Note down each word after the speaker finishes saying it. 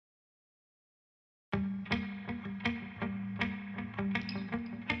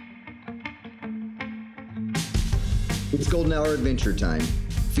It's Golden Hour Adventure Time,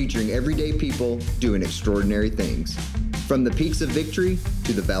 featuring everyday people doing extraordinary things. From the peaks of victory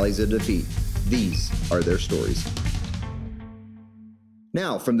to the valleys of defeat, these are their stories.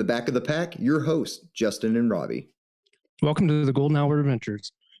 Now, from the back of the pack, your hosts, Justin and Robbie. Welcome to the Golden Hour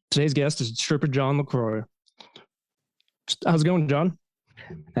Adventures. Today's guest is Stripper John LaCroix. How's it going, John?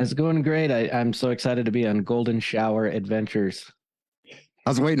 It's going great. I'm so excited to be on Golden Shower Adventures. I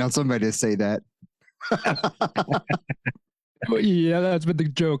was waiting on somebody to say that. Yeah, that's been the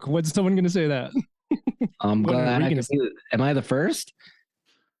joke. When's someone going to say that? I'm glad I can see it. Am I the first?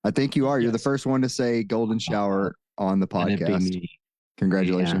 I think you are. You're the first one to say Golden Shower on the podcast.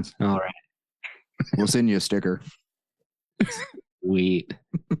 Congratulations. Yeah. All right. We'll send you a sticker. Sweet.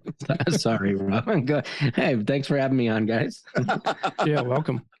 Sorry, Rob. Good. Hey, thanks for having me on, guys. Yeah,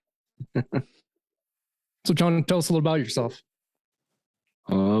 welcome. So, John, tell us a little about yourself.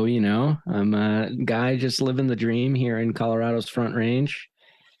 Oh, I'm a guy just living the dream here in Colorado's Front Range.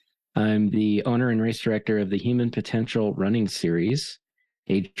 I'm the owner and race director of the Human Potential Running Series,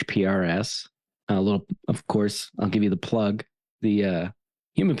 HPRS. Of course, I'll give you the plug. The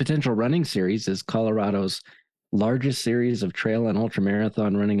Human Potential Running Series is Colorado's largest series of trail and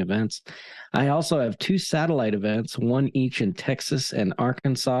ultramarathon running events. I also have 2 satellite events, one each in Texas and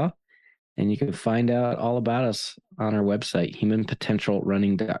Arkansas. And you can find out all about us on our website,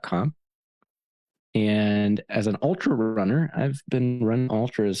 humanpotentialrunning.com. And as an ultra runner, I've been running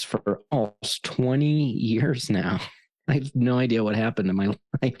ultras for almost 20 years now. I have no idea what happened in my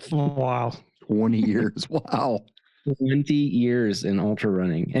life. Wow. 20 years. Wow. 20 years in ultra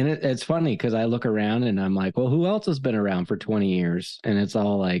running. And it's funny because I look around and I'm like, well, who else has been around for 20 years? And it's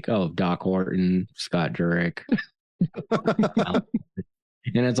all like, oh, Doc Horton, Scott Jurek.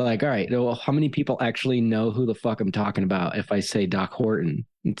 And it's like, all right, well, how many people actually know who the fuck I'm talking about if I say Doc Horton?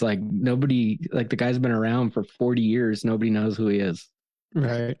 It's like nobody, like the guy's been around for 40 years. Nobody knows who he is.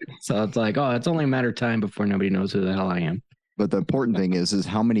 Right. So it's like, oh, it's only a matter of time before nobody knows who the hell I am. But the important thing is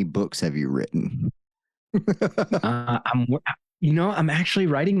how many books have you written? I'm actually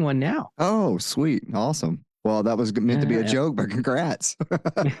writing one now. Oh, sweet. Awesome. Well, that was meant to be a joke, but congrats.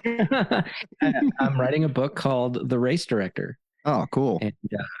 I'm writing a book called The Race Director. Oh, cool. And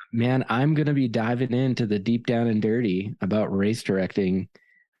man, I'm going to be diving into the deep down and dirty about race directing,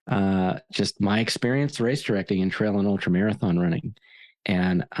 just my experience race directing in trail and ultramarathon running.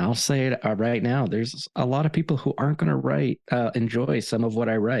 And I'll say it right now, there's a lot of people who aren't going to enjoy some of what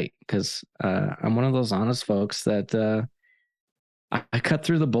I write because I'm one of those honest folks that I cut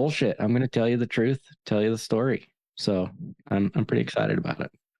through the bullshit. I'm going to tell you the truth, tell you the story. So I'm pretty excited about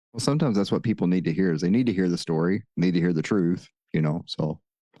it. Well, sometimes that's what people need to hear is they need to hear the story, need to hear the truth, so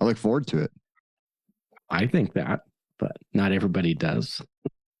I look forward to it. I think that, but not everybody does.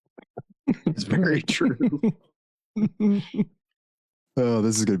 It's very true. Oh,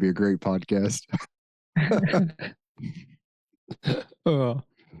 this is going to be a great podcast.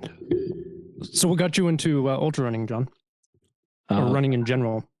 So what got you into ultra running, John? Or running in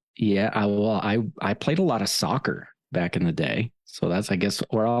general? Yeah, I played a lot of soccer back in the day. So that's, I guess,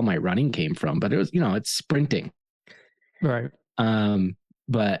 where all my running came from. But it was, it's sprinting. Right.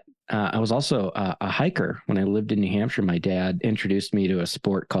 But I was also a hiker. When I lived in New Hampshire, my dad introduced me to a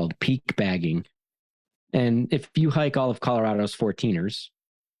sport called peak bagging. And if you hike all of Colorado's 14ers,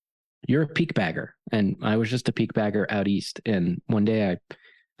 you're a peak bagger. And I was just a peak bagger out east. And one day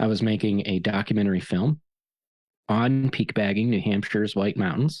I was making a documentary film on peak bagging, New Hampshire's White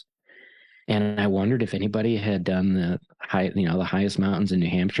Mountains. And I wondered if anybody had done the highest mountains in New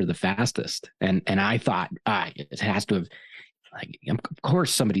Hampshire the fastest. And I thought, it has to have, of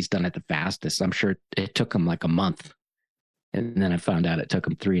course somebody's done it the fastest. I'm sure it took them like a month. And then I found out it took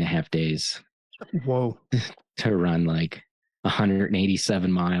them 3.5 days. Whoa. To run like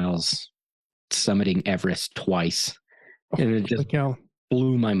 187 miles, summiting Everest twice. And it just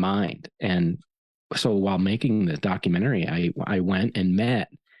blew my mind. And so while making the documentary, I went and met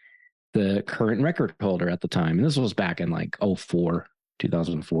the current record holder at the time. And this was back in like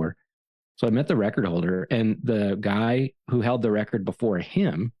 2004. So I met the record holder, and the guy who held the record before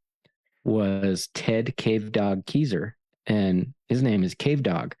him was Ted Cave Dog Keyser. And his name is Cave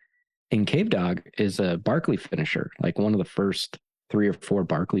Dog. And Cave Dog is a Barkley finisher, like one of the first 3 or 4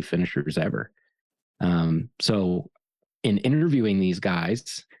 Barkley finishers ever. So in interviewing these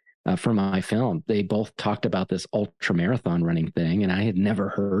guys, for my film, they both talked about this ultra marathon running thing, and I had never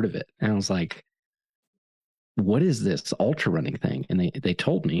heard of it. And I was like, what is this ultra running thing? And they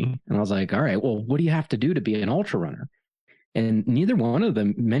told me, and I was like, all right, well, what do you have to do to be an ultra runner? And neither one of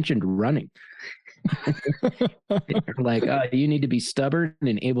them mentioned running. Like, you need to be stubborn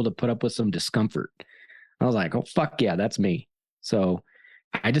and able to put up with some discomfort. I was like, oh, fuck yeah, that's me. So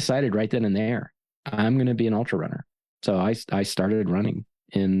I decided right then and there, I'm going to be an ultra runner. So I started running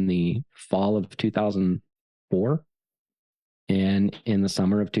in the fall of 2004. And in the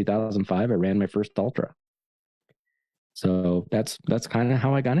summer of 2005, I ran my first ultra. So that's kind of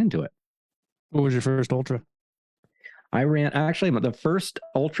how I got into it. What was your first ultra? I ran, actually, the first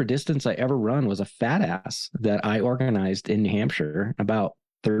ultra distance I ever run was a fat ass that I organized in New Hampshire. About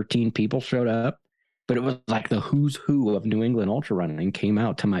 13 people showed up, but it was like the who's who of New England ultra running came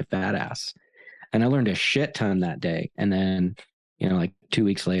out to my fat ass. And I learned a shit ton that day. And then, like 2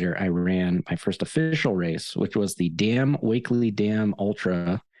 weeks later, I ran my first official race, which was the Wakely Dam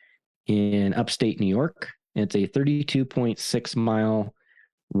Ultra in upstate New York. It's a 32.6 mile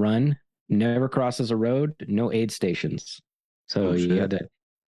run, never crosses a road, no aid stations. So you had to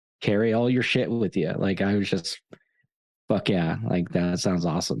carry all your shit with you. Like I was just, fuck yeah, like that sounds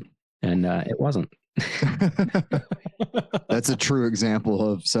awesome. And it wasn't. That's a true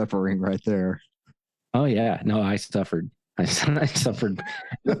example of suffering right there. Oh yeah, no, I suffered. I suffered.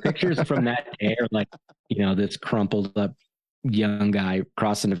 The pictures from that day are like, this crumpled up young guy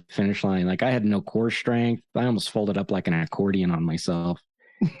crossing the finish line. Like I had no core strength. I almost folded up like an accordion on myself.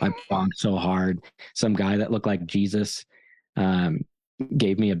 I bombed so hard. Some guy that looked like Jesus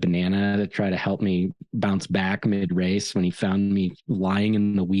gave me a banana to try to help me bounce back mid-race when he found me lying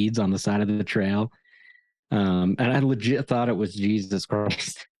in the weeds on the side of the trail. And I legit thought it was Jesus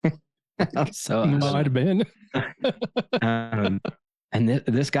Christ. So might have been. And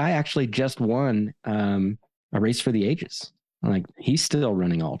this guy actually just won a race for the ages. Like he's still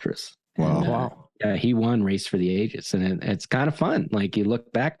running ultras. Wow. And, Wow. Yeah, he won race for the ages, and it's kind of fun. Like you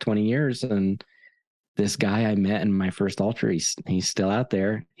look back 20 years, and this guy I met in my first ultra, he's still out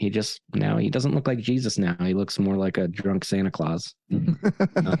there. He doesn't look like Jesus now. He looks more like a drunk Santa Claus.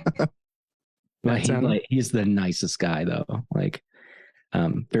 But he's the nicest guy though. Like,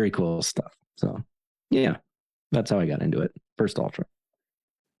 very cool stuff. So, yeah, that's how I got into it. First ultra.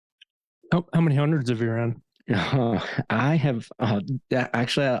 How many hundreds have you ran? I have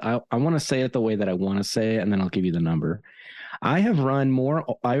actually. I want to say it the way that I want to say it, and then I'll give you the number. I've run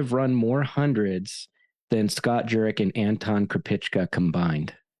more hundreds than Scott Jurek and Anton Kripicka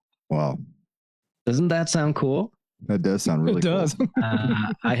combined. Wow, doesn't that sound cool? That does sound really cool. It does.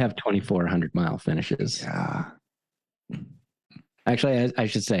 I have 2,400 mile finishes. Yeah. Actually, I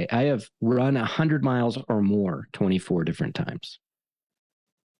should say I have run 100 miles or more 24 different times.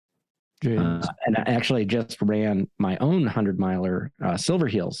 And I actually just ran my own 100-miler, Silver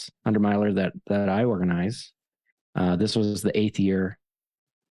Heels 100-miler that I organize. This was the 8th year.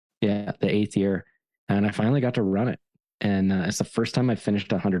 Yeah, the 8th year. And I finally got to run it. And it's the first time I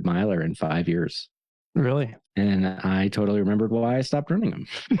finished a 100-miler in 5 years. Really? And I totally remembered why I stopped running them.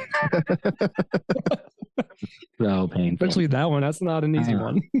 So painful. Especially that one. That's not an easy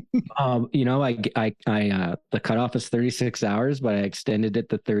one. The cutoff is 36 hours, but I extended it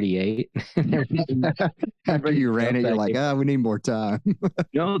to 38. After you ran it, you're like, we need more time.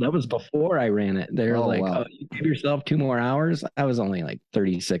 No, that was before I ran it. They're wow. You give yourself 2 more hours. I was only like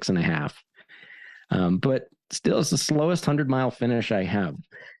 36 and a half. But still, it's the slowest 100-mile finish I have.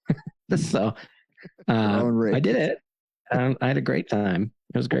 So I did it. I had a great time.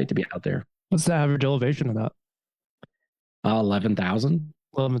 It was great to be out there. What's the average elevation of that? 11,000.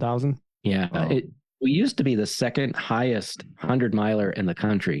 11,000? Yeah. Wow. We used to be the second highest 100-miler in the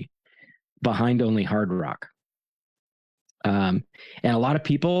country, behind only Hard Rock. And a lot of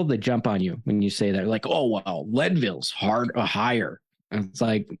people, they jump on you when you say that. Like, oh, wow, Leadville's higher. And it's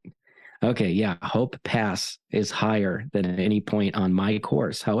like, okay, yeah, Hope Pass is higher than at any point on my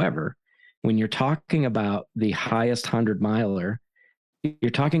course. However, when you're talking about the highest 100-miler,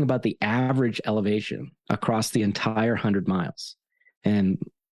 you're talking about the average elevation across the entire 100 miles. And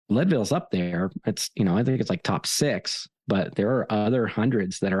Leadville's up there. It's, I think it's like top 6, but there are other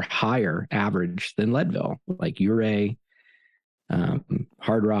hundreds that are higher average than Leadville, like Ouray,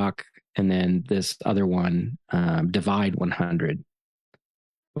 Hard Rock, and then this other one, Divide 100,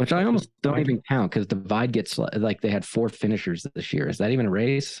 which I almost don't even count because Divide gets like they had 4 finishers this year. Is that even a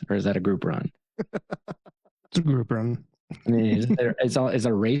race or is that a group run? It's a group run. I mean, is it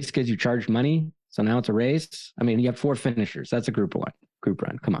a race because you charge money? So now it's a race. I mean, you have 4 finishers. That's a group run.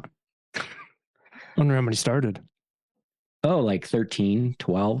 Come on. I wonder how many started. Oh, like 13,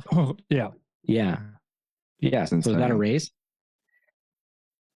 12. Oh, yeah. Yeah. Yeah. So is that a race?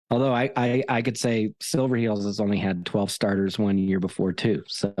 Although I could say Silver Heels has only had 12 starters 1 year before too.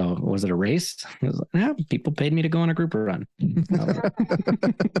 So was it a race? It was like, people paid me to go on a group run.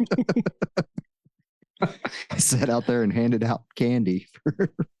 I sat out there and handed out candy for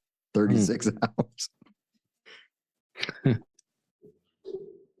 36 hours.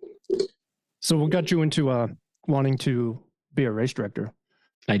 So what got you into wanting to be a race director?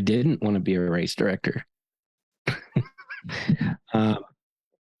 I didn't want to be a race director.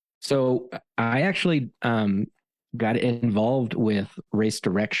 So I actually got involved with race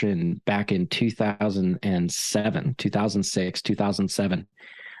direction back in 2007, 2006, 2007.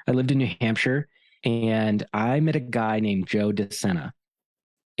 I lived in New Hampshire, and I met a guy named Joe DeSena.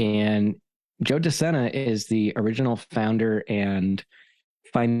 And Joe DeSena is the original founder and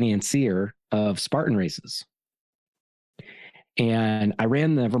financier of Spartan races. And I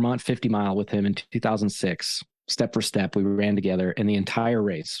ran the Vermont 50 mile with him in 2006. Step for step, we ran together. And the entire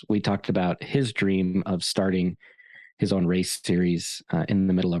race, we talked about his dream of starting his own race series in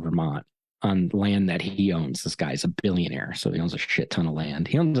the middle of Vermont on land that he owns. This guy's a billionaire, so he owns a shit ton of land.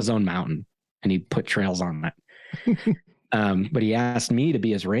 He owns his own mountain, and he put trails on it. But he asked me to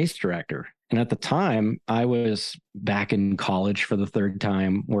be his race director. And at the time, I was back in college for the third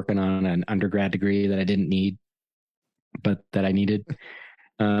time, working on an undergrad degree that I didn't need, but that I needed.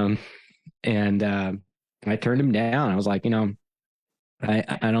 I turned him down. I was like, I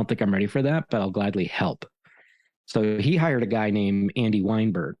don't think I'm ready for that, but I'll gladly help. So he hired a guy named Andy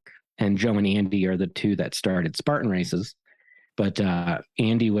Weinberg, and Joe and Andy are the two that started Spartan races. But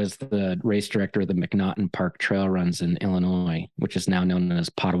Andy was the race director of the McNaughton Park Trail Runs in Illinois, which is now known as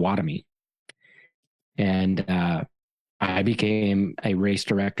Potawatomi. And I became a race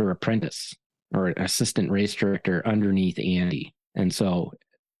director apprentice or assistant race director underneath Andy. And so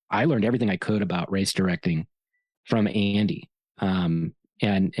I learned everything I could about race directing from Andy.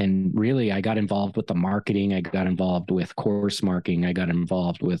 And really, I got involved with the marketing. I got involved with course marking. I got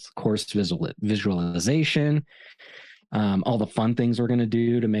involved with course visualization. All the fun things we're going to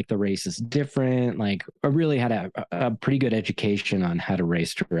do to make the races different. Like I really had a pretty good education on how to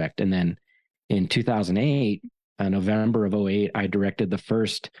race direct. And then in 2008, November of 2008, I directed the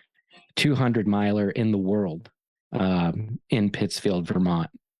first 200 miler in the world in Pittsfield,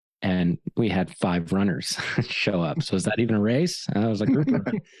 Vermont. And we had 5 runners show up. So is that even a race? I was like,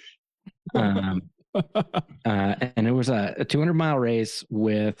 and it was a 200-mile race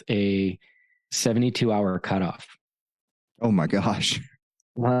with a 72-hour cutoff. Oh my gosh.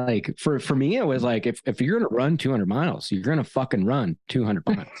 Like for me, it was like, if you're going to run 200 miles, you're going to fucking run 200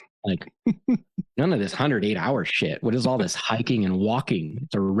 miles. Like none of this 108-hour shit. What is all this hiking and walking?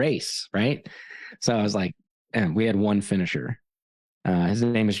 It's a race, right? So I was like, and we had one finisher. His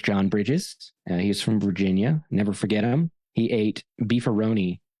name is John Bridges. He's from Virginia. Never forget him. He ate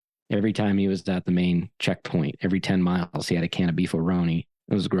beefaroni every time he was at the main checkpoint. Every 10 miles, he had a can of beefaroni.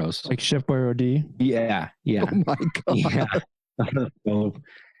 It was gross. Like Chef Boyardee? Yeah. Oh my God. Yeah. So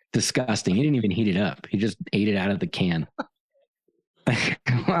disgusting. He didn't even heat it up. He just ate it out of the can.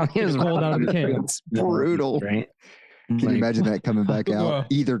 Well, he was cold out of the can. It's brutal. Right? Can you imagine that coming back out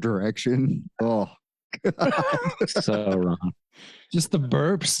either direction? Oh, God. So wrong. Just the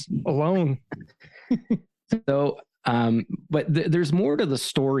burps alone. So, but there's more to the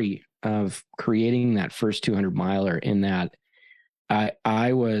story of creating that first 200 miler in that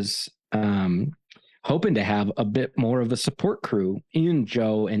I was hoping to have a bit more of a support crew in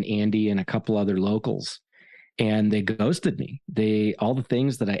Joe and Andy and a couple other locals. And they ghosted me. All the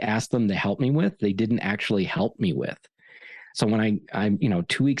things that I asked them to help me with, they didn't actually help me with. So when I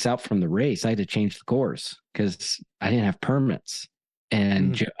 2 weeks out from the race, I had to change the course because I didn't have permits.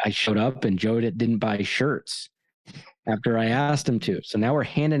 And I showed up and Joe didn't buy shirts after I asked him to. So now we're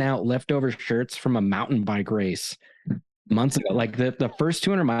handing out leftover shirts from a mountain bike race months ago. Like the first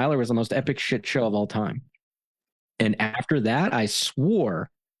 200 miler was the most epic shit show of all time. And after that, I swore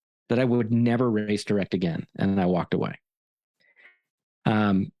that I would never race direct again. And I walked away.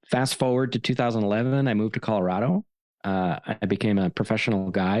 Fast forward to 2011, I moved to Colorado. I became a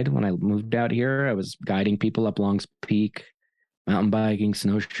professional guide. When I moved out here, I was guiding people up Long's Peak, mountain biking,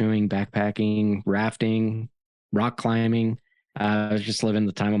 snowshoeing, backpacking, rafting, rock climbing. I was just living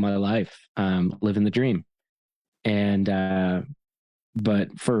the time of my life, living the dream. And,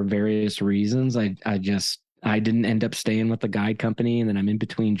 but for various reasons, I didn't end up staying with the guide company, and then I'm in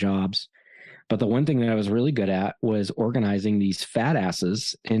between jobs. But the one thing that I was really good at was organizing these fat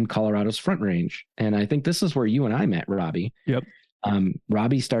asses in Colorado's Front Range. And I think this is where you and I met, Robbie. Yep.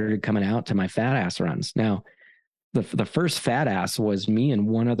 Robbie started coming out to my fat ass runs. Now, the first fat ass was me and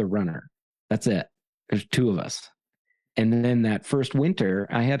one other runner. That's it. There's 2 of us. And then that first winter,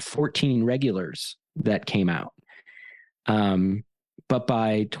 I had 14 regulars that came out. But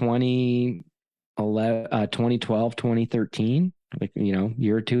by 2012, 2013, like,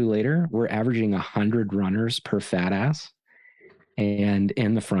 year or 2 later, we're averaging 100 runners per fat ass. And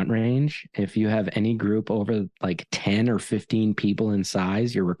in the Front Range, if you have any group over like 10 or 15 people in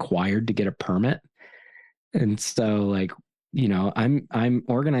size, you're required to get a permit. And so like, I'm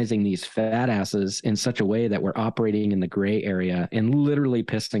organizing these fat asses in such a way that we're operating in the gray area and literally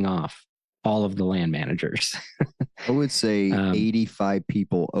pissing off all of the land managers. I would say 85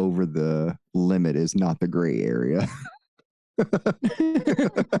 people over the limit is not the gray area.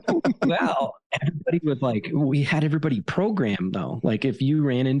 Well, everybody was like, we had everybody programmed though. Like if you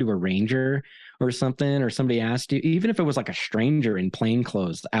ran into a ranger or something, or somebody asked you, even if it was like a stranger in plain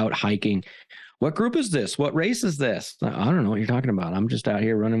clothes out hiking, what group is this? What race is this? I don't know what you're talking about. I'm just out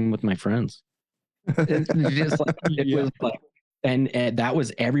here running with my friends. It's just like, it was like, and that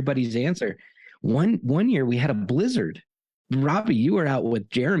was everybody's answer. One year we had a blizzard. Robbie, you were out with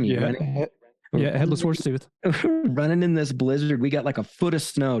Jeremy. Headless horse tooth. Running in this blizzard. We got like a foot of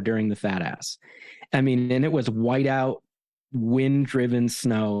snow during the fat ass. I mean, and it was whiteout, wind-driven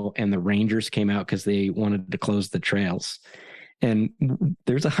snow, and the Rangers came out because they wanted to close the trails. And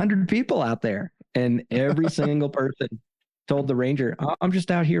there's 100 people out there, and every single person told the Ranger, I'm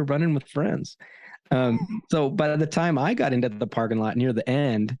just out here running with friends. So by the time I got into the parking lot near the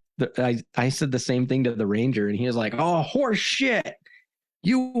end, I said the same thing to the Ranger, and he was like, oh, horse shit.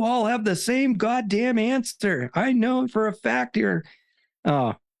 You all have the same goddamn answer. I know for a fact here.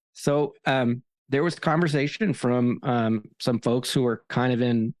 So there was conversation from some folks who were kind of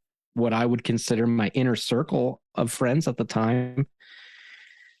in what I would consider my inner circle of friends at the time.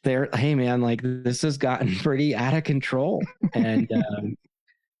 They're, hey man, like this has gotten pretty out of control. And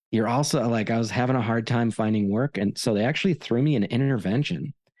you're also like, I was having a hard time finding work. And so they actually threw me an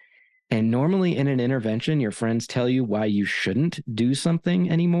intervention. And normally in an intervention, your friends tell you why you shouldn't do something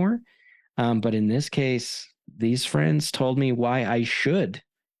anymore. But in this case, these friends told me why I should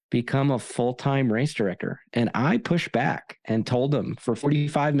become a full-time race director. And I pushed back and told them for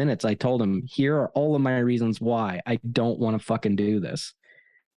 45 minutes, I told them, here are all of my reasons why I don't want to fucking do this.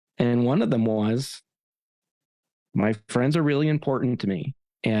 And one of them was, my friends are really important to me.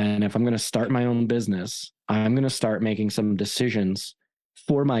 And if I'm going to start my own business, I'm going to start making some decisions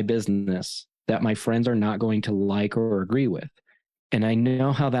for my business that my friends are not going to like or agree with. And I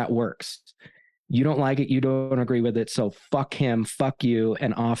know how that works. You don't like it, you don't agree with it, so fuck him, fuck you,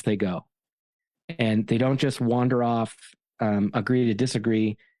 and off they go. And they don't just wander off, agree to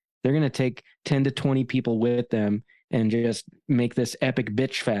disagree. They're going to take 10 to 20 people with them and just make this epic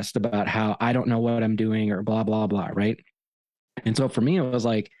bitch fest about how I don't know what I'm doing or blah, blah, blah, right? And so for me, it was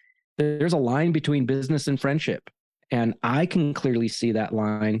like, there's a line between business and friendship. And I can clearly see that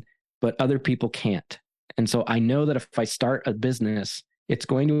line, but other people can't. And so I know that if I start a business, it's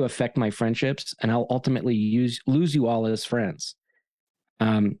going to affect my friendships, and I'll ultimately lose you all as friends.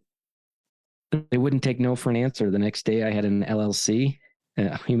 They wouldn't take no for an answer. The next day I had an LLC,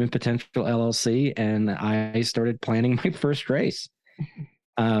 a Human Potential LLC, and I started planning my first race.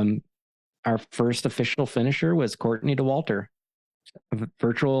 Our first official finisher was Courtney DeWalter, a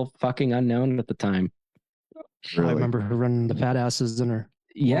virtual fucking unknown at the time. Really? I remember her running the fat asses in her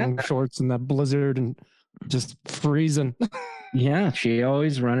long shorts in that blizzard and just freezing. Yeah, she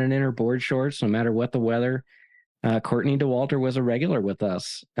always running in her board shorts, no matter what the weather. Courtney DeWalter was a regular with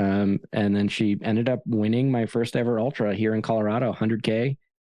us. And then she ended up winning my first ever ultra here in Colorado, 100K,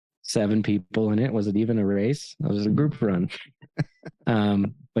 7 people in it. Was it even a race? It was a group run.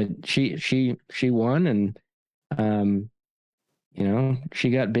 But she won, and she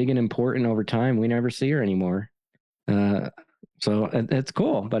got big and important over time. We never see her anymore. So it's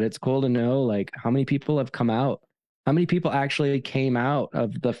cool, but it's cool to know like how many people have come out. How many people actually came out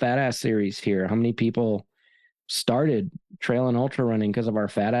of the Fat Ass series here? How many people started trail and ultra running because of our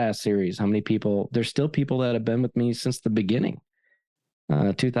Fat Ass series? How many people? There's still people that have been with me since the beginning,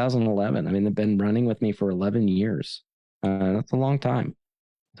 2011. I mean, they've been running with me for 11 years. That's a long time.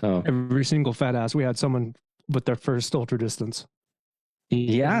 So every single Fat Ass, we had someone with their first ultra distance.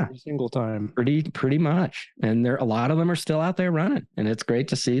 Yeah, every single time. Pretty much. And a lot of them are still out there running, and it's great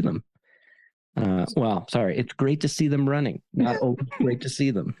to see them. It's great to see them running, not great to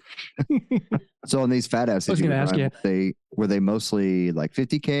see them. So on these fat asses, I was going to ask you, were they mostly like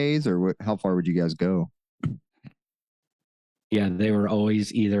 50Ks, or how far would you guys go? Yeah, they were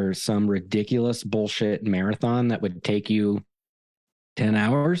always either some ridiculous bullshit marathon that would take you 10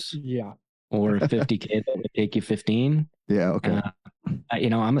 hours. Yeah. Or 50K that would take you 15. Yeah. Okay.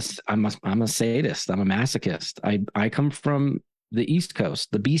 I'm a sadist. I'm a masochist. I come from the East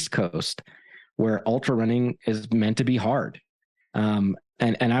Coast, the Beast Coast, where ultra running is meant to be hard. And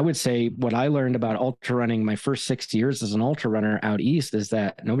I would say what I learned about ultra running my first 6 years as an ultra runner out east is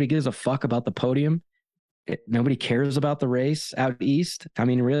that nobody gives a fuck about the podium. nobody cares about the race out east. I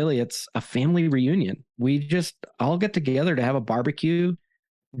mean, really, it's a family reunion. We just all get together to have a barbecue,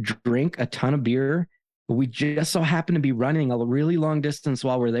 drink a ton of beer. We just so happen to be running a really long distance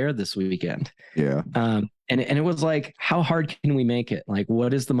while we're there this weekend. Yeah. And it was like, how hard can we make it? Like,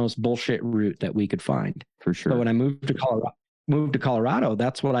 what is the most bullshit route that we could find? For sure. So when I moved to Colorado,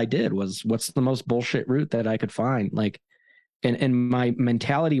 that's what I did was, what's the most bullshit route that I could find? Like, and my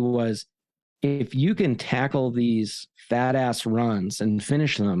mentality was, if you can tackle these fat ass runs and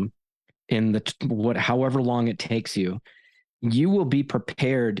finish them in however long it takes you, you will be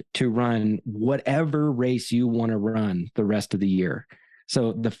prepared to run whatever race you want to run the rest of the year.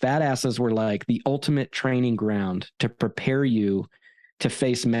 So the fat asses were like the ultimate training ground to prepare you to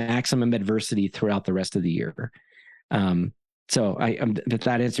face maximum adversity throughout the rest of the year. So if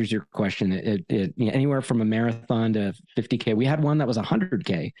that answers your question, it anywhere from a marathon to 50K. We had one that was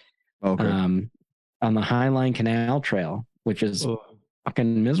 100K. Okay. On the Highline Canal Trail, which is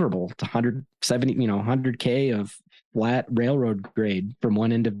fucking miserable. It's 170, 100K of flat railroad grade from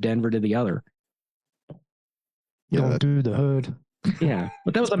one end of Denver to the other. Going through the hood. Yeah,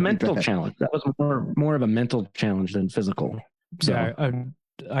 but that was a mental challenge. That was more of a mental challenge than physical. So Yeah,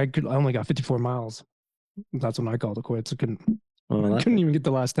 I only got 54 miles. That's when I called it quits. I couldn't even get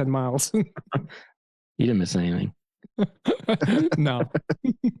the last 10 miles. You didn't miss anything. No.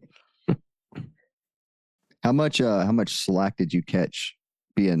 How much slack did you catch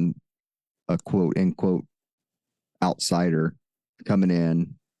being a quote unquote outsider coming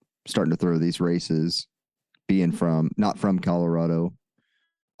in, starting to throw these races, being not from Colorado?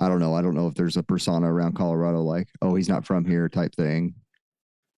 I don't know if there's a persona around Colorado like, oh, he's not from here type thing.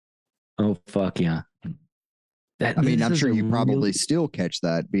 Oh, fuck yeah. I'm sure you probably still catch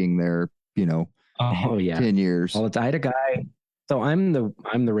that being there, oh yeah, 10 years. Well, I had a guy. So I'm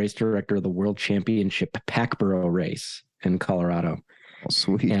the race director of the World Championship Packboro race in Colorado. Oh,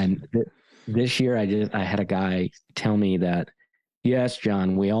 sweet. And this year I had a guy tell me that, yes,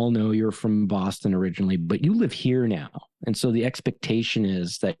 John, we all know you're from Boston originally, but you live here now. And so the expectation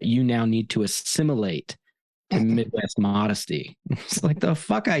is that you now need to assimilate to Midwest modesty. It's like, the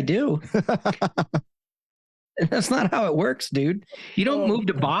fuck I do. That's not how it works, dude. You don't move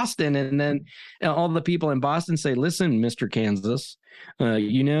to Boston and then all the people in Boston say, listen, Mr. Kansas,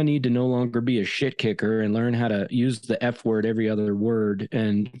 you now need to no longer be a shit kicker and learn how to use the F word every other word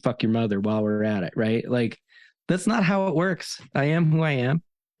and fuck your mother while we're at it, right? Like, that's not how it works. I am who I am.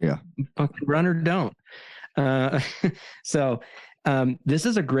 Yeah. Fucking run or don't. So this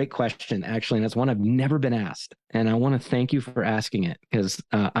is a great question, actually, and it's one I've never been asked. And I want to thank you for asking it because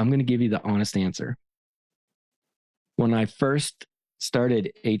I'm going to give you the honest answer. When I first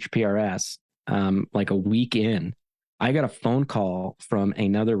started HPRS, like a week in, I got a phone call from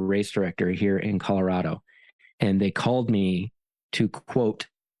another race director here in Colorado, and they called me to, quote,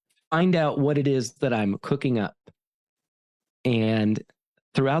 find out what it is that I'm cooking up. And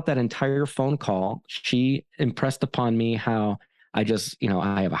throughout that entire phone call, she impressed upon me how I just,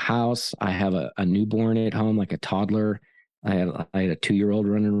 I have a house, I have a newborn at home, like a toddler. I had a 2-year-old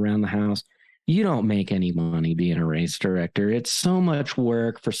running around the house. You don't make any money being a race director. It's so much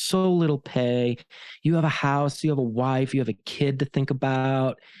work for so little pay. You have a house, you have a wife, you have a kid to think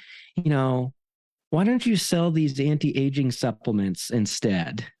about. Why don't you sell these anti-aging supplements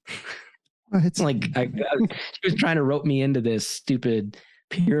instead? It's like she was trying to rope me into this stupid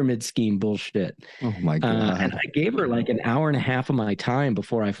pyramid scheme bullshit. Oh my God. And I gave her like an hour and a half of my time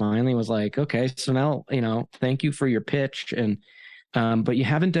before I finally was like, okay, so now, thank you for your pitch. And but you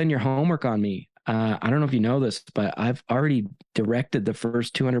haven't done your homework on me. I don't know if you know this, but I've already directed the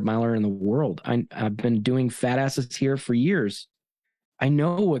first 200 miler in the world. I've been doing fat asses here for years. I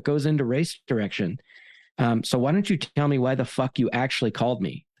know what goes into race direction. So why don't you tell me why the fuck you actually called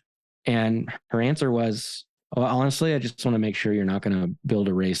me? And her answer was, well, honestly, I just want to make sure you're not going to build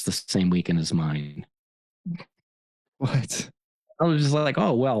a race the same weekend as mine. What? I was just like,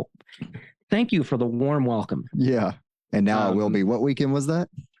 oh, well, thank you for the warm welcome. Yeah. And now it will be. What weekend was that?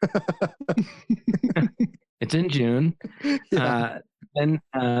 It's in June. Yeah. Then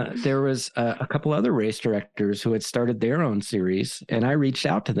there was a couple other race directors who had started their own series, and I reached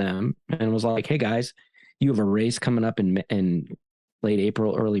out to them and was like, "Hey guys, you have a race coming up in late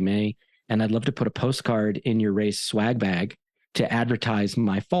April, early May, and I'd love to put a postcard in your race swag bag to advertise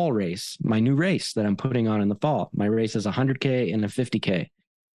my fall race, my new race that I'm putting on in the fall. My race is 100K and a 50K.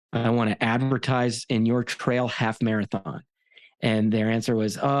 I want to advertise in your trail half marathon." And their answer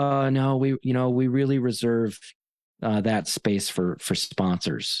was, "Oh no, we really reserve that space for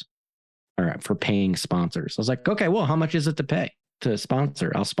sponsors or for paying sponsors." I was like, "Okay, well, how much is it to pay to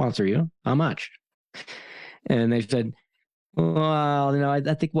sponsor? I'll sponsor you. How much?" And they said, well, I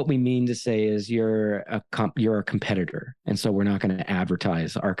think what we mean to say is you're a competitor, and so we're not going to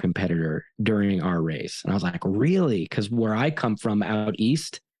advertise our competitor during our race. And I was like, really? Because where I come from out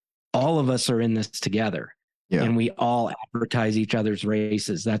east, all of us are in this together, and we all advertise each other's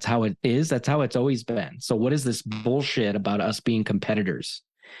races. That's how it is. That's how it's always been. So what is this bullshit about us being competitors?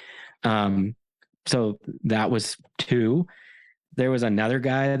 So that was 2. There was another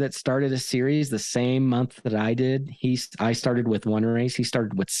guy that started a series the same month that I did. I started with 1 race. He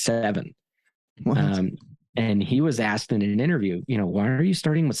started with 7. And he was asked in an interview, why are you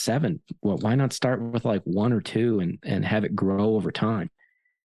starting with 7? Well, why not start with like 1 or 2 and have it grow over time?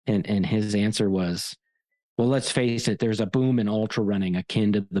 And his answer was, well, let's face it, there's a boom in ultra running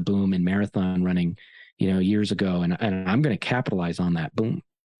akin to the boom in marathon running, years ago. And I'm going to capitalize on that boom.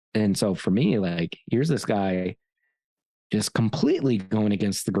 And so for me, like, here's this guy just completely going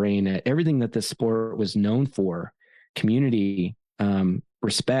against the grain at everything that this sport was known for: community,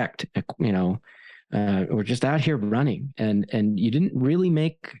 respect. We're just out here running, and you didn't really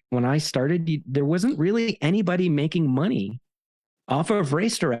make, when I started, there wasn't really anybody making money off of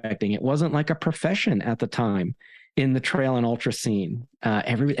race directing. It wasn't like a profession at the time in the trail and ultra scene.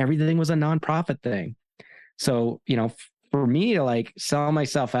 Everything was a nonprofit thing. So, for me to like sell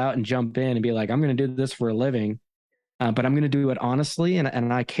myself out and jump in and be like, I'm going to do this for a living, but I'm going to do it honestly,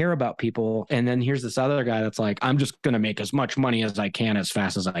 and I care about people. And then here's this other guy that's like, I'm just going to make as much money as I can, as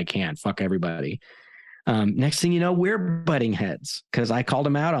fast as I can. Fuck everybody. Next thing you know, we're butting heads because I called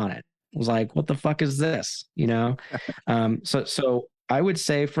him out on it. I was like, what the fuck is this? So I would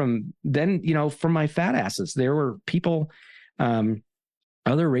say from then, from my fat asses, there were people,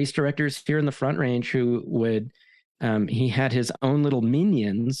 other race directors here in the Front Range who would, he had his own little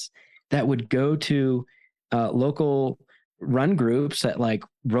minions that would go to local run groups at like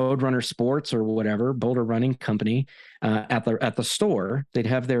Roadrunner Sports or whatever, Boulder Running Company, at the store. They'd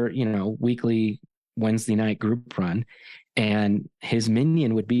have their, weekly Wednesday night group run, and his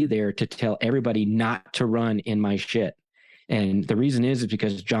minion would be there to tell everybody not to run in my shit. And the reason is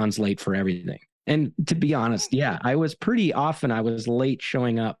because John's late for everything. And to be honest, yeah, I was late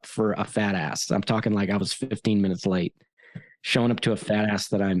showing up for a fat ass. I'm talking like I was 15 minutes late showing up to a fat ass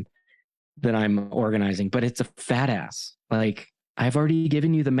that I'm organizing, but it's a fat ass. Like, I've already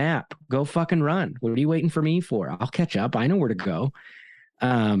given you the map. Go fucking run. What are you waiting for me for? I'll catch up. I know where to go.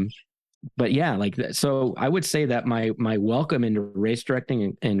 But yeah, like, so I would say that my welcome into race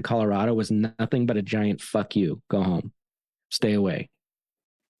directing in Colorado was nothing but a giant fuck you. Go home, stay away.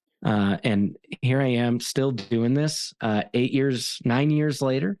 And here I am still doing this. 9 years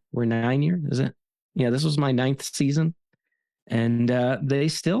later. We're 9 years, is it? Yeah, this was my 9th season. And they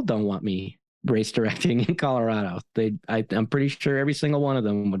still don't want me race directing in Colorado. I'm pretty sure every single one of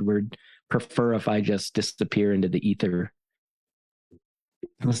them would prefer if I just disappear into the ether.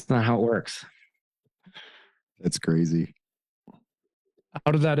 That's not how it works. That's crazy.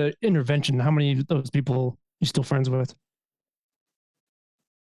 Out of that intervention, how many of those people you still friends with?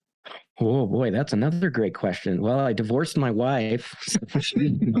 Oh boy, that's another great question. Well, I divorced my wife.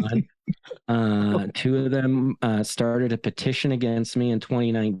 Two of them started a petition against me in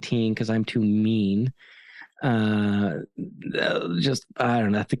 2019 because I'm too mean. I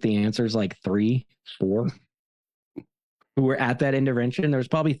don't know. I think the answer is like 3, 4 who were at that intervention. There was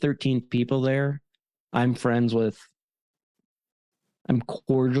probably 13 people there. I'm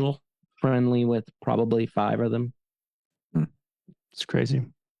cordial, friendly with probably 5 of them. It's crazy.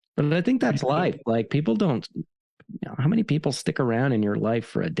 But I think that's life. Like, people don't, how many people stick around in your life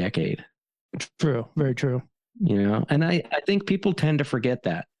for a decade? True. Very true. And I think people tend to forget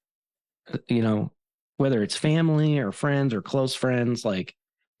that, whether it's family or friends or close friends, like,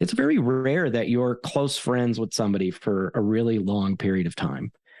 it's very rare that you're close friends with somebody for a really long period of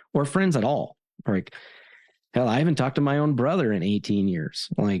time, or friends at all. Like, hell, I haven't talked to my own brother in 18 years.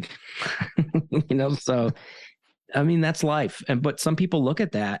 Like, so, I mean, that's life. But some people look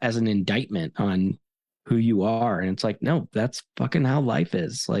at that as an indictment on who you are. And it's like, no, that's fucking how life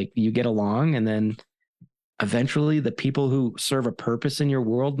is. Like, you get along, and then eventually the people who serve a purpose in your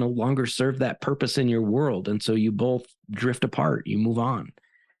world no longer serve that purpose in your world. And so you both drift apart, you move on.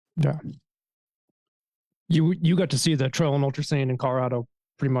 Yeah. You got to see the trail and ultra scene in Colorado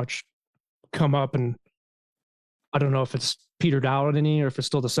pretty much come up, and I don't know if it's petered out any or if it's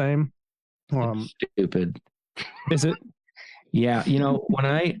still the same. Stupid. Is it? Yeah.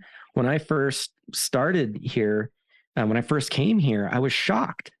 When I first started here, when I first came here, I was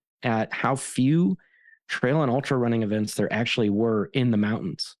shocked at how few trail and ultra running events there actually were in the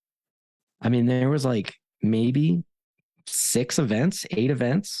mountains. I mean, there was like maybe 6 events, 8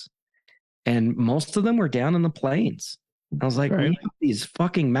 events. and most of them were down in the plains. I was like, Right. we have these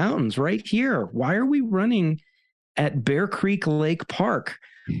fucking mountains right here. Why are we running at Bear Creek Lake Park?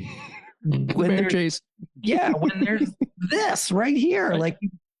 Bear chase. Yeah, when there's this right here. Like,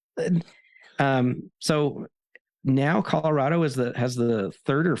 so now Colorado has the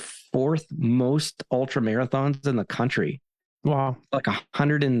third or fourth most ultra marathons in the country. Wow. Like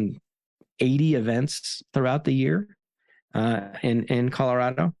 180 events throughout the year in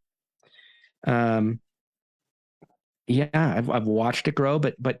Colorado. Yeah, I've watched it grow,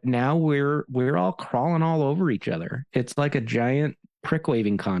 but now we're all crawling all over each other. It's like a giant prick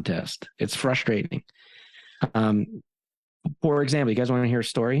waving contest. It's frustrating. For example, you guys want to hear a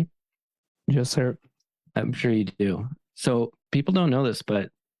story? Yes, sir. I'm sure you do. So people don't know this, but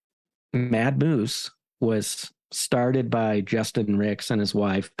Mad Moose was started by Justin Ricks and his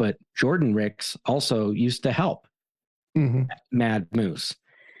wife, but Jordan Ricks also used to help Mad Moose.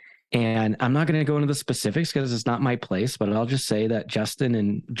 And I'm not going to go into the specifics because it's not my place, but I'll just say that Justin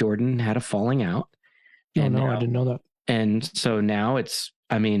and Jordan had a falling out. Oh, no, I didn't know that. And so now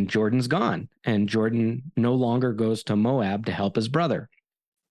Jordan's gone, and Jordan no longer goes to Moab to help his brother.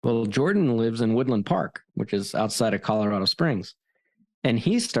 Well, Jordan lives in Woodland Park, which is outside of Colorado Springs. And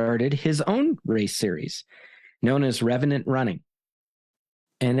he started his own race series known as Revenant Running.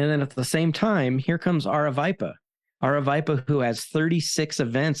 And then at the same time, here comes Aravaipa. Aravaipa, who has 36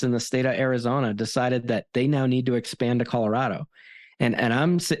 events in the state of Arizona, decided that they now need to expand to Colorado. And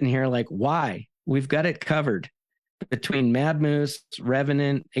I'm sitting here like, why? We've got it covered between Mad Moose,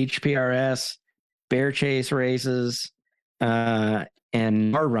 Revenant, HPRS, Bear Chase races,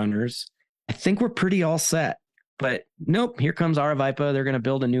 and our runners. I think we're pretty all set. But nope, here comes Aravaipa. They're going to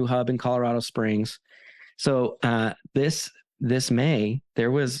build a new hub in Colorado Springs. So this May, there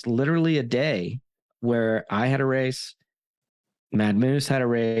was literally a day where I had a race, Mad Moose had a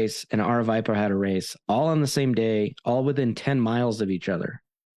race, and Aravaipa had a race, all on the same day, all within 10 miles of each other.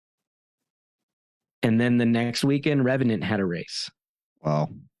 And then the next weekend, Revenant had a race. Wow.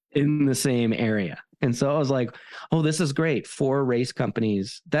 In the same area. And so I was like, oh, this is great. 4 race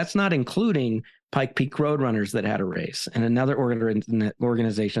companies. That's not including Pike Peak Roadrunners that had a race and another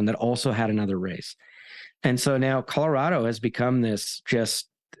organization that also had another race. And so now Colorado has become this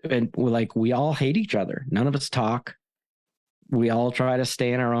and like we all hate each other. None of us talk. We all try to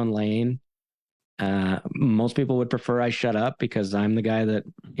stay in our own lane. Most people would prefer I shut up because I'm the guy that,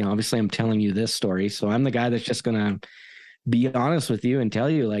 obviously I'm telling you this story. So I'm the guy that's just going to be honest with you and tell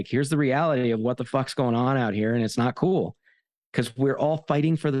you, like, here's the reality of what the fuck's going on out here. And it's not cool because we're all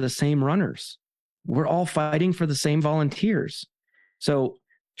fighting for the same runners. We're all fighting for the same volunteers. So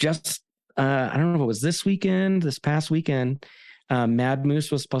just, I don't know if it was this past weekend, Mad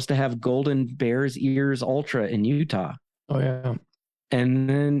Moose was supposed to have Golden Bears Ears Ultra in Utah. Oh, yeah. And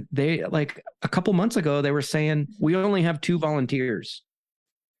then they, like a couple months ago, they were saying, we only have 2 volunteers.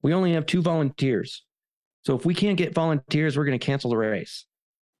 We only have 2 volunteers. So if we can't get volunteers, we're going to cancel the race.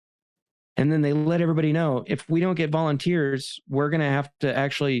 And then they let everybody know, if we don't get volunteers, we're going to have to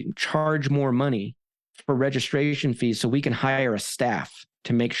actually charge more money for registration fees so we can hire a staff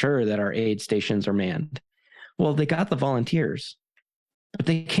to make sure that our aid stations are manned. Well, they got the volunteers, but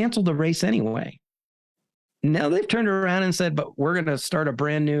they canceled the race anyway. Now they've turned around and said, but we're going to start a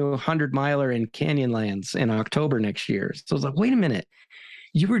brand new 100-miler in Canyonlands in October next year. So I was like, wait a minute.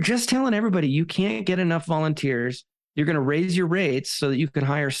 You were just telling everybody you can't get enough volunteers. You're going to raise your rates so that you can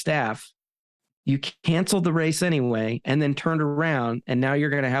hire staff. You canceled the race anyway, and then turned around, and now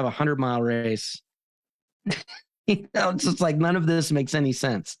you're going to have a 100-mile race. It's just like none of this makes any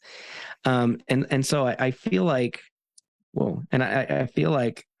sense. And so I feel like, and I feel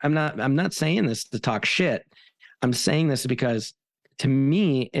like I'm not saying this to talk shit. I'm saying this because to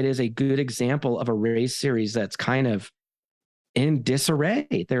me, it is a good example of a race series that's kind of in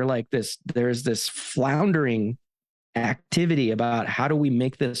disarray. There's this floundering activity about how do we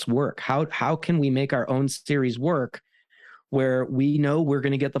make this work? How can we make our own series work where we know we're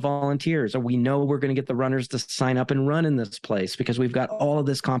going to get the volunteers, or we know we're going to get the runners to sign up and run in this place because we've got all of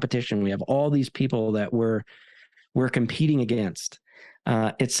this competition. We have all these people that we're competing against.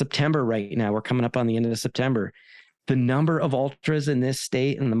 It's September right now. We're coming up on the end of September. The number of ultras in this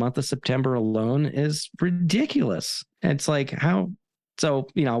state in the month of September alone is ridiculous. It's like how, so,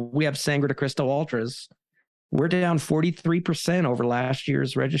 we have Sangre de Cristo Ultras. We're down 43% over last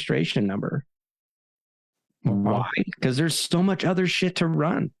year's registration number. Why? Because there's so much other shit to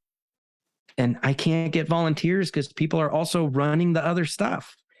run. And I can't get volunteers because people are also running the other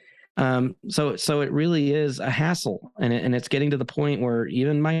stuff. So it really is a hassle, and it's getting to the point where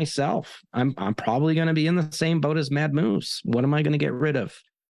even myself, I'm probably going to be in the same boat as Mad Moose. What am I going to get rid of?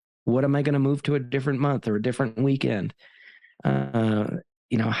 What am I going to move to a different month or a different weekend?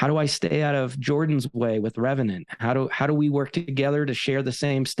 How do I stay out of Jordan's way with Revenant? How do we work together to share the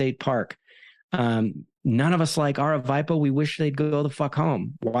same state park? None of us like Aravipa. We wish they'd go the fuck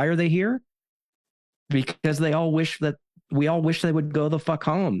home. Why are they here? Because we all wish they would go the fuck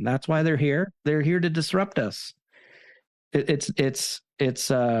home. That's why they're here. They're here to disrupt us. It's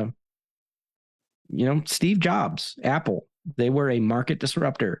Steve Jobs, Apple. They were a market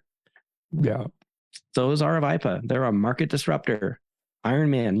disruptor. Yeah. So is Aravipa. They're a market disruptor.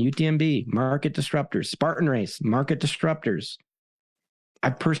 Ironman, UTMB, market disruptors. Spartan Race, market disruptors. I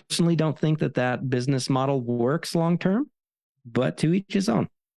personally don't think that business model works long term, but to each his own.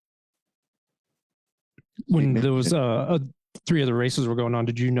 When there was 3 other races were going on,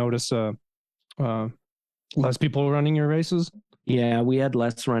 did you notice less people running your races? Yeah, we had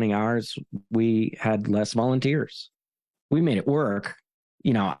less running hours. We had less volunteers. We made it work.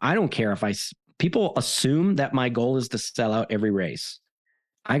 I don't care if people assume that my goal is to sell out every race.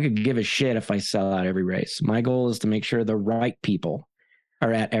 I could give a shit if I sell out every race. My goal is to make sure the right people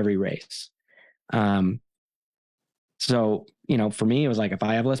are at every race. So, for me, it was like, if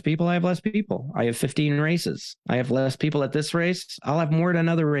I have less people, I have less people. I have 15 races. I have less people at this race. I'll have more at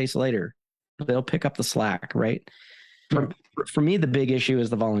another race later. They'll pick up the slack, right? For me, the big issue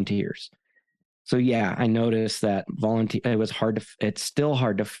is the volunteers. So yeah, I noticed that it's hard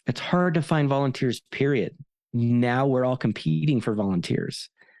to find volunteers, period. Now we're all competing for volunteers.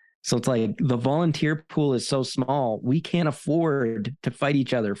 So it's like the volunteer pool is so small, we can't afford to fight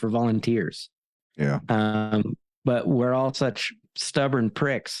each other for volunteers. Yeah. But we're all such stubborn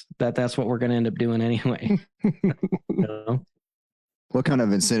pricks that's what we're going to end up doing anyway. What kind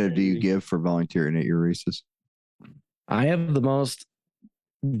of incentive do you give for volunteering at your races? I have the most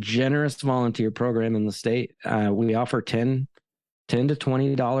generous volunteer program in the state. We offer $10 to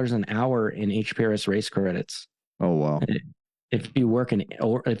 $20 an hour in HPRS race credits. Oh, wow. If you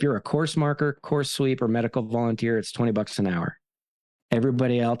if you're a course marker, course sweep, or medical volunteer, it's $20 an hour.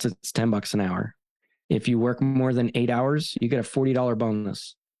 Everybody else, it's $10 an hour. If you work more than 8 hours, you get a $40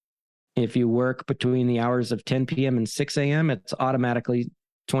 bonus. If you work between the hours of 10 p.m. and 6 a.m., it's automatically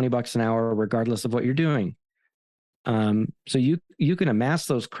 $20 an hour, regardless of what you're doing. So you can amass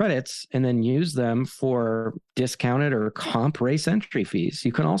those credits and then use them for discounted or comp race entry fees.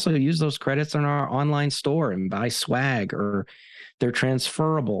 You can also use those credits in our online store and buy swag, or they're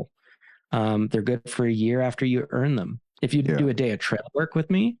transferable. They're good for a year after you earn them. If you do a day of trail work with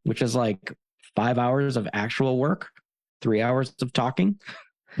me, which is like 5 hours of actual work, 3 hours of talking,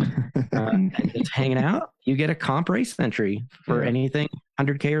 and just hanging out, you get a comp race entry for anything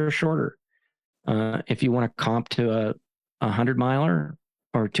 100K or shorter. If you want to comp to a 100 miler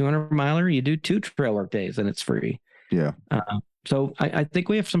or 200 miler, you do 2 trail work days and it's free. Yeah. So I think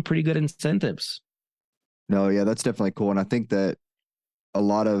we have some pretty good incentives. No, yeah, that's definitely cool. And I think that a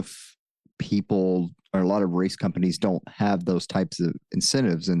lot of people or a lot of race companies don't have those types of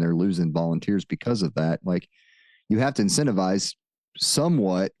incentives, and they're losing volunteers because of that. Like, you have to incentivize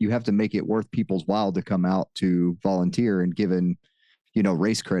somewhat. You have to make it worth people's while to come out to volunteer, and given,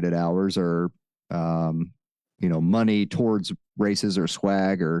 race credit hours or, money towards races or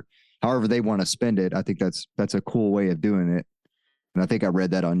swag or however they want to spend it. I think that's a cool way of doing it. And I think I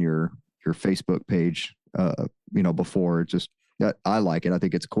read that on your Facebook page, before. Just that, I like it. I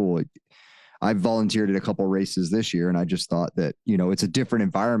think it's cool. I volunteered at a couple races this year, and I just thought that, it's a different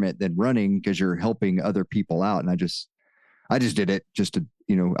environment than running because you're helping other people out. And I just did it just to,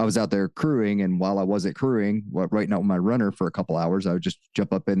 I was out there crewing, and while I wasn't crewing, writing out my runner for a couple hours, I would just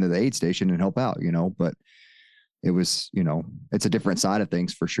jump up into the aid station and help out, but it was, it's a different side of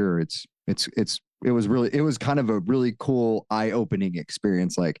things for sure. It was kind of a really cool eye-opening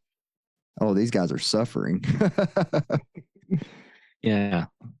experience. Like, oh, these guys are suffering. Yeah.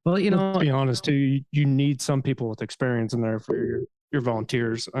 Well, to be honest too, you need some people with experience in there for your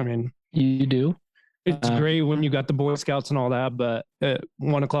volunteers. I mean, you do. It's great when you got the Boy Scouts and all that, but at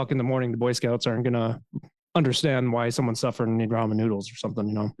 1 o'clock in the morning, the Boy Scouts aren't going to understand why someone's suffering and need ramen noodles or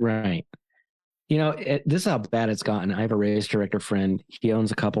something, Right. This is how bad it's gotten. I have a race director friend. He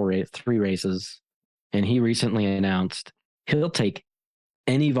owns a couple 3 races, and he recently announced he'll take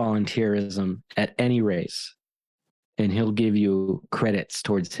any volunteerism at any race, and he'll give you credits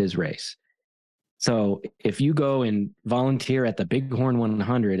towards his race. So if you go and volunteer at the Bighorn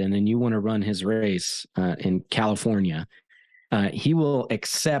 100 and then you want to run his race in California, he will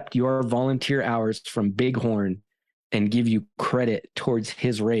accept your volunteer hours from Bighorn and give you credit towards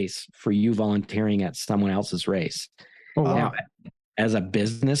his race for you volunteering at someone else's race. Oh, wow. Now, as a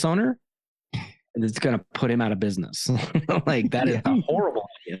business owner, it's going to put him out of business. Like, that is a horrible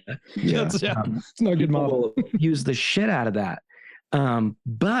you. Yeah. It's not a good People model. will use the shit out of that.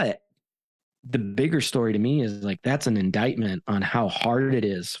 But the bigger story to me is like, that's an indictment on how hard it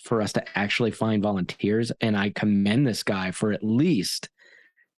is for us to actually find volunteers. And I commend this guy for at least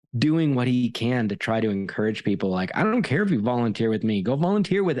doing what he can to try to encourage people. Like, I don't care if you volunteer with me, go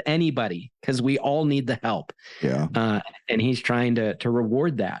volunteer with anybody, because we all need the help. Yeah. And he's trying to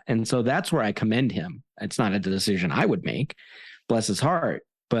reward that. And so that's where I commend him. It's not a decision I would make, bless his heart,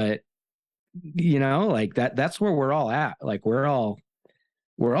 but like that's where we're all at. Like we're all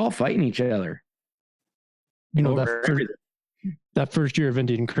fighting each other. That first year of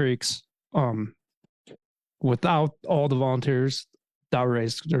Indian Creeks, without all the volunteers, that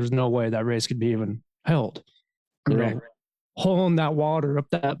race, there's no way that race could be even held. Hauling that water up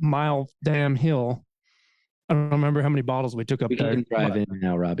that mile damn hill. I don't remember how many bottles we took up there. We can drive in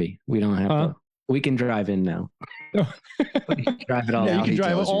now, Robbie. We don't have to. We can drive in now. We can drive it all. Yeah, you can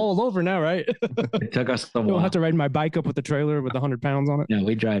drive all over now, right? It took us a while. I don't have to ride my bike up with the trailer with 100 pounds on it. No,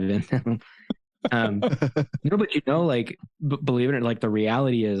 we drive it in. But like, believe it or not, like the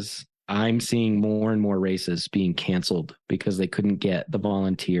reality is, I'm seeing more and more races being canceled because they couldn't get the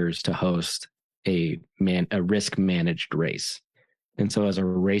volunteers to host a risk managed race. And so as a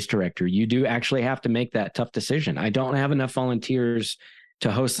race director, you do actually have to make that tough decision. I don't have enough volunteers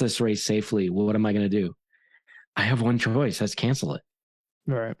to host this race safely. Well, what am I going to do? I have one choice. That's cancel it.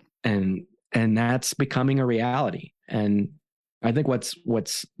 All right. And that's becoming a reality. And I think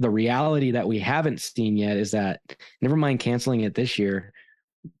what's the reality that we haven't seen yet is that, never mind canceling it this year,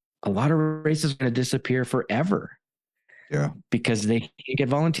 a lot of races are going to disappear forever. Yeah. Because they can't get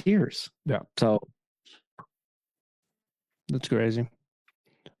volunteers. Yeah. So that's crazy.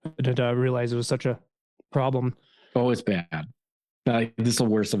 I didn't realize it was such a problem. Oh, it's bad. This is the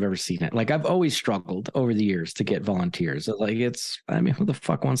worst I've ever seen it. Like, I've always struggled over the years to get volunteers. Like, who the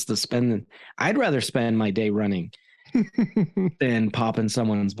fuck wants to spend? I'd rather spend my day running than popping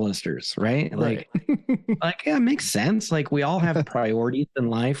someone's blisters, right? Like, yeah, it makes sense. Like, we all have priorities in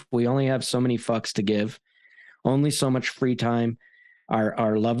life. We only have so many fucks to give, only so much free time.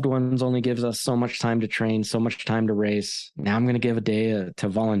 Our loved ones only gives us so much time to train, so much time to race. Now I'm going to give a day to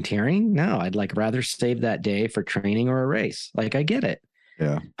volunteering. No, I'd rather save that day for training or a race. Like, I get it.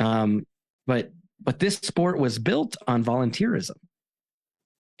 Yeah. But this sport was built on volunteerism.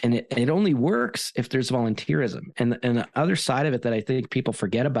 And it only works if there's volunteerism. And the other side of it that I think people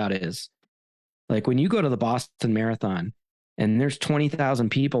forget about is, like, when you go to the Boston Marathon and there's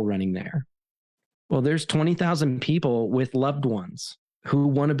 20,000 people running there. Well, there's 20,000 people with loved ones who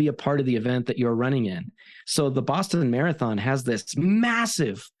want to be a part of the event that you're running in. So the Boston Marathon has this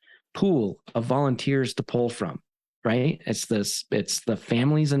massive pool of volunteers to pull from, right? It's the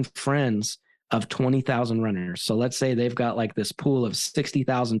families and friends of 20,000 runners. So let's say they've got like this pool of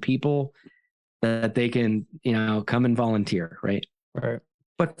 60,000 people that they can, come and volunteer, right? Right.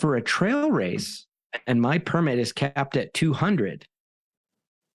 But for a trail race, and my permit is capped at 200,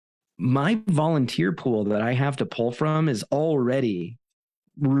 my volunteer pool that I have to pull from is already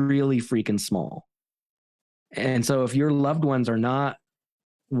really freaking small. And so if your loved ones are not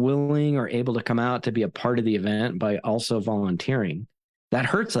willing or able to come out to be a part of the event by also volunteering, that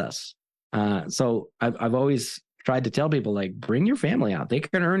hurts us. So I've always tried to tell people, like, bring your family out. They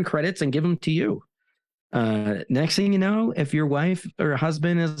can earn credits and give them to you. Next thing you know, if your wife or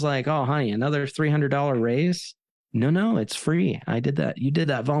husband is like, oh, honey, another $300 raise. No, it's free. I did that. You did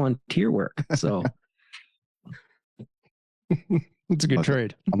that volunteer work. So it's a good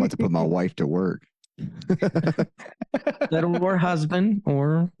trade. I'm about to put my wife to work. That or husband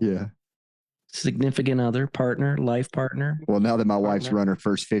or significant other, partner, life partner. Well, now that my wife's run her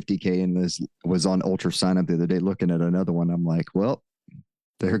first 50K and was on ultra sign up the other day looking at another one, I'm like, well,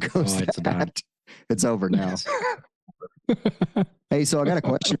 there goes that. It's over now. Hey, so I got a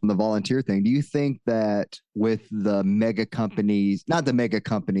question on the volunteer thing. Do you think that with the mega companies, not the mega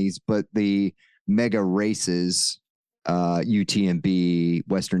companies, but the mega races, UTMB,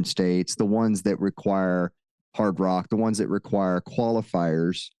 Western States, the ones that require hard rock, the ones that require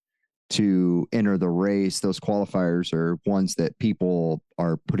qualifiers to enter the race, those qualifiers are ones that people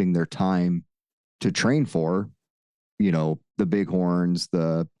are putting their time to train for, the Bighorns,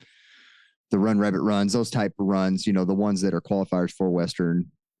 the Run Rabbit runs, those type of runs, the ones that are qualifiers for Western,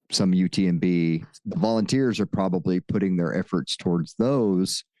 some UTMB, the volunteers are probably putting their efforts towards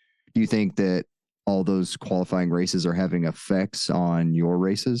those. Do you think that all those qualifying races are having effects on your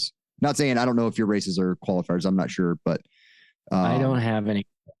races? Not saying, I don't know if your races are qualifiers. I'm not sure, but I don't have any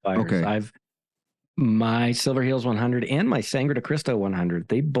qualifiers. Okay. My Silver Hills 100 and my Sangre de Cristo 100,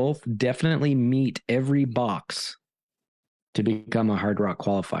 they both definitely meet every box to become a Hard Rock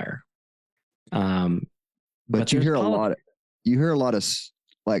qualifier. But you hear a lot of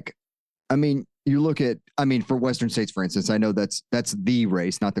like, I mean, you look at, I mean, for Western States, for instance, I know that's the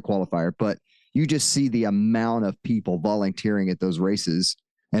race, not the qualifier, but you just see the amount of people volunteering at those races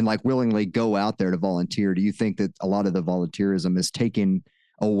and like willingly go out there to volunteer. Do you think that a lot of the volunteerism is taken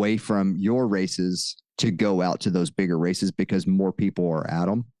away from your races to go out to those bigger races because more people are at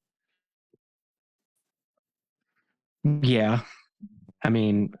them? Yeah. I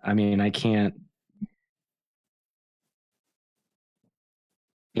mean, I can't.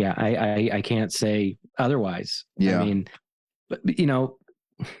 Yeah, I can't say otherwise. Yeah. I mean, but,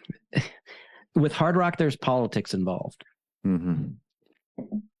 with Hard Rock, there's politics involved. Mm-hmm.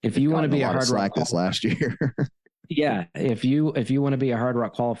 If you want to be a Hard Rock this last year, yeah. If you want to be a Hard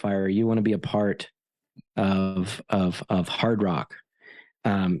Rock qualifier, you want to be a part of Hard Rock.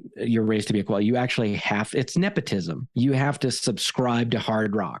 Your race to be a qualifier, you actually have. It's nepotism. You have to subscribe to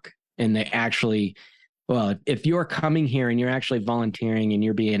Hard Rock, and they actually. Well, if you're coming here and you're actually volunteering and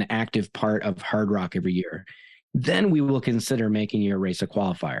you're being an active part of Hard Rock every year, then we will consider making your race a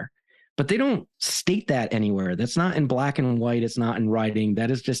qualifier. But they don't state that anywhere. That's not in black and white. It's not in writing.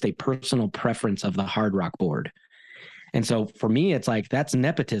 That is just a personal preference of the Hard Rock board. And so for me, it's like, that's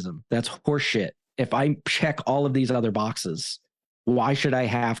nepotism. That's horseshit. If I check all of these other boxes, why should I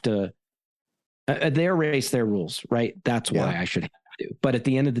have to? Their race, their rules, right? That's why I should have to. But at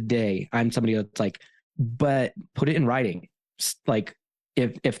the end of the day, I'm somebody that's like, but put it in writing. Like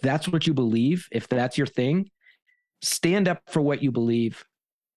if that's what you believe, if that's your thing, stand up for what you believe,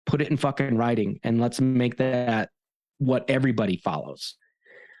 put it in fucking writing, and let's make that what everybody follows.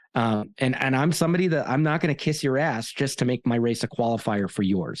 And I'm somebody that I'm not going to kiss your ass just to make my race a qualifier for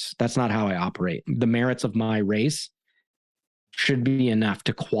yours. That's not how I operate. The merits of my race should be enough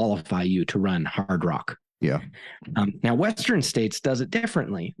to qualify you to run Hard Rock. Yeah. Now, Western States does it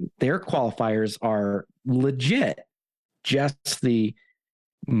differently. Their qualifiers are legit just the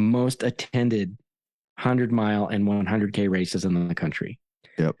most attended 100-mile and 100K races in the country.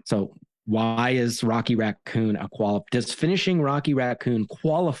 Yep. So why is Rocky Raccoon does finishing Rocky Raccoon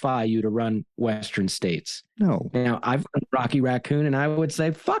qualify you to run Western States? No. Now, I've run Rocky Raccoon and I would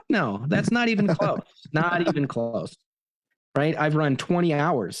say, fuck no, that's not even close. Not even close. Right? I've run 20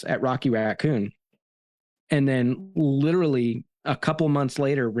 hours at Rocky Raccoon. And then literally a couple months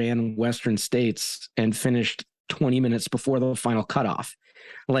later ran Western States and finished 20 minutes before the final cutoff.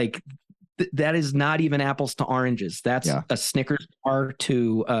 Like that is not even apples to oranges. That's a Snickers bar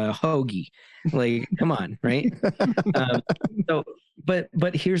to a hoagie. Like, come on, right?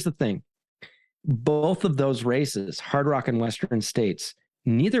 But here's the thing. Both of those races, Hard Rock and Western States,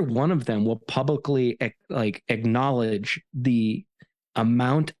 neither one of them will publicly acknowledge the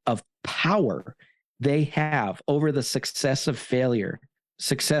amount of power they have over the success or failure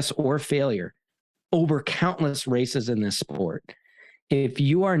over countless races in this sport. If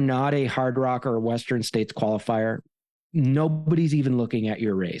you are not a Hard Rock or Western States qualifier, nobody's even looking at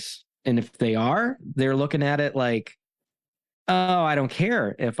your race. And if they are, they're looking at it like, oh, I don't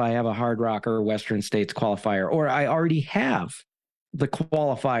care if I have a Hard Rock or Western States qualifier, or I already have the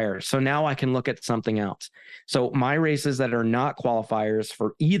qualifier. So now I can look at something else. So my races that are not qualifiers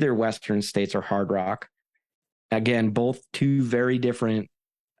for either Western States or Hard Rock, again, both two very different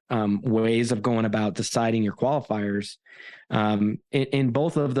ways of going about deciding your qualifiers. In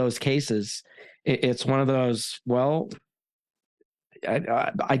both of those cases, it's one of those, well,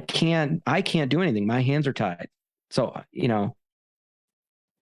 I can't do anything. My hands are tied. So,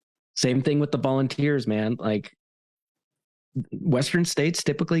 same thing with the volunteers, man. Like, Western States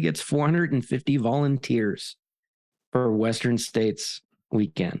typically gets 450 volunteers for Western States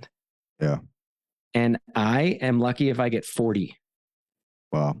weekend. Yeah. And I am lucky if I get 40.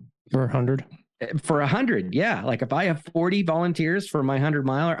 Wow. For 100? For 100, yeah. Like if I have 40 volunteers for my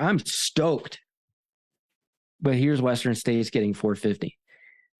 100-miler, I'm stoked. But here's Western States getting 450.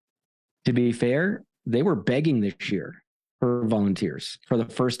 To be fair, they were begging this year for volunteers for the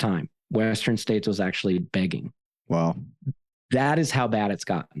first time. Western States was actually begging. Wow. That is how bad it's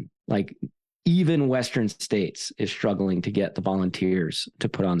gotten. Like even Western States is struggling to get the volunteers to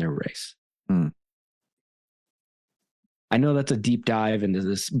put on their race. I know that's a deep dive into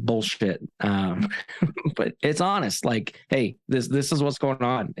this bullshit, but it's honest. Like, hey, this is what's going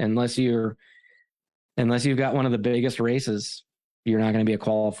on. Unless you've got one of the biggest races, you're not going to be a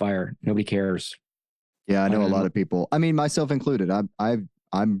qualifier. Nobody cares. Yeah, I know a lot of people. I mean, myself included. I'm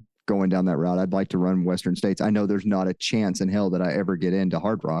going down that route. I'd like to run Western States. I know there's not a chance in hell that I ever get into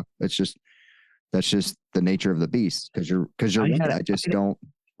Hard Rock. That's just the nature of the beast. Because you're right. I just don't.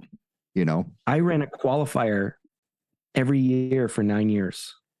 I ran a qualifier every year for 9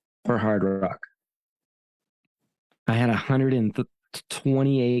 years for Hard Rock. I had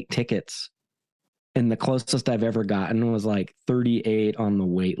 128 tickets, and the closest I've ever gotten was like 38 on the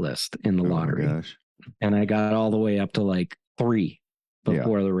wait list in the lottery. My gosh. And I got all the way up to like 3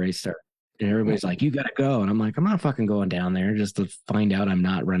 before the race started. And everybody's like, you got to go. And I'm like, I'm not fucking going down there just to find out I'm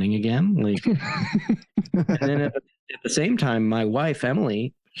not running again. Like, and then at the same time, my wife,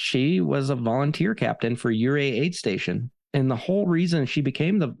 Emily, she was a volunteer captain for URA aid station. And the whole reason she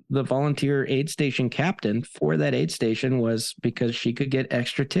became the volunteer aid station captain for that aid station was because she could get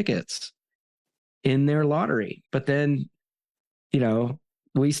extra tickets in their lottery. But then, you know,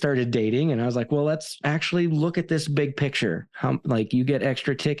 we started dating, and I was like, well, let's actually look at this big picture. How, like, you get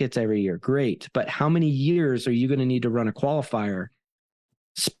extra tickets every year. Great. But how many years are you going to need to run a qualifier?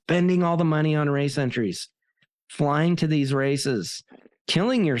 Spending all the money on race entries, flying to these races,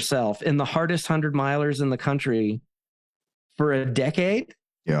 killing yourself in the hardest 100-milers in the country for a decade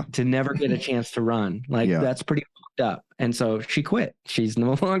to never get a chance to run. Like, that's pretty fucked up. And so she quit. She's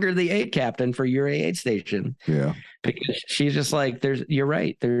no longer the aid captain for your aid station. Yeah. Because she's just like, you're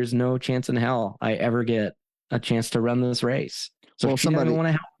right. There's no chance in hell I ever get a chance to run this race. So well, somebody want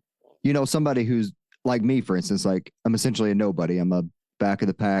to help. You know, somebody who's like me, for instance, like I'm essentially a nobody. I'm a back of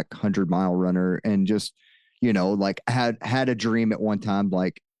the pack 100-mile runner, and just, you know, like had a dream at one time,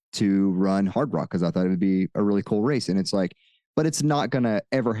 like to run Hard Rock, because I thought it would be a really cool race. And it's like, but it's not going to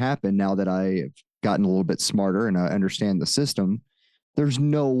ever happen now that I've gotten a little bit smarter and I understand the system. There's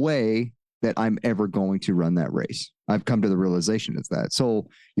no way that I'm ever going to run that race. I've come to the realization of that. So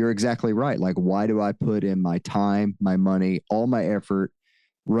you're exactly right. Like, why do I put in my time, my money, all my effort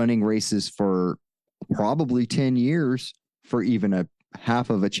running races for probably 10 years for even a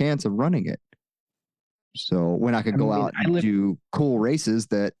half of a chance of running it? So when I could go out and do cool races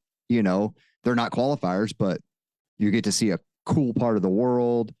that, you know, they're not qualifiers, but you get to see a cool part of the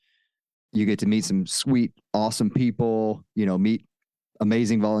world. You get to meet some sweet, awesome people, you know, meet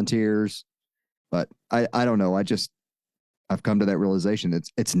amazing volunteers. But I don't know. I've come to that realization that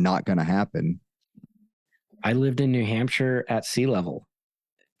it's not going to happen. I lived in New Hampshire at sea level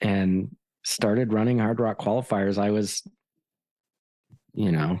and started running Hard Rock qualifiers. I was,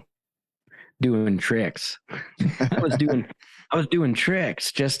 you know, doing tricks. I was doing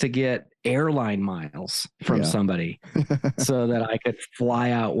tricks just to get airline miles from somebody so that I could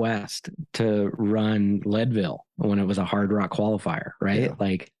fly out west to run Leadville when it was a Hard Rock qualifier, right? Yeah.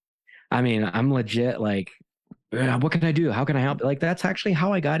 Like, I mean, I'm legit like, what can I do? How can I help? Like, that's actually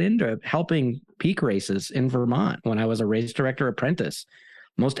how I got into helping peak races in Vermont when I was a race director apprentice.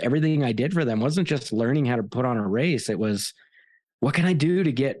 Most everything I did for them wasn't just learning how to put on a race. It was, what can I do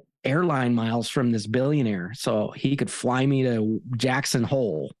to get airline miles from this billionaire so he could fly me to Jackson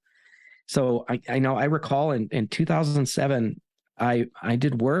Hole? So I know, I recall in 2007, I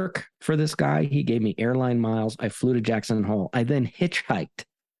did work for this guy. He gave me airline miles. I flew to Jackson Hole. I then hitchhiked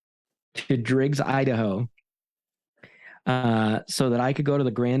to Driggs, Idaho, so that I could go to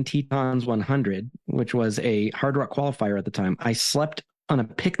the Grand Tetons 100, which was a Hard Rock qualifier at the time. I slept on a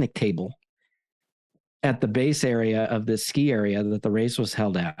picnic table at the base area of this ski area that the race was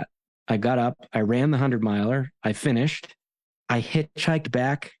held at. I got up, I ran the 100-miler, I finished, I hitchhiked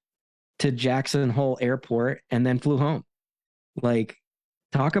back to Jackson Hole Airport and then flew home. Like,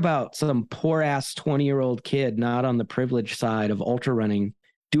 talk about some poor ass 20-year-old kid not on the privileged side of ultra running,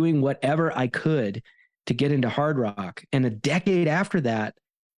 doing whatever I could to get into Hard Rock. And a decade after that,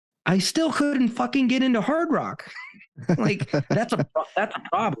 I still couldn't fucking get into Hard Rock. Like, that's a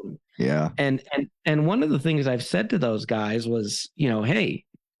problem. Yeah. And one of the things I've said to those guys was, you know, hey,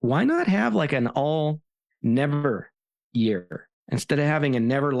 why not have like an all never year instead of having a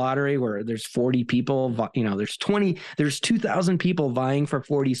never lottery where there's 40 people, you know, there's 2,000 people vying for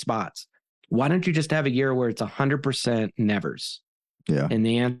 40 spots. Why don't you just have a year where it's 100% nevers? Yeah. And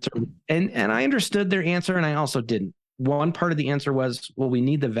the answer, and I understood their answer, and I also didn't. One part of the answer was, well, we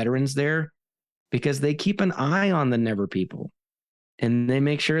need the veterans there because they keep an eye on the never people, and they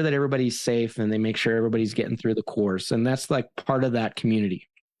make sure that everybody's safe, and they make sure everybody's getting through the course. And that's like part of that community.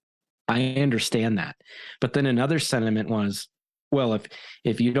 I understand that. But then another sentiment was, well,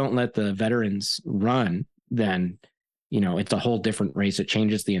 if you don't let the veterans run, then, you know, it's a whole different race. It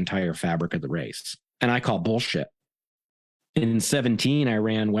changes the entire fabric of the race. And I call bullshit. In 2017, I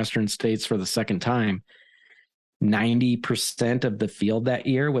ran Western States for the second time. 90% of the field that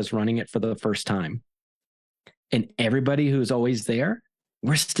year was running it for the first time. And everybody who's always there,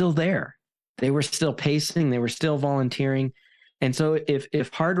 we're still there. They were still pacing. They were still volunteering. And so if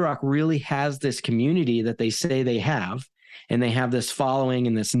Hard Rock really has this community that they say they have, and they have this following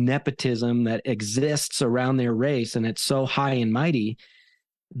and this nepotism that exists around their race, and it's so high and mighty,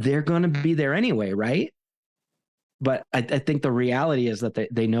 they're going to be there anyway, right? But I think the reality is that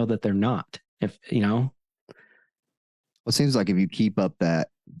they know that they're not. If well, it seems like if you keep up that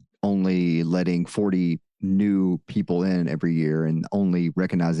only letting 40 new people in every year and only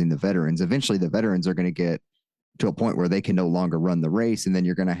recognizing the veterans, eventually the veterans are going to get to a point where they can no longer run the race, and then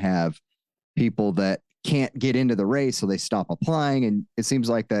you're going to have people that can't get into the race, so they stop applying. And it seems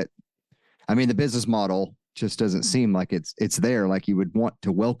like that. I mean, the business model just doesn't seem like it's there. Like you would want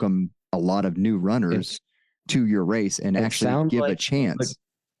to welcome a lot of new runners to your race and actually give a chance.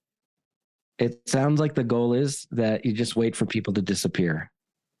 It sounds like the goal is that you just wait for people to disappear.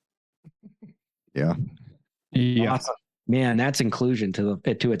 Yeah. Yeah. Awesome. Man, that's inclusion to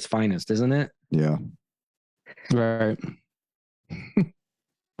its finest, isn't it? Yeah. Right.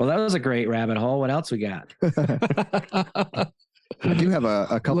 Well, that was a great rabbit hole. What else we got? I do have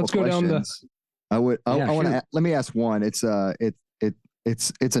a couple Let's go questions. Let me ask one. It's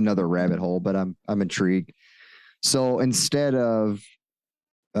another rabbit hole, but I'm intrigued. So instead of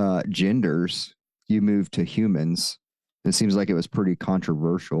genders, you moved to humans. It seems like it was pretty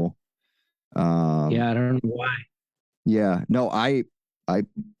controversial. Yeah, I don't know why. Yeah, no, I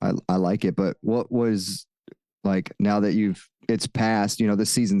like it, but what was like now that it's passed,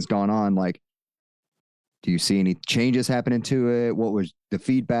 this season's gone on, like, do you see any changes happening to it? What was the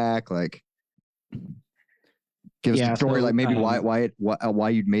feedback? Like, give us the story, like maybe why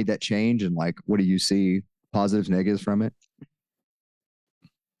you made that change, and like, what do you see positives, negatives from it?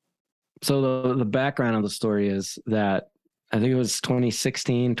 So the background of the story is that I think it was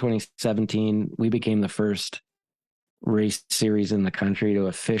 2016, 2017, we became the first race series in the country to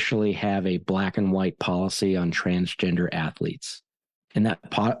officially have a black and white policy on transgender athletes. And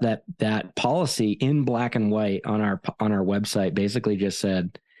that policy in black and white on our website basically just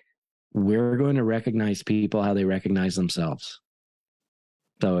said, we're going to recognize people how they recognize themselves.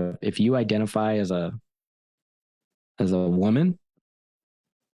 So if you identify as a woman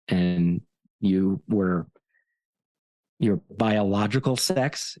and your biological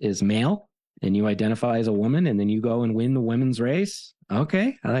sex is male and you identify as a woman and then you go and win the women's race,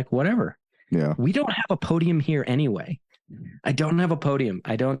 okay, I like whatever. Yeah. We don't have a podium here anyway. I don't have a podium.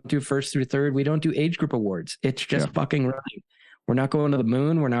 I don't do first through third. We don't do age group awards. It's just fucking running. We're not going to the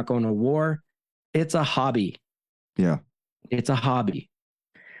moon. We're not going to war. It's a hobby. Yeah. It's a hobby.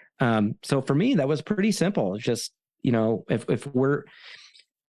 So for me, that was pretty simple. It's just, if we're,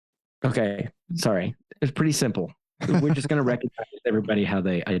 okay, sorry. It's pretty simple. We're just going to recognize everybody how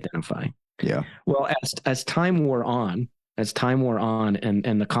they identify. Yeah. Well, as time wore on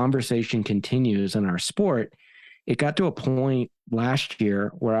and the conversation continues in our sport, it got to a point last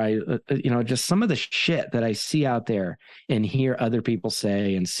year where I, just some of the shit that I see out there and hear other people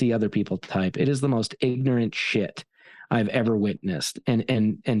say and see other people type, it is the most ignorant shit I've ever witnessed.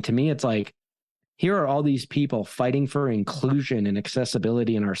 And to me, it's like, here are all these people fighting for inclusion and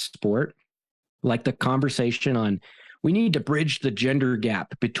accessibility in our sport. Like the conversation on, we need to bridge the gender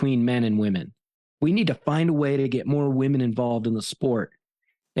gap between men and women. We need to find a way to get more women involved in the sport.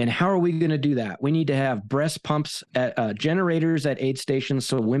 And how are we going to do that? We need to have breast pumps at generators at aid stations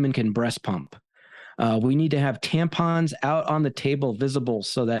so women can breast pump. We need to have tampons out on the table visible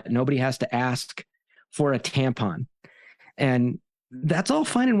so that nobody has to ask for a tampon. And that's all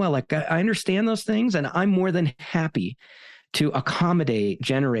fine and well. Like, I understand those things, and I'm more than happy to accommodate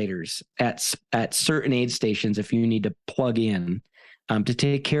generators at certain aid stations if you need to plug in to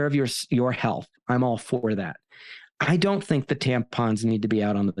take care of your health. I'm all for that. I don't think the tampons need to be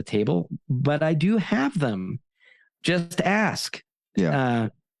out on the table, but I do have them. Just ask. Yeah.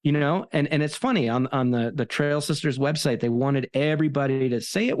 And it's funny on the Trail Sisters website, they wanted everybody to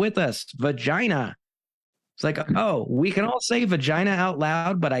say it with us, vagina. It's like, oh, we can all say vagina out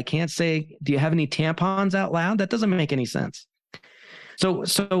loud, but I can't say, do you have any tampons out loud? That doesn't make any sense.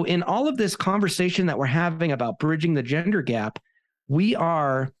 So in all of this conversation that we're having about bridging the gender gap, we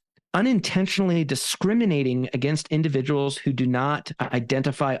are unintentionally discriminating against individuals who do not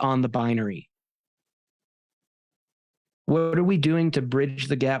identify on the binary. What are we doing to bridge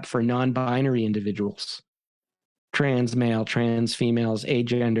the gap for non-binary individuals? Trans male, trans females,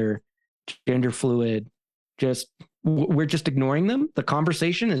 agender, gender fluid. We're just ignoring them. The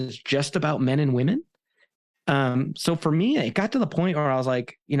conversation is just about men and women. So for me, it got to the point where I was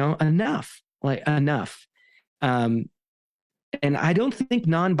like, enough. And I don't think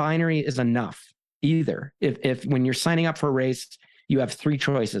non-binary is enough either. If when you're signing up for a race, you have three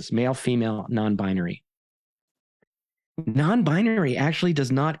choices: male, female, non-binary. Non-binary actually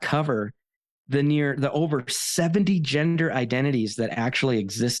does not cover the over 70 gender identities that actually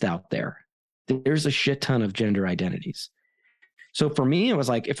exist out there. There's a shit ton of gender identities. So for me, it was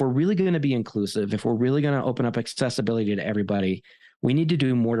like, if we're really going to be inclusive, if we're really going to open up accessibility to everybody, we need to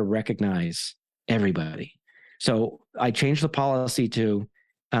do more to recognize everybody. So I changed the policy to,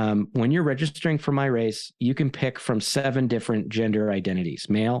 when you're registering for my race, you can pick from 7 different gender identities: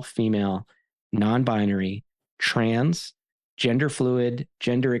 male, female, non-binary, trans, gender fluid,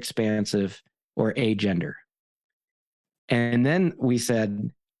 gender expansive, or agender. And then we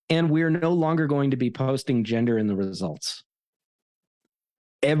said, and we're no longer going to be posting gender in the results.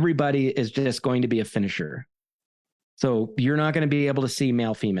 Everybody is just going to be a finisher. So you're not going to be able to see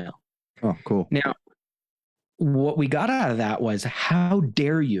male, female. Oh, cool. Now, what we got out of that was, how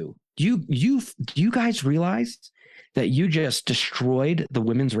dare you? Do you guys realize that you just destroyed the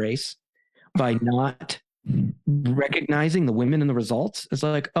women's race by not recognizing the women in the results? It's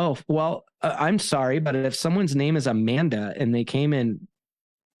like, oh, well, I'm sorry, but if someone's name is Amanda and they came in,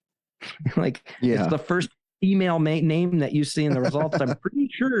 like, it's the first female name that you see in the results, I'm pretty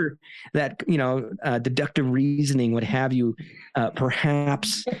sure that, deductive reasoning would have you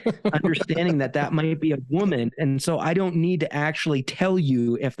perhaps understanding that might be a woman. And so I don't need to actually tell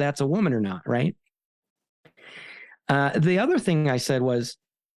you if that's a woman or not, right? The other thing I said was,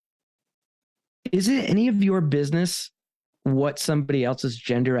 is it any of your business what somebody else's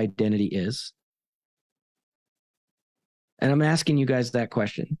gender identity is? And I'm asking you guys that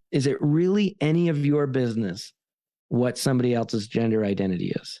question. Is it really any of your business what somebody else's gender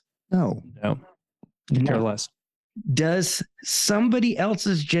identity is? No. Care less. Does somebody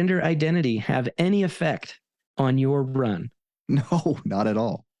else's gender identity have any effect on your run? No, not at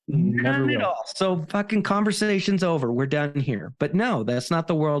all. Never Not at will. all. So fucking conversation's over. We're done here. But no, that's not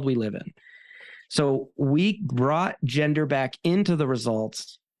the world we live in. So we brought gender back into the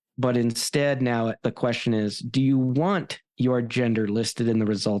results, but instead now the question is, do you want your gender listed in the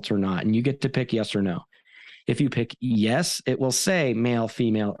results or not? And you get to pick yes or no. If you pick yes, it will say male,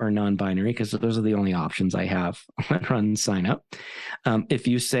 female, or non-binary, because those are the only options I have on Run Sign Up. If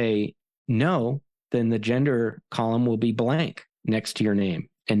you say no, then the gender column will be blank next to your name,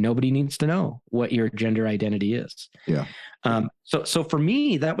 and nobody needs to know what your gender identity is. Yeah. So for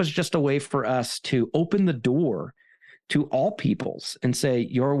me, that was just a way for us to open the door to all peoples and say,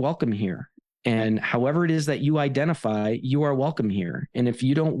 you're welcome here. And however it is that you identify, you are welcome here. And if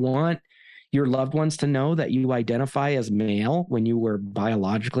you don't want your loved ones to know that you identify as male when you were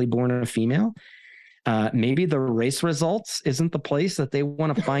biologically born a female, maybe the race results isn't the place that they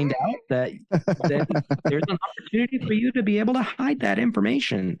want to find out that, then there's an opportunity for you to be able to hide that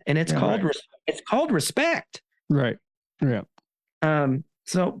information. And it's called respect. Right. Yeah.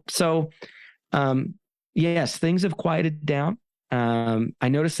 Yes, things have quieted down. I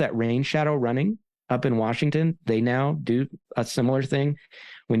noticed that Rain Shadow Running up in Washington, they now do a similar thing.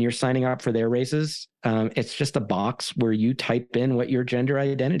 When you're signing up for their races, it's just a box where you type in what your gender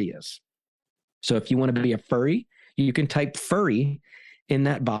identity is. So if you want to be a furry, you can type furry in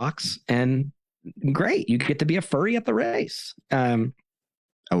that box, and great, you get to be a furry at the race. I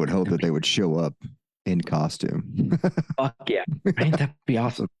would hope that they would show up in costume. Fuck yeah, right? That'd be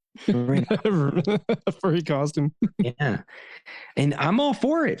awesome. A furry costume. Yeah. And I'm all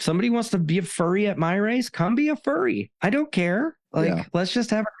for it. If somebody wants to be a furry at my race, come be a furry. I don't care. Let's just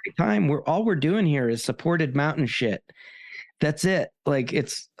have a great time. All we're doing here is supported mountain shit. That's it. Like,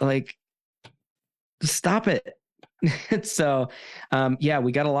 it's like, stop it. So,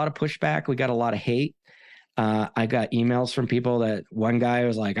 we got a lot of pushback. We got a lot of hate. I got emails from people that one guy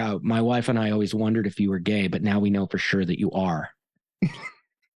was like, oh, my wife and I always wondered if you were gay, but now we know for sure that you are.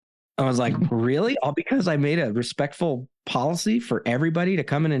 I was like, really? All because I made a respectful policy for everybody to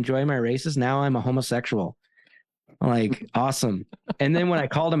come and enjoy my races. Now I'm a homosexual. Like, awesome. And then when I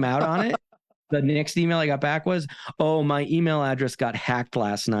called him out on it, the next email I got back was, oh, my email address got hacked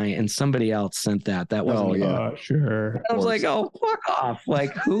last night and somebody else sent that. That wasn't me. Sure. I was like, oh, fuck off.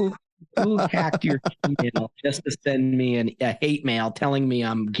 Like, who hacked your email just to send me a hate mail telling me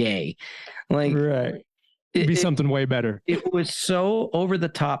I'm gay? Like, right. It'd be something way better. It was so over the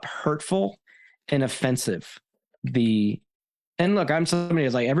top, hurtful, and offensive. And look, I'm somebody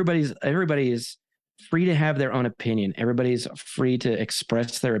who's like, everybody is free to have their own opinion. Everybody's free to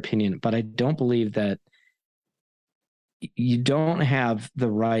express their opinion, but I don't believe that you don't have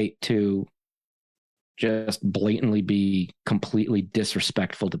the right to just blatantly be completely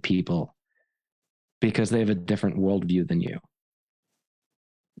disrespectful to people because they have a different worldview than you.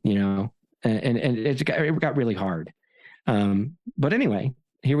 You know? And it got really hard. But anyway,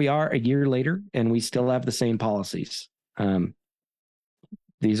 here we are a year later, and we still have the same policies.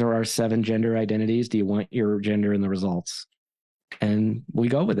 these are our 7 gender identities. Do you want your gender in the results? And we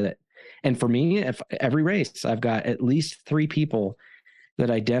go with it. And for me, if every race, I've got at least 3 people that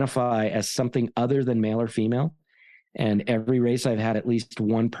identify as something other than male or female. And every race I've had at least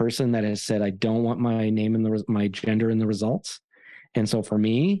one person that has said, I don't want my name in my gender in the results. And so for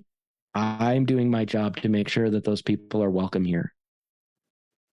me, I'm doing my job to make sure that those people are welcome here.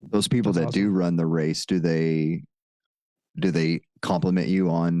 Those people That's that do awesome. run the race, do they compliment you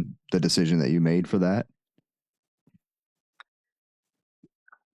on the decision that you made for that?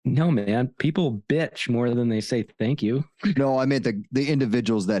 No, man, people bitch more than they say thank you. No, I meant the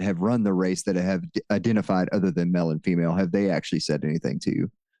individuals that have run the race that have identified other than male and female. Have they actually said anything to you?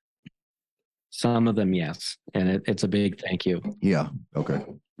 Some of them, yes. And it's a big thank you. Yeah. Okay.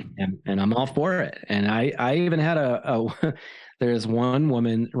 And I'm all for it. And I even had there's one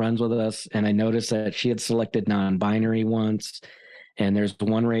woman runs with us, and I noticed that she had selected non-binary once. And there's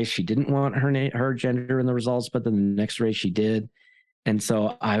one race she didn't want her gender in the results, but then the next race she did. And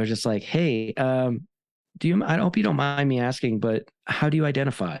so I was just like, hey, I hope you don't mind me asking, but how do you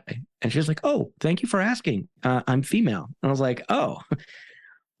identify? And she was like, oh, thank you for asking. I'm female. And I was like, oh,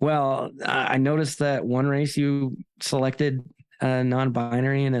 well, I noticed that one race you selected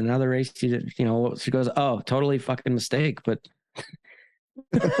non-binary, and another race you did, she goes, oh, totally fucking mistake. But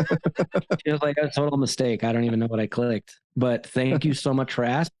she was like, a total mistake. I don't even know what I clicked. But thank you so much for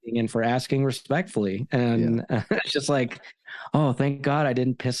asking, and for asking respectfully. And it's just like, oh, thank God I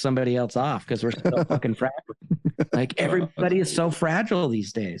didn't piss somebody else off, because we're so fucking fragile. Like, everybody is so fragile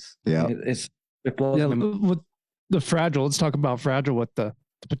these days. Yeah. With the fragile, let's talk about fragile with the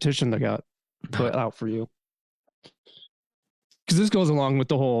petition that got put out for you. Because this goes along with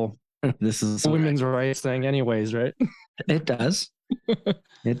the whole this is women's rights thing anyways, right? It does.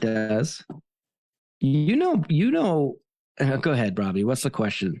 It does. Go ahead, Robbie. What's the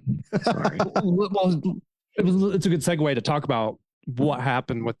question? Sorry. Well, it's a good segue to talk about what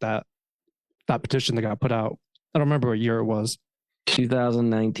happened with that petition that got put out. I don't remember what year it was.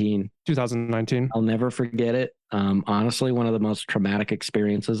 2019. 2019. I'll never forget it. Honestly, one of the most traumatic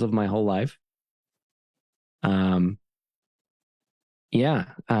experiences of my whole life.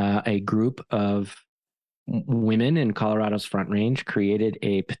 A group of women in Colorado's Front Range created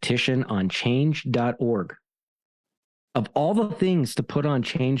a petition on change.org. Of all the things to put on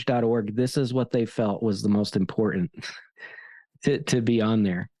change.org, this is what they felt was the most important to be on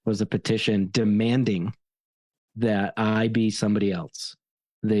there, was a petition demanding that I be somebody else.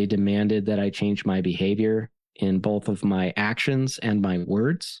 They demanded that I change my behavior in both of my actions and my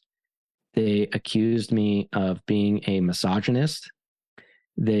words. They accused me of being a misogynist.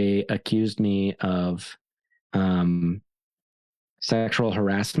 They accused me of sexual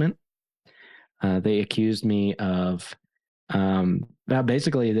harassment. They accused me of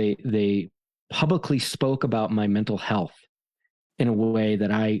basically they publicly spoke about my mental health in a way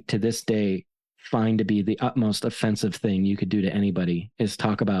that I, to this day, find to be the utmost offensive thing you could do to anybody, is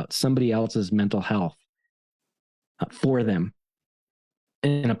talk about somebody else's mental health for them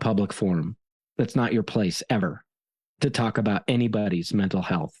in a public forum. That's not your place ever to talk about anybody's mental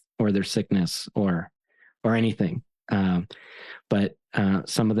health or their sickness or anything. But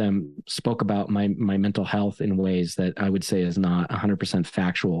some of them spoke about my mental health in ways that I would say is not 100%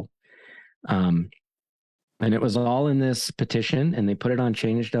 factual. And it was all in this petition, and they put it on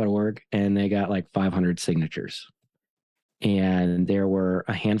change.org, and they got like 500 signatures. And there were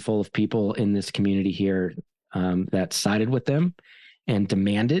a handful of people in this community here that sided with them and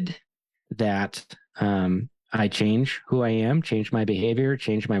demanded that I change who I am, change my behavior,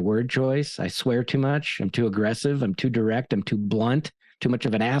 change my word choice. I swear too much. I'm too aggressive. I'm too direct. I'm too blunt, too much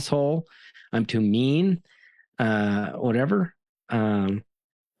of an asshole. I'm too mean, whatever. And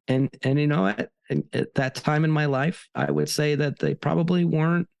you know what? At that time in my life, I would say that they probably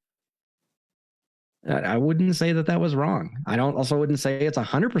weren't. I wouldn't say that was wrong. I wouldn't say it's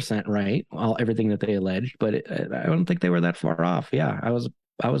 100% right, everything that they alleged, but I don't think they were that far off. Yeah, I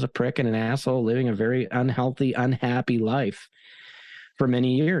was a prick and an asshole living a very unhealthy, unhappy life for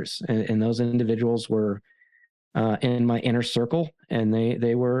many years. And those individuals were in my inner circle, and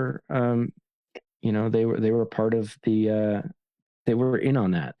they were, they were part of the, they were in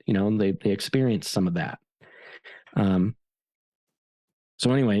on that, they experienced some of that.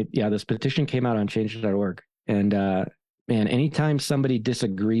 So anyway, this petition came out on change.org, and man, anytime somebody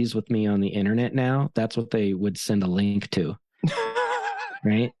disagrees with me on the internet now, that's what they would send a link to.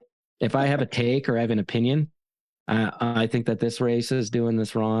 Right? If I have a take or I have an opinion, I think that this race is doing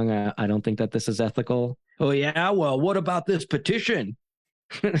this wrong. I don't think that this is ethical. Oh yeah, well, what about this petition?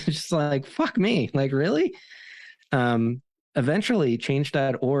 It's just like, fuck me. Like, really? eventually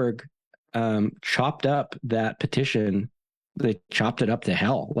change.org chopped up that petition. They chopped it up to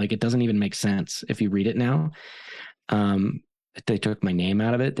hell. Like, it doesn't even make sense if you read it now. They took my name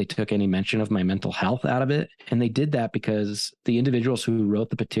out of it. They took any mention of my mental health out of it. And they did that because the individuals who wrote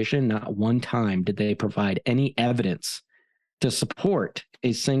the petition, not one time did they provide any evidence to support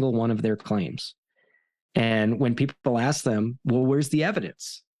a single one of their claims. And when people ask them, well, where's the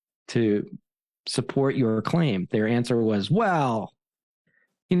evidence to support your claim? Their answer was, well,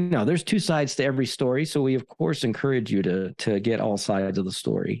 there's two sides to every story. So we, of course, encourage you to get all sides of the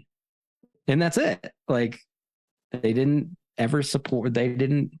story. And that's it. Like, they didn't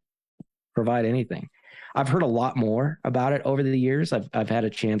provide anything. I've heard a lot more about it over the years. I've had a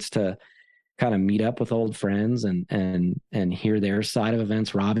chance to kind of meet up with old friends and hear their side of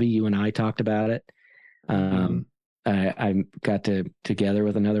events. Robbie, you and I talked about it. I got together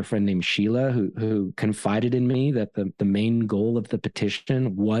with another friend named Sheila who confided in me that the main goal of the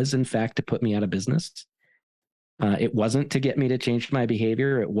petition was, in fact, to put me out of business. It wasn't to get me to change my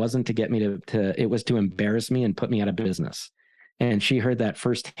behavior. It wasn't to get me it was to embarrass me and put me out of business. And she heard that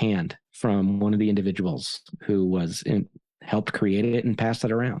firsthand from one of the individuals who helped create it and passed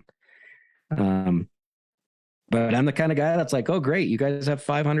it around. But I'm the kind of guy that's like, oh, great, you guys have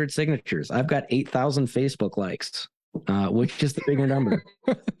 500 signatures. I've got 8,000 Facebook likes, which is the bigger number.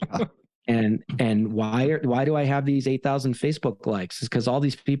 And why do I have these 8,000 Facebook likes? Is because all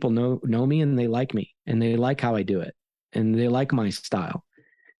these people know me and they like me and they like how I do it and they like my style.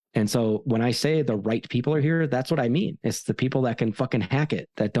 And so when I say the right people are here, that's what I mean. It's the people that can fucking hack it,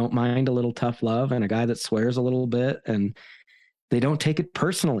 that don't mind a little tough love and a guy that swears a little bit, and they don't take it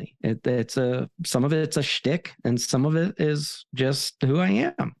personally. It's some of it's a shtick and some of it is just who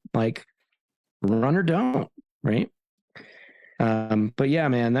I am. Like, run or don't, right? But yeah,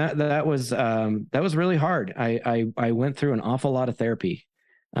 man, that was really hard. I went through an awful lot of therapy.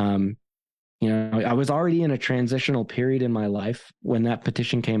 I was already in a transitional period in my life when that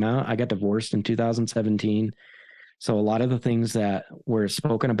petition came out. I got divorced in 2017. So a lot of the things that were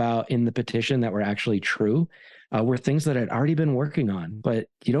spoken about in the petition that were actually true were things that I'd already been working on. But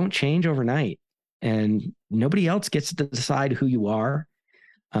you don't change overnight, and nobody else gets to decide who you are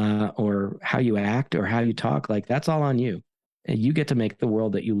or how you act or how you talk. Like, that's all on you. And you get to make the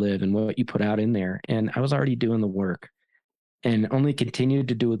world that you live and what you put out in there. And I was already doing the work and only continued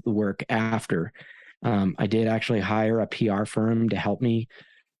to do the work after. I did actually hire a PR firm to help me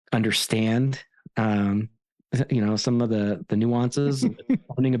understand, some of the nuances of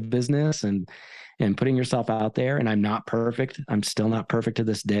owning a business and putting yourself out there. And I'm not perfect. I'm still not perfect to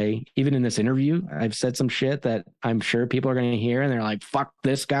this day. Even in this interview, I've said some shit that I'm sure people are going to hear and they're like, fuck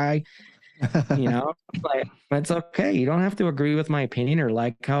this guy. Like, that's okay. You don't have to agree with my opinion or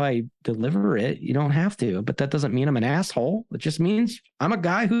like how I deliver it. You don't have to, but that doesn't mean I'm an asshole. It just means I'm a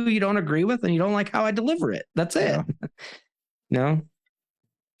guy who you don't agree with and you don't like how I deliver it. That's it. No,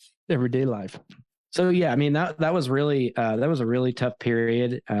 everyday life. So yeah, I mean, that was really, that was a really tough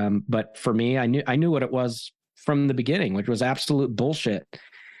period. But for me, I knew what it was from the beginning, which was absolute bullshit.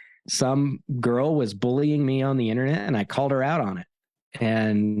 Some girl was bullying me on the internet and I called her out on it.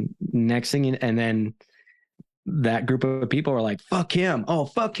 And next thing, and then that group of people were like, fuck him. Oh,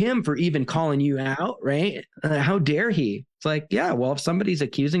 fuck him for even calling you out, right? How dare he? It's like, yeah, well, if somebody's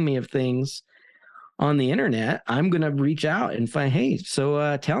accusing me of things on the internet, I'm going to reach out and find, hey,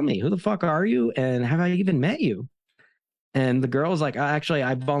 so tell me, who the fuck are you? And have I even met you? And the girl was like, actually,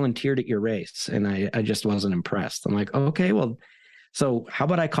 I volunteered at your race and I just wasn't impressed. I'm like, okay, well, so how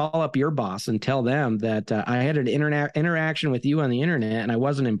about I call up your boss and tell them that I had an interaction with you on the internet and I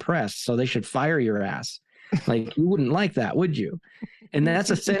wasn't impressed, so they should fire your ass. Like, you wouldn't like that, would you? And that's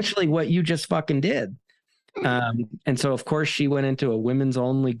essentially what you just fucking did. And so, of course, she went into a women's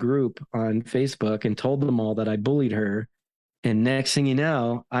only group on Facebook and told them all that I bullied her. And next thing you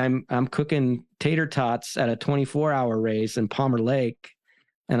know, I'm cooking tater tots at a 24-hour race in Palmer Lake.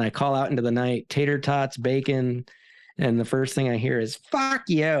 And I call out into the night, tater tots, bacon. And the first thing I hear is, fuck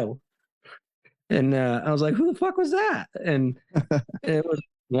you. And I was like, who the fuck was that? And it was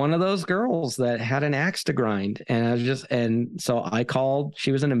one of those girls that had an axe to grind. And so I called,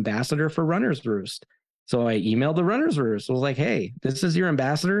 she was an ambassador for Runner's Roost. So I emailed the Runner's Roost. I was like, hey, this is your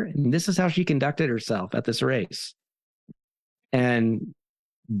ambassador. And this is how she conducted herself at this race. And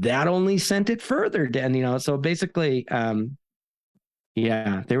that only sent it further. And, so basically,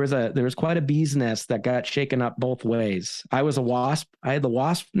 yeah, there was quite a bee's nest that got shaken up both ways. I was a wasp. I had the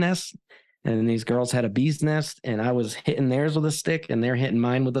wasp nest, and these girls had a bee's nest, and I was hitting theirs with a stick, and they're hitting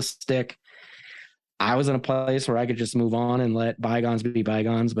mine with a stick. I was in a place where I could just move on and let bygones be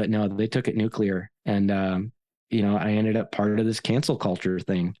bygones, but no, they took it nuclear. And I ended up part of this cancel culture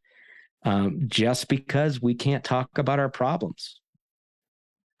thing, just because we can't talk about our problems.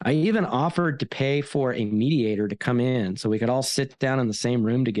 I even offered to pay for a mediator to come in so we could all sit down in the same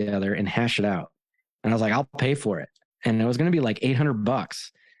room together and hash it out. And I was like, I'll pay for it. And it was going to be like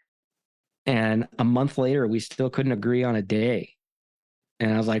 $800. And a month later, we still couldn't agree on a day.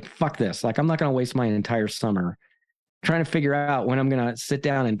 And I was like, fuck this. Like, I'm not going to waste my entire summer trying to figure out when I'm going to sit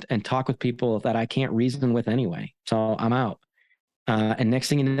down and talk with people that I can't reason with anyway. So I'm out. And next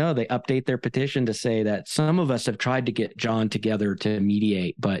thing you know, they update their petition to say that some of us have tried to get John together to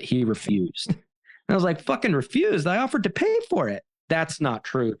mediate, but he refused. And I was like, fucking refused. I offered to pay for it. That's not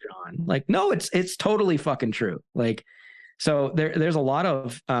true, John. Like, no, it's totally fucking true. Like, so there's a lot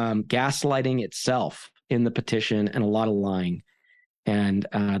of gaslighting itself in the petition and a lot of lying. And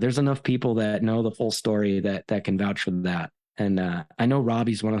there's enough people that know the full story that can vouch for that. And I know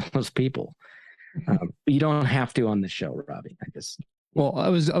Robbie's one of those people. You don't have to on this show, Robbie. Well, I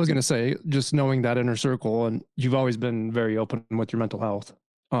was going to say, just knowing that inner circle, and you've always been very open with your mental health.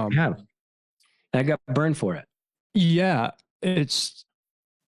 Yeah, I got burned for it. Yeah, it's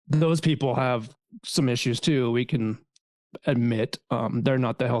those people have some issues too. We can admit they're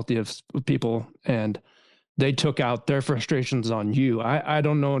not the healthiest people, and they took out their frustrations on you. I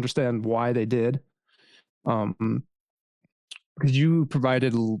don't understand why they did. Because you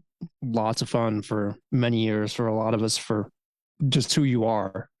provided lots of fun for many years for a lot of us, for just who you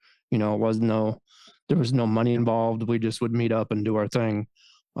are. There was no money involved. We just would meet up and do our thing.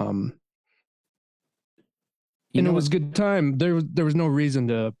 And it was a good time. There was no reason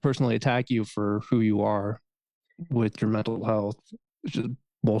to personally attack you for who you are with your mental health. It's just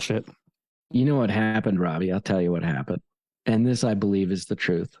bullshit. You know what happened, Robbie? I'll tell you what happened. And this, I believe, is the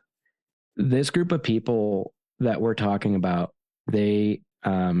truth. This group of people that we're talking about, they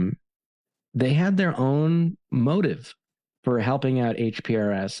had their own motive for helping out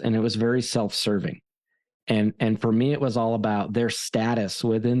HPRS, and it was very self-serving. And for me, it was all about their status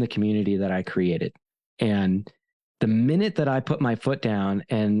within the community that I created. And the minute that I put my foot down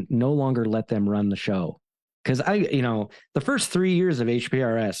and no longer let them run the show, because the first 3 years of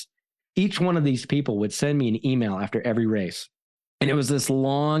HPRS, each one of these people would send me an email after every race. And it was this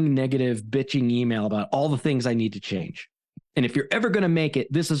long, negative, bitching email about all the things I need to change. And if you're ever going to make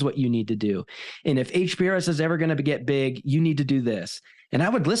it, this is what you need to do. And if HPRS is ever going to get big, you need to do this. And I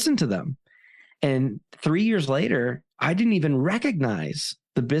would listen to them. And 3 years later, I didn't even recognize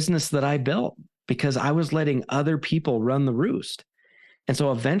the business that I built because I was letting other people run the roost. And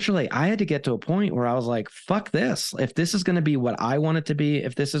so eventually I had to get to a point where I was like, fuck this. If this is going to be what I want it to be,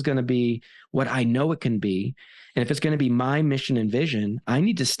 if this is going to be what I know it can be, and if it's going to be my mission and vision, I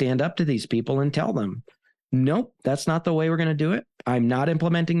need to stand up to these people and tell them, nope, that's not the way we're going to do it. I'm not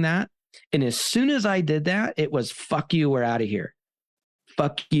implementing that. And as soon as I did that, it was, fuck you, we're out of here.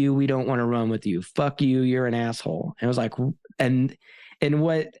 Fuck you, we don't want to run with you. Fuck you, you're an asshole. And it was like, and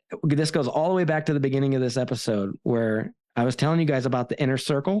what, this goes all the way back to the beginning of this episode where I was telling you guys about the inner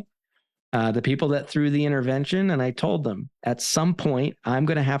circle, the people that threw the intervention. And I told them at some point, I'm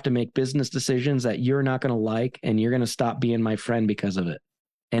going to have to make business decisions that you're not going to like, and you're going to stop being my friend because of it.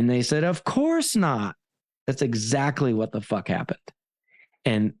 And they said, of course not. That's exactly what the fuck happened.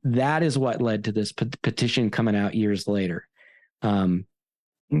 And that is what led to this petition coming out years later.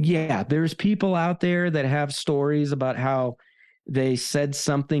 Yeah, there's people out there that have stories about how they said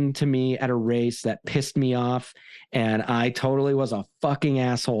something to me at a race that pissed me off, and I totally was a fucking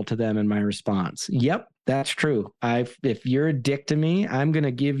asshole to them in my response. Yep, that's true. If you're a dick to me, I'm going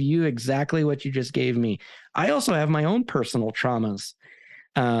to give you exactly what you just gave me. I also have my own personal traumas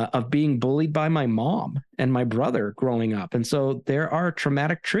of being bullied by my mom and my brother growing up. And so there are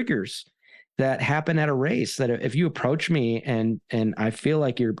traumatic triggers that happen at a race that if you approach me and I feel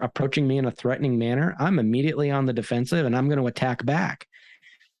like you're approaching me in a threatening manner, I'm immediately on the defensive and I'm going to attack back.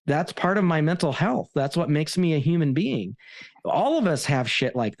 That's part of my mental health. That's what makes me a human being. All of us have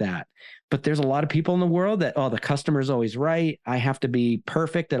shit like that. But there's a lot of people in the world that, the customer's always right. I have to be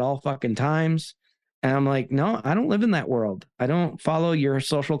perfect at all fucking times. And I'm like, no, I don't live in that world. I don't follow your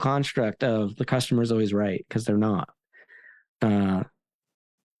social construct of the customer's always right, because they're not.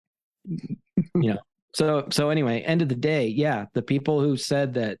 So anyway, end of the day, yeah, the people who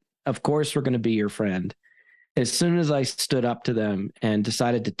said that, of course, we're going to be your friend. As soon as I stood up to them and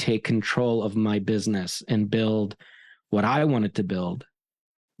decided to take control of my business and build what I wanted to build,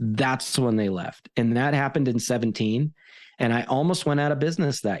 that's when they left. And that happened in 2017. And I almost went out of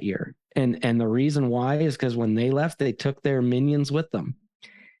business that year. And the reason why is because when they left, they took their minions with them.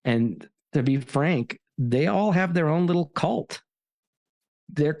 And to be frank, they all have their own little cult.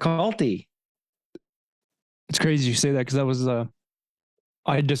 They're culty. It's crazy you say that because that was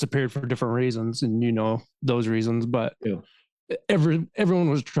I disappeared for different reasons, and you know those reasons. But everyone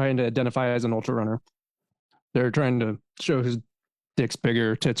was trying to identify as an ultra runner. They're trying to show his dick's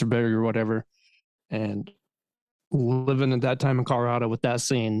bigger, tits are bigger, or whatever. And living at that time in Colorado with that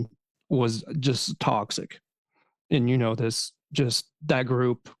scene was just toxic. And you know this, just that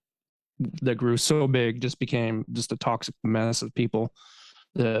group that grew so big just became just a toxic mess of people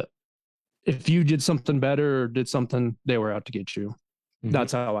that if you did something better or did something, they were out to get you. Mm-hmm.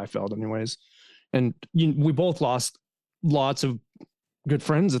 That's how I felt anyways. And we both lost lots of good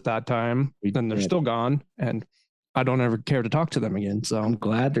friends at that time. Then they're still gone, and I don't ever care to talk to them again. So I'm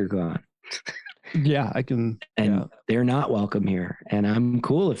glad they're gone. Yeah, I can. And they're not welcome here. And I'm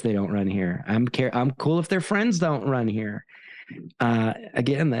cool if they don't run here. I'm cool if their friends don't run here.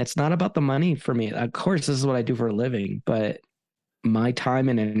 Again, it's not about the money for me. Of course, this is what I do for a living, but my time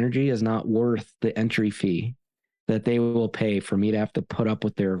and energy is not worth the entry fee that they will pay for me to have to put up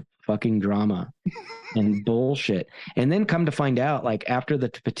with their fucking drama and bullshit. And then come to find out, like after the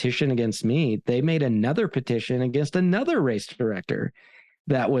petition against me, they made another petition against another race director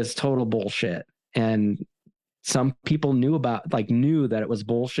that was total bullshit. And some people knew that it was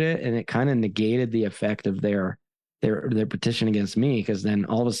bullshit, and it kind of negated the effect of their petition against me, because then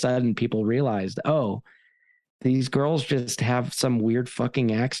all of a sudden people realized, oh, these girls just have some weird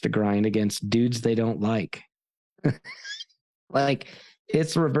fucking axe to grind against dudes they don't like. Like,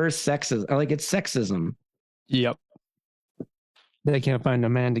 it's reverse sexism. Like, it's sexism. Yep. They can't find a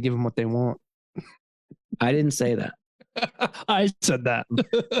man to give them what they want. I didn't say that. I said that.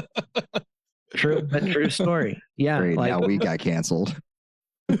 True story. Yeah. Great, now we got canceled.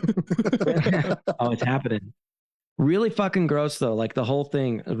 Oh, it's happening. Really fucking gross though. Like the whole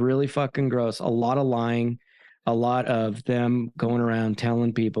thing, really fucking gross. A lot of lying, a lot of them going around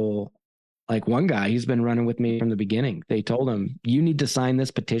telling people. Like one guy, he's been running with me from the beginning. They told him, you need to sign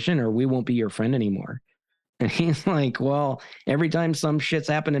this petition or we won't be your friend anymore. And he's like, well, every time some shit's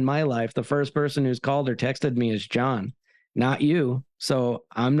happened in my life, the first person who's called or texted me is John, not you. So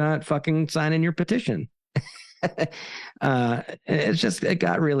I'm not fucking signing your petition. It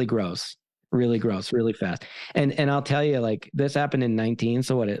got really gross, really fast. And I'll tell you, like, this happened in 19.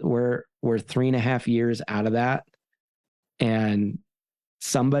 So we're 3.5 years out of that. And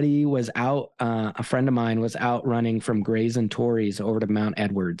somebody was out, a friend of mine was out running from Grays and Torreys over to Mount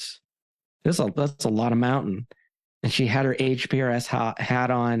Edwards. That's a lot of mountain. And she had her HPRS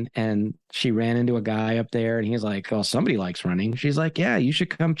hat on, and she ran into a guy up there, and he's like, oh, somebody likes running. She's like, yeah, you should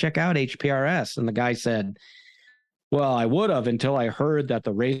come check out HPRS. And the guy said, well, I would have until I heard that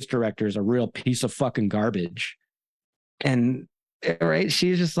the race director is a real piece of fucking garbage. And right,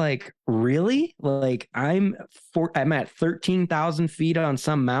 she's just like, really? Like, I'm at 13,000 feet on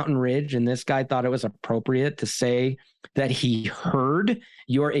some mountain ridge, and this guy thought it was appropriate to say that he heard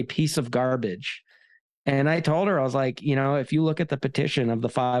you're a piece of garbage. And I told her, I was like, you know, if you look at the petition of the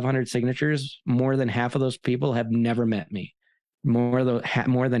 500 signatures, more than half of those people have never met me. More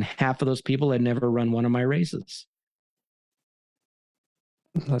than half of those people had never run one of my races.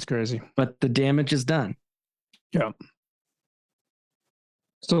 That's crazy. But the damage is done. Yeah.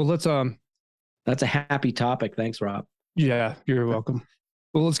 So let's that's a happy topic. Thanks, Rob. Yeah, you're welcome.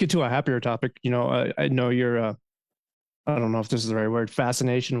 Well, let's get to a happier topic. You know, I know you're I don't know if this is the right word,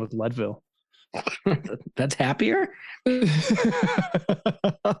 fascination with Leadville. That's happier?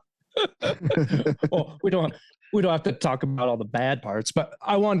 Well, we don't have to talk about all the bad parts, but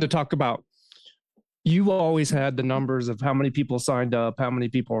I wanted to talk about, you always had the numbers of how many people signed up, how many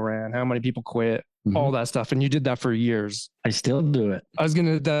people ran, how many people quit. Mm-hmm. All that stuff. And you did that for years. I still do it. That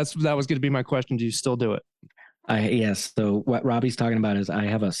was going to be my question. Do you still do it? Yes. So what Robbie's talking about is I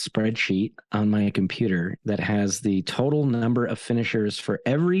have a spreadsheet on my computer that has the total number of finishers for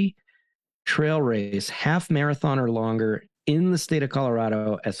every trail race, half marathon or longer, in the state of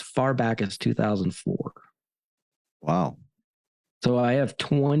Colorado as far back as 2004. Wow. So I have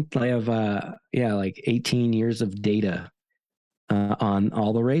 18 years of data on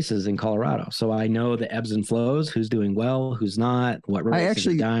all the races in Colorado. So I know the ebbs and flows, who's doing well, who's not, what races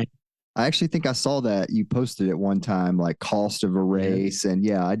are dying. I actually think I saw that you posted it one time, like cost of a race. And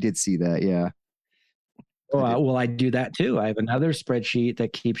yeah, I did see that. Yeah. Well, I do that too. I have another spreadsheet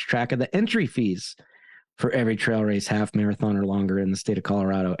that keeps track of the entry fees for every trail race, half marathon or longer in the state of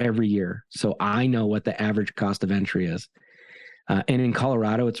Colorado every year. So I know what the average cost of entry is. And in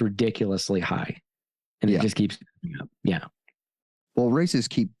Colorado, it's ridiculously high. And it just keeps going up. Yeah. Well, races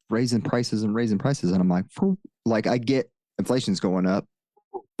keep raising prices. And I'm like, I get inflation's going up,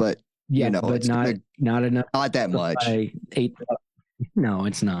 but but not enough. Not that much. No,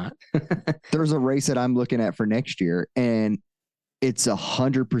 it's not. There's a race that I'm looking at for next year, and it's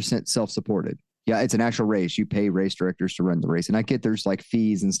 100% self-supported. Yeah, it's an actual race. You pay race directors to run the race. And I get there's like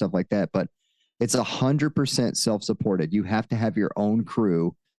fees and stuff like that, but it's 100% self-supported. You have to have your own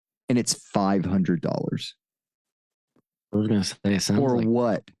crew, and it's $500. I was going to say, it sounds For like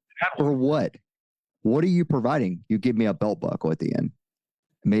what? For what? What are you providing? You give me a belt buckle at the end,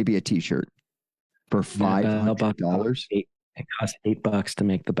 maybe a t-shirt for $500. It costs $8 to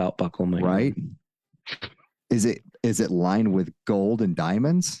make the belt buckle, right? Is it lined with gold and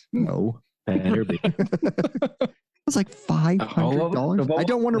diamonds? No. Better be. It's like $500. I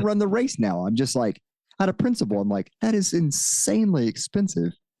don't want to run the race now. I'm just like, out of principle, I'm like, that is insanely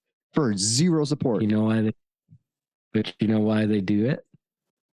expensive for zero support. You know why? But you know why they do it?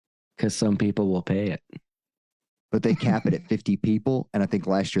 Because some people will pay it. But they cap it at 50 people, and I think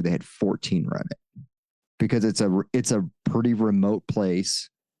last year they had 14 run it because it's a pretty remote place,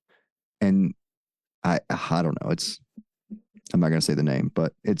 and I don't know. I'm not gonna say the name,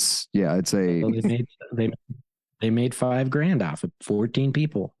 but it's a. Well, they made $5,000 off of 14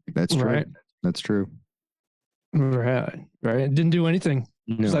 people. That's true. Right. That's true. Right. It didn't do anything.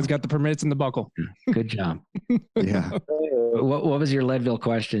 No. Besides got the permits and the buckle. Good job. Yeah. What was your Leadville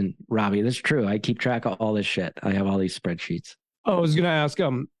question, Robbie? That's true. I keep track of all this shit. I have all these spreadsheets. I was gonna ask.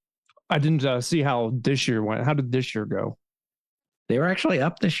 I didn't see how this year went. How did this year go? They were actually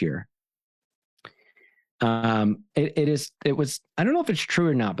up this year. It was, I don't know if it's true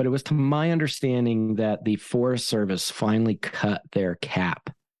or not, but it was to my understanding that the Forest Service finally cut their cap.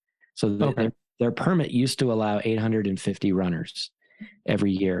 So their permit used to allow 850 runners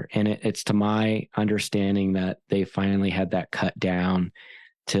every year. And it's to my understanding that they finally had that cut down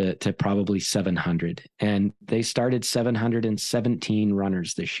to probably 700. And they started 717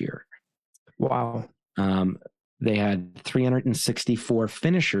 runners this year. Wow. They had 364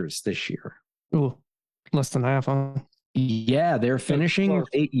 finishers this year. Ooh. Less than half, huh? Yeah, their finishing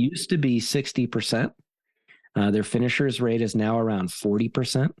rate used to be 60%. Their finishers rate is now around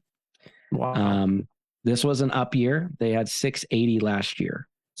 40%. Wow. This was an up year. They had 680 last year,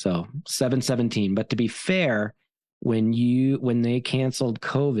 so 717. But to be fair, when they canceled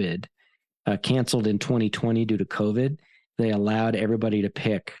in 2020 due to COVID, they allowed everybody to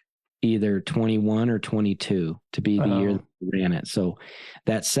pick either 21 or 22 to be the year that they ran it. So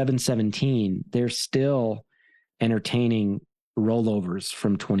that 717, they're still entertaining rollovers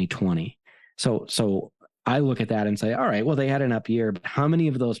from 2020. So I look at that and say, all right, well, they had an up year, but how many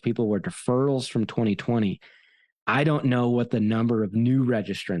of those people were deferrals from 2020? I don't know what the number of new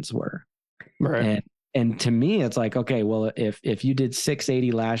registrants were. Right. And to me, it's like, okay, well, if you did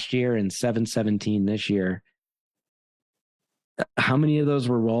 680 last year and 717 this year, how many of those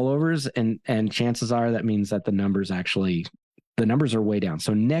were rollovers? And chances are that means that the numbers are way down.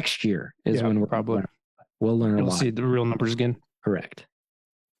 So next year is when we'll learn a lot. See the real numbers again. Correct.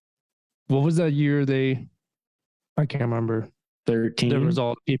 What was that year I can't remember. 13. There was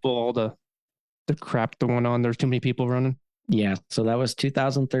all the crap that went on. There's too many people running. Yeah. So that was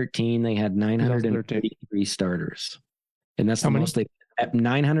 2013. They had 943 starters. And that's the most they at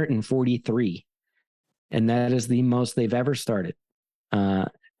 943. And that is the most they've ever started.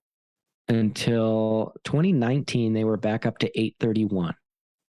 Until 2019, they were back up to 831.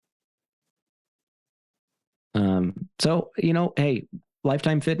 So, hey,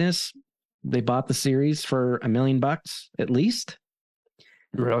 Lifetime Fitness, they bought the series for $1 million at least.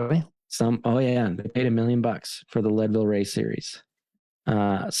 Really? They paid $1 million for the Leadville Race Series.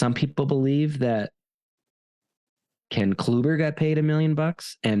 Some people believe that Ken Kluber got paid $1 million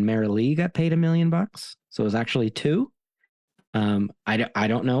and Mary Lee got paid $1 million. So it was actually two. I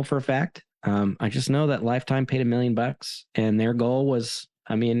don't know for a fact. I just know that Lifetime paid $1 million, and their goal was,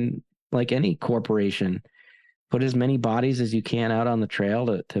 like any corporation, put as many bodies as you can out on the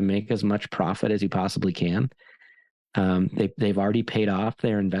trail to make as much profit as you possibly can. They've already paid off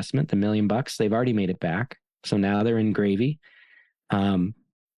their investment, the $1 million. They've already made it back. So now they're in gravy.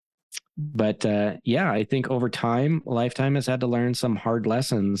 But I think over time, Lifetime has had to learn some hard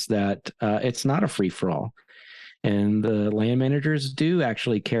lessons that it's not a free for all. And the land managers do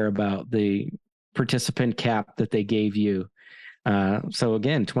actually care about the participant cap that they gave you. So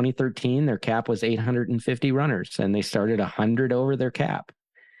again, 2013, their cap was 850 runners, and they started 100 over their cap.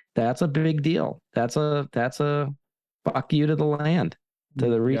 That's a big deal. That's a fuck you to the land, to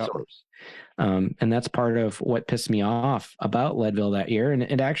the resource. And that's part of what pissed me off about Leadville that year. And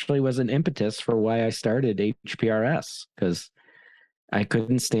it actually was an impetus for why I started HPRS, because I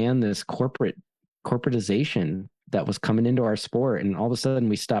couldn't stand this corporatization that was coming into our sport. And all of a sudden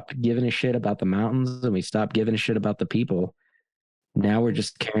we stopped giving a shit about the mountains, and we stopped giving a shit about the people. Now we're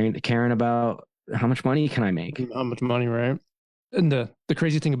just caring about how much money can I make? How much money, right? And the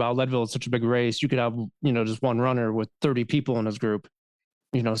crazy thing about Leadville, it's such a big race. You could have, just one runner with 30 people in his group,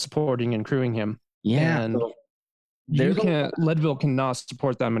 supporting and crewing him. Yeah. And Leadville cannot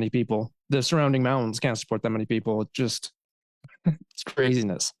support that many people. The surrounding mountains can't support that many people. It's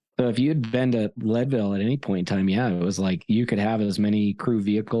craziness. So if you'd been to Leadville at any point in time, yeah, it was like you could have as many crew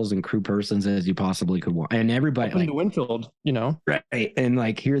vehicles and crew persons as you possibly could want. And everybody like the Winfield, Right. And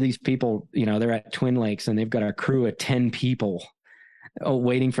like here these people, they're at Twin Lakes and they've got a crew of 10 people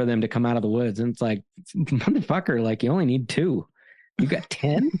waiting for them to come out of the woods. And it's like, motherfucker, like you only need 2. You got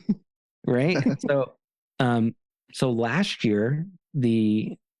 10, right? So last year,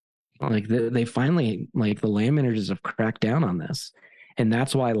 they finally, like the land managers have cracked down on this. And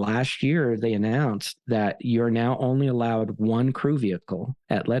that's why last year they announced that you're now only allowed 1 crew vehicle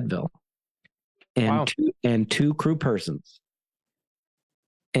at Leadville and 2 crew persons.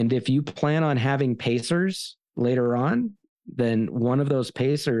 And if you plan on having pacers later on, then one of those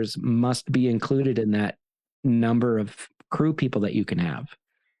pacers must be included in that number of crew people that you can have.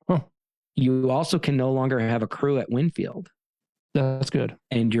 Huh. You also can no longer have a crew at Winfield. That's good.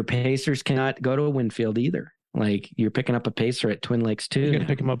 And your pacers cannot go to a Winfield either. Like you're picking up a pacer at Twin Lakes too. You got to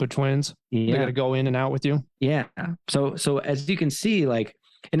pick them up at Twins. Yeah. They got to go in and out with you. Yeah. So as you can see, like,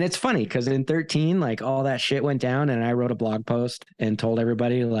 and it's funny because in 2013, like all that shit went down and I wrote a blog post and told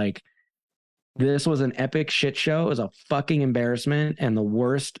everybody like, this was an epic shit show. It was a fucking embarrassment and the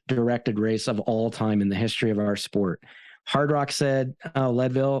worst directed race of all time in the history of our sport. Hard Rock said, "Oh,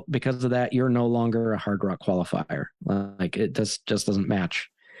 Leadville, because of that, you're no longer a Hard Rock qualifier. Like it just doesn't match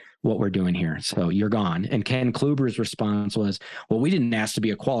what we're doing here. So you're gone." And Ken Kluber's response was, "Well, we didn't ask to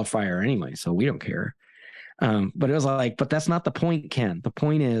be a qualifier anyway, so we don't care." But it was like, but that's not the point, Ken. The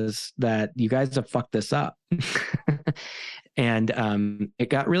point is that you guys have fucked this up. And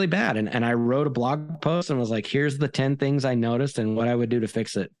it got really bad. And I wrote a blog post and was like, here's the 10 things I noticed and what I would do to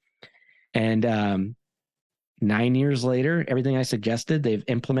fix it. And 9 years later, everything I suggested, they've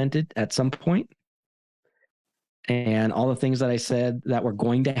implemented at some point. And all the things that I said that were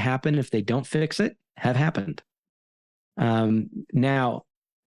going to happen if they don't fix it have happened. Now,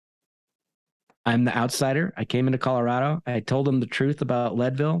 I'm the outsider. I came into Colorado. I told them the truth about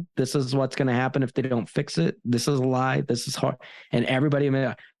Leadville. This is what's going to happen if they don't fix it. This is a lie. This is hard. And everybody,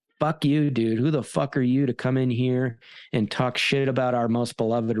 fuck you, dude. Who the fuck are you to come in here and talk shit about our most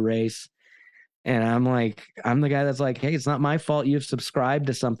beloved race? And I'm like, I'm the guy that's like, hey, it's not my fault you've subscribed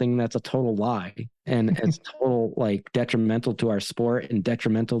to something that's a total lie. And it's total like detrimental to our sport and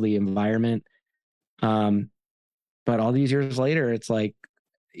detrimental to the environment. But all these years later, it's like,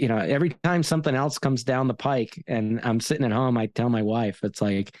 every time something else comes down the pike and I'm sitting at home, I tell my wife, it's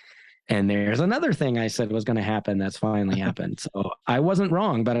like, and there's another thing I said was going to happen that's finally happened. So I wasn't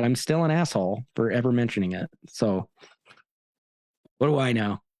wrong, but I'm still an asshole for ever mentioning it. So what do I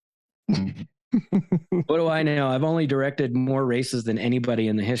know? What do I know? I've only directed more races than anybody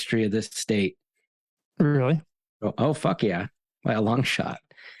in the history of this state. Really? Oh fuck yeah. By a long shot.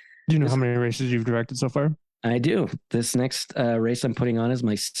 Do you know how many races you've directed so far? I do. This next race I'm putting on is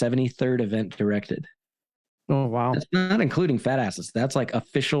my 73rd event directed. Oh, wow. That's not including fat asses. That's like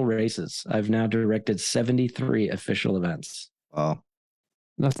official races. I've now directed 73 official events. Wow.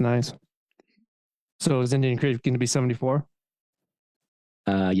 That's nice. So is Indian Creek going to be 74?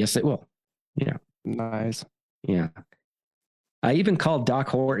 Yes, it will. Yeah. Nice. Yeah. I even called Doc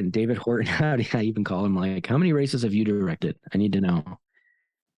Horton, David Horton. How do I even call him? Like, how many races have you directed? I need to know.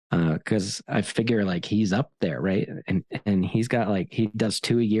 Because I figure like he's up there, right? And he's got like he does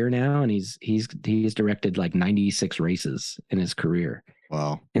 2 a year now, and he's directed like 96 races in his career.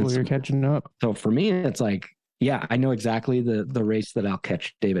 Wow. And well, you're catching up. So for me, it's like, yeah, I know exactly the race that I'll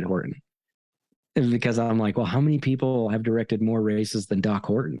catch David Horton. Because I'm like, well, how many people have directed more races than Doc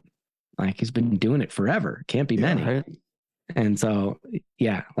Horton? Like he's been doing it forever. Can't be many. Right? And so,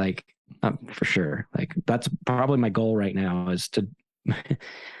 yeah, like for sure. Like that's probably my goal right now is to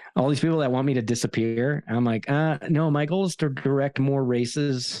all these people that want me to disappear. I'm like, no, my goal is to direct more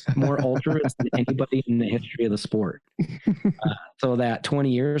races, more ultras than anybody in the history of the sport. So that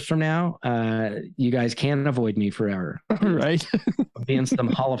 20 years from now, you guys can't avoid me forever. Right. I'll be in some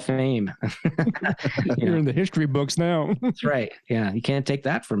Hall of Fame. You're in the history books now. That's right. Yeah. You can't take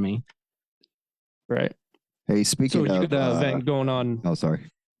that from me. Right. Hey, speaking so of you got the event going on. Oh,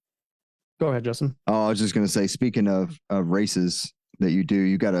 sorry. Go ahead, Justin. Oh, I was just going to say, speaking of races that you do,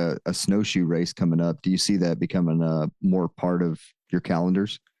 you got a snowshoe race coming up. Do you see that becoming a more part of your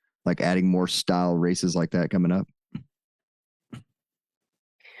calendars? Like adding more style races like that coming up?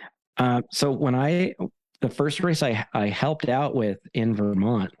 So when I the first race I helped out with in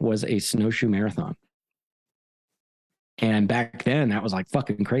Vermont was a snowshoe marathon. And back then that was like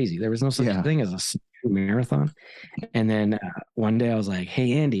fucking crazy. There was no such thing as a snowshoe marathon. And then one day I was like,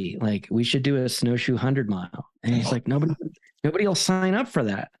 hey, Andy, like we should do a snowshoe 100-mile. And he's like, nobody will sign up for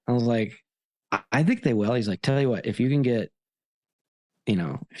that. I was like, I think they will. He's like, tell you what, if you can get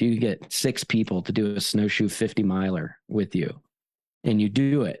 6 people to do a snowshoe 50-miler with you and you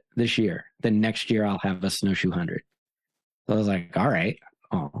do it this year, then next year I'll have a snowshoe 100. So I was like, all right.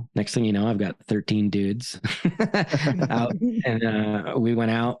 Oh, next thing you know, I've got 13 dudes out, and we went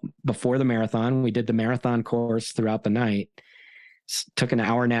out before the marathon. We did the marathon course throughout the night, took an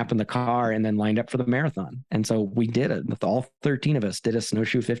hour nap in the car, and then lined up for the marathon. And so we did it. All 13 of us did a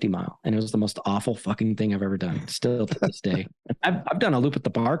snowshoe 50-mile, and it was the most awful fucking thing I've ever done. Still to this day, I've done a loop at the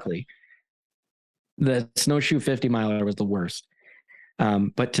Barkley. The snowshoe 50-miler was the worst.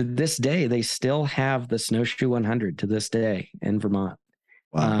 But to this day, they still have the snowshoe 100 to this day in Vermont.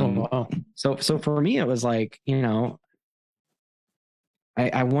 Wow. So for me, it was like,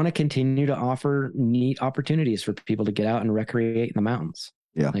 I want to continue to offer neat opportunities for people to get out and recreate in the mountains.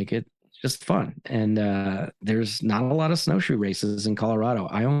 Yeah. Like it's just fun. And there's not a lot of snowshoe races in Colorado.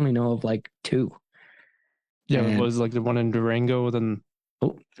 I only know of like 2. Yeah, it was like the one in Durango, then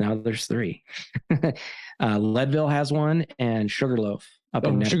now there's 3. Leadville has one, and Sugarloaf up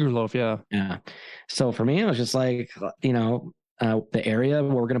in Sugarloaf, yeah. Yeah. So for me, it was just like, the area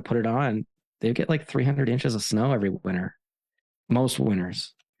where we're going to put it on, they get like 300 inches of snow every winter, most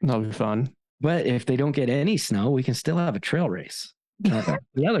winters. That'll be fun. But if they don't get any snow, we can still have a trail race. The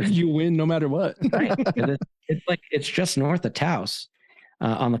other, you win no matter what. Right? It's just north of Taos,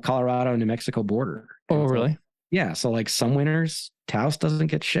 on the Colorado New Mexico border. Oh, really? Yeah. So like some winters, Taos doesn't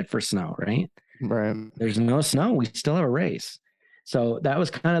get shit for snow, right? Right. There's no snow. We still have a race. So that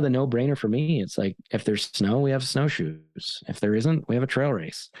was kind of the no-brainer for me. It's like, if there's snow, we have snowshoes. If there isn't, we have a trail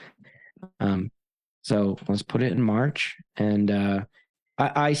race. So let's put it in March. And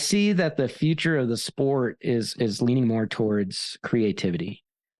I see that the future of the sport is leaning more towards creativity.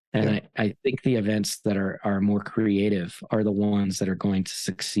 And I think the events that are more creative are the ones that are going to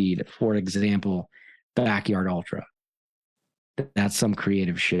succeed. For example, Backyard Ultra. That's some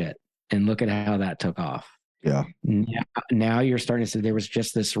creative shit. And look at how that took off. Yeah. Now you're starting to see, there was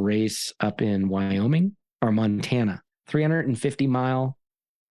just this race up in Wyoming or Montana, 350-mile.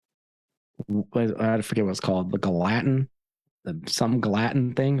 I forget what it's called. The Gallatin, some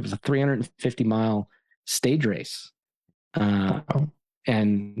Gallatin thing. It was a 350-mile stage race.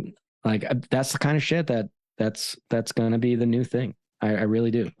 And like, that's the kind of shit that's going to be the new thing. I really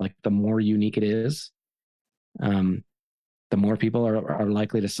do. Like, the more unique it is, the more people are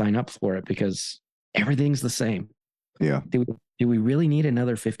likely to sign up for it, because everything's the same. Yeah. Do we really need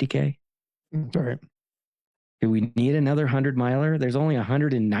another 50K? Right. Do we need another 100-miler? There's only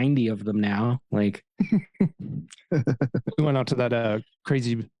 190 of them now. Like, we went out to that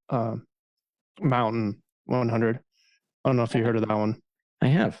crazy mountain 100. I don't know if you heard of that one. I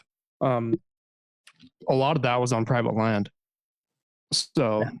have. A lot of that was on private land.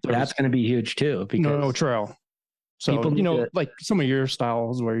 So that's going to be huge too. Because no trail. So, people like some of your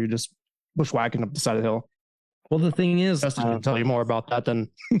styles where you're just bushwhacking up the side of the hill. Well, the thing is, Justin can tell you more about that than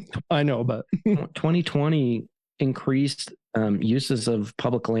I know, but 2020 increased uses of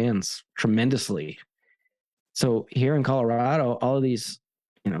public lands tremendously. So here in Colorado, all of these,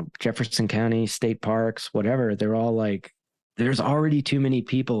 Jefferson County, state parks, whatever, they're all like, there's already too many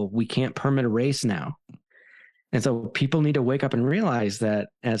people. We can't permit a race now. And so people need to wake up and realize that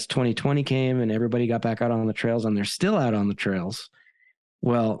as 2020 came and everybody got back out on the trails, and they're still out on the trails,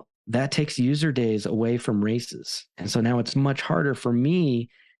 well, that takes user days away from races. And so now it's much harder for me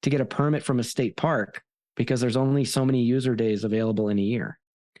to get a permit from a state park because there's only so many user days available in a year.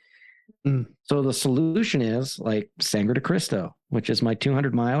 So the solution is like Sangre de Cristo, which is my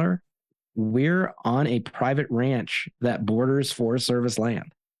 200-miler. We're on a private ranch that borders Forest Service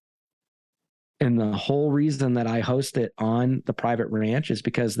land. And the whole reason that I host it on the private ranch is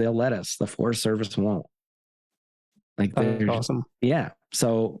because they'll let us. The Forest Service won't. Like, that's awesome. Yeah.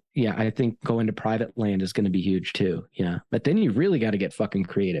 So yeah, I think going to private land is going to be huge too. Yeah. But then you really got to get fucking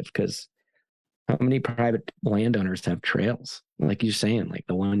creative, because how many private landowners have trails? Like you're saying, like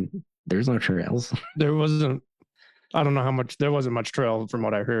there's no trails. There wasn't. I don't know how much. There wasn't much trail from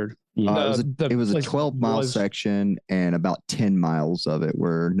what I heard. It was a 12-mile section, and about 10 miles of it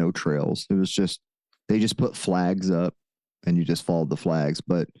were no trails. It was just, they just put flags up and you just followed the flags.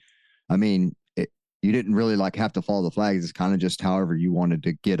 But I mean, you didn't really like have to follow the flags. It's kind of just however you wanted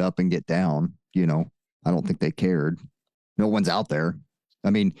to get up and get down. I don't think they cared. No one's out there. I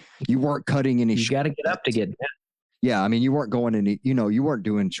mean, you weren't cutting any. You got to get up to get down. Yeah, I mean, you weren't going any, you weren't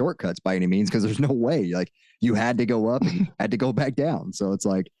doing shortcuts by any means because there's no way. Like you had to go up and you had to go back down. So it's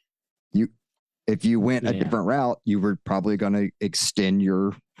like if you went a different route, you were probably going to extend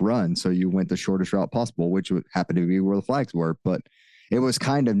your run. So you went the shortest route possible, which would happen to be where the flags were. But it was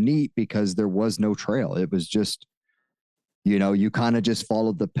kind of neat because there was no trail. It was just, you kind of just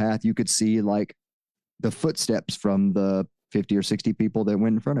followed the path. You could see like the footsteps from the 50 or 60 people that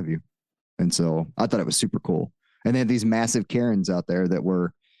went in front of you. And so I thought it was super cool. And they had these massive Karens out there that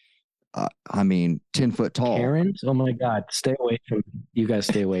were, 10 foot tall. Karens? Oh my God. You guys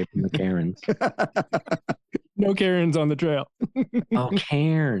stay away from the Karens. No Karens on the trail. Oh,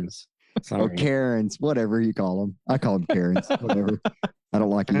 Karens. Sorry. Oh, Karens, whatever you call them. I call them Karens, whatever. I don't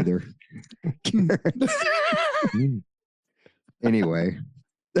like either. Karens. Anyway,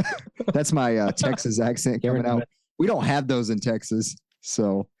 that's my Texas accent coming out. We don't have those in Texas.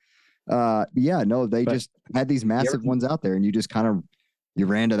 So, they just had these massive ones out there and you just kind of, you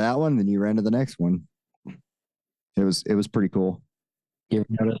ran to that one, then you ran to the next one. It was pretty cool. You ever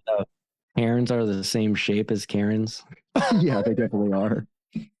notice how Karens are the same shape as Karens? Yeah, they definitely are.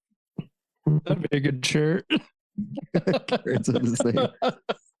 That'd be a good shirt. Karens are the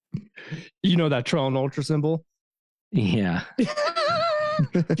same. You know that Tron Ultra symbol? Yeah. You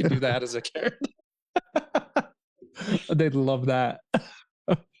can do that as a Karen. They'd love that.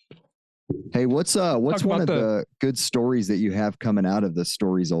 Hey, what's one of the good stories that you have coming out of the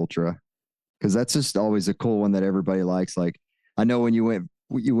Stories Ultra? Because that's just always a cool one that everybody likes. Like I know when you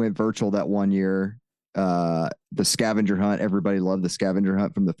went virtual that one year, the scavenger hunt, everybody loved the scavenger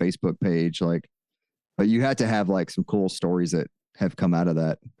hunt from the Facebook page. Like, but you had to have like some cool stories that have come out of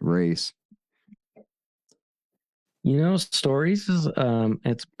that race. Stories is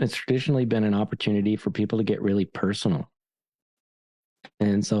it's traditionally been an opportunity for people to get really personal.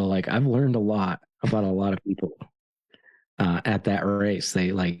 And so like I've learned a lot about a lot of people at that race.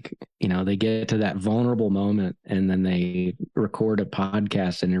 They they get to that vulnerable moment and then they record a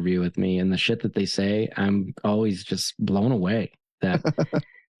podcast interview with me, and the shit that they say, I'm always just blown away that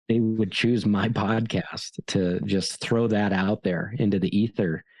they would choose my podcast to just throw that out there into the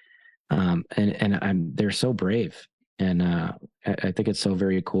ether. They're so brave. And I think it's so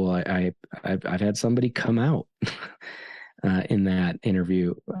very cool. I've had somebody come out in that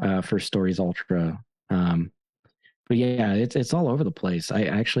interview for Stories Ultra. But yeah, it's all over the place. I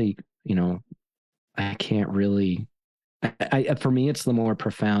actually, I can't really. For me, it's the more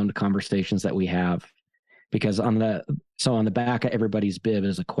profound conversations that we have, because on the back of everybody's bib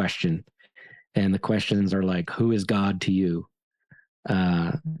is a question, and the questions are like, "Who is God to you?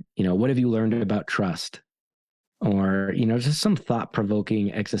 What have you learned about trust?" Or, just some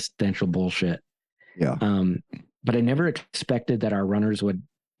thought-provoking existential bullshit. Yeah. But I never expected that our runners would,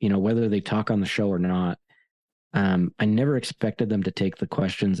 whether they talk on the show or not, I never expected them to take the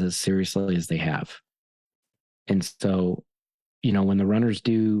questions as seriously as they have. And so, when the runners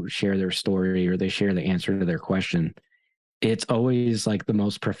do share their story or they share the answer to their question, it's always like the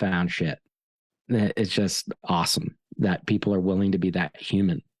most profound shit. It's just awesome that people are willing to be that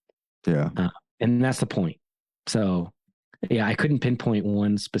human. Yeah. And that's the point. So, yeah, I couldn't pinpoint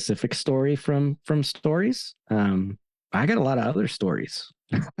one specific story from Stories. I got a lot of other stories.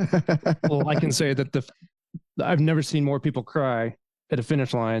 Well, I can say that I've never seen more people cry at a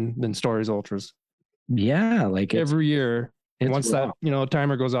finish line than Stories Ultras. Yeah, like every year, once raw. that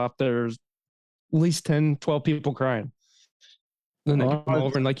timer goes off, there's at least 10, 12 people crying. Then they come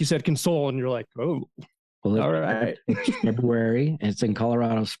over and, like you said, console, and you're like, oh. Well, all right. It's February. It's in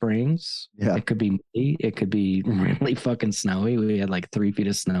Colorado Springs. Yeah. It could be muddy. It could be really fucking snowy. We had like 3 feet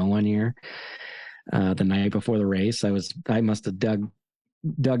of snow one year. The night before the race, I must have dug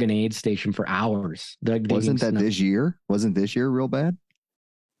an aid station for hours. Wasn't that this year? Wasn't this year real bad?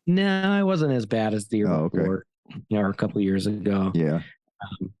 No, it wasn't as bad as the year before, or a couple of years ago. Yeah.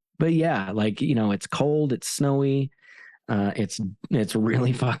 But yeah, like, it's cold, it's snowy. It's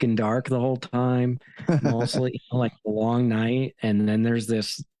really fucking dark the whole time, mostly like a long night. And then there's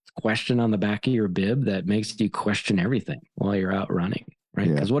this question on the back of your bib that makes you question everything while you're out running, right?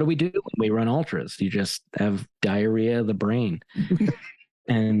 Because what do we do when we run ultras? You just have diarrhea of the brain.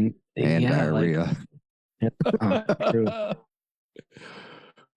 and diarrhea. True.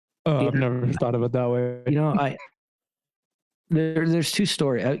 I've never thought of it that way. There's 2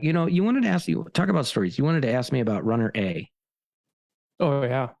 stories. You wanted to ask talk about stories. You wanted to ask me about runner A. Oh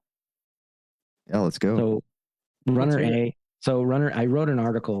yeah. Yeah, let's go. So runner A. I wrote an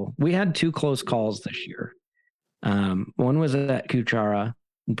article. We had 2 close calls this year. One was at Kuchara,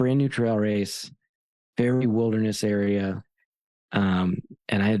 brand new trail race, very wilderness area, And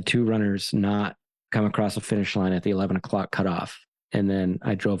I had 2 runners not come across the finish line at the 11 o'clock cutoff. And then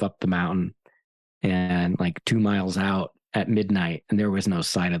I drove up the mountain and like 2 miles out at midnight, and there was no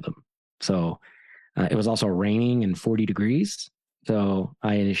sight of them. So it was also raining and 40 degrees. So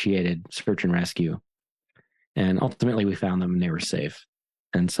I initiated search and rescue. And ultimately we found them and they were safe.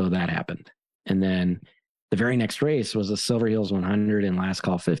 And so that happened. And then the very next race was the Silver Hills 100 and Last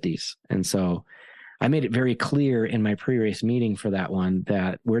Call 50s. And so I made it very clear in my pre-race meeting for that one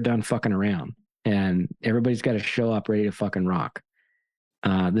that we're done fucking around and everybody's got to show up ready to fucking rock.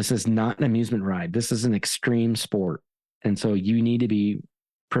 This is not an amusement ride. This is an extreme sport. And so you need to be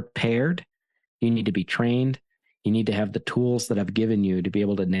prepared. You need to be trained. You need to have the tools that I've given you to be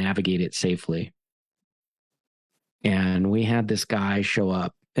able to navigate it safely. And we had this guy show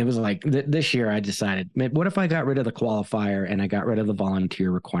up. It was like this year I decided, what if I got rid of the qualifier and I got rid of the volunteer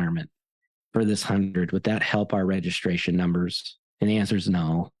requirement for this 100? Would that help our registration numbers? And the answer is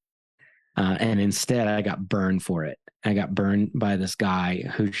no. And instead I got burned for it. I got burned by this guy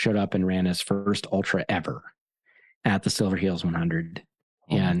who showed up and ran his first ultra ever at the Silver Hills 100.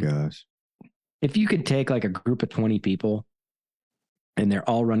 Oh and my gosh. If you could take like a group of 20 people and they're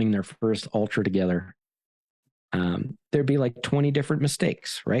all running their first ultra together, there'd be like 20 different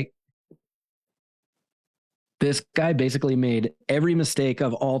mistakes, right? This guy basically made every mistake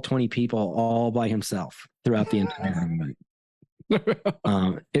of all 20 people all by himself throughout the entire movement.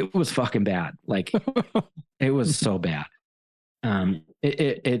 It was fucking bad. Like it was so bad.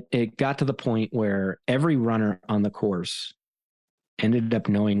 It got to the point where every runner on the course ended up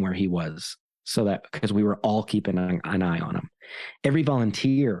knowing where he was, so that because we were all keeping an eye on him. Every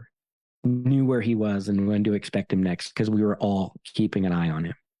volunteer knew where he was and when to expect him next because we were all keeping an eye on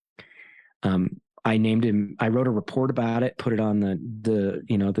him. I named him. I wrote a report about it, put it on the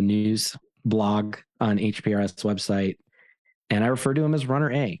news blog on HPRS website, and I referred to him as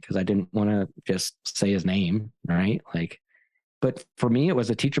Runner A because I didn't want to just say his name, right? But for me, it was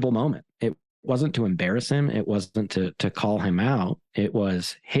a teachable moment. It wasn't to embarrass him. It wasn't to call him out. It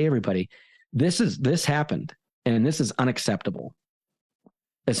was, hey, everybody, this happened and this is unacceptable,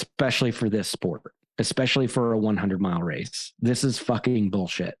 especially for this sport, especially for a 100-mile race. This is fucking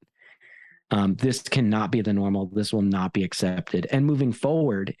bullshit. This cannot be the normal. This will not be accepted. And moving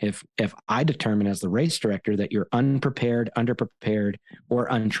forward, if I determine as the race director that you're unprepared, underprepared, or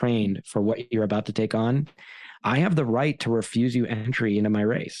untrained for what you're about to take on, I have the right to refuse you entry into my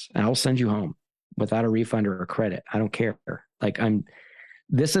race. And I'll send you home without a refund or a credit. I don't care.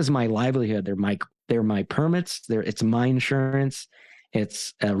 This is my livelihood. They're my permits. It's my insurance.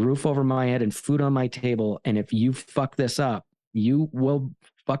 It's a roof over my head and food on my table. And if you fuck this up, you will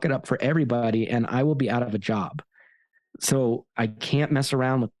fuck it up for everybody and I will be out of a job. So I can't mess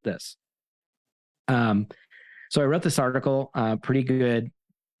around with this. So I wrote this article, pretty good,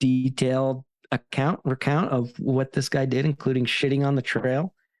 detailed recount of what this guy did, including shitting on the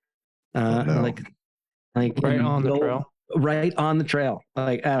trail. Like right on the trail. Right on the trail.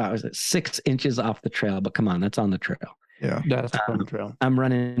 Like, I don't know, it was 6 inches off the trail, but come on, that's on the trail. Yeah. That's on the trail. I'm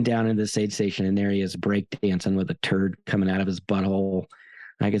running down into the aid station and there he is break dancing with a turd coming out of his butthole.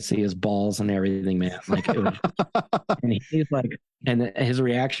 I could see his balls and everything, man. Like, it was, and he's like, and his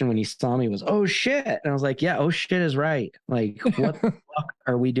reaction when he saw me was, "Oh shit!" And I was like, "Yeah, oh shit is right. Like, what the fuck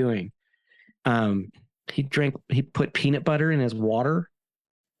are we doing?" He put peanut butter in his water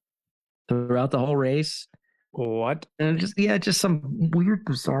throughout the whole race. What? And just some weird,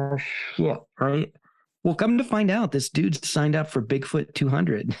 bizarre shit, right? Well, come to find out, this dude signed up for Bigfoot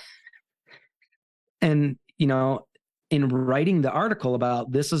 200, and in writing the article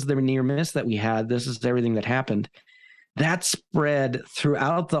about this is the near miss that we had, this is everything that happened, that spread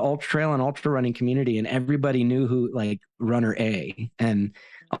throughout the ultra trail and ultra running community, and everybody knew who, like, Runner A and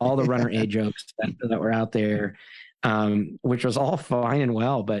all the Runner A jokes that were out there, which was all fine and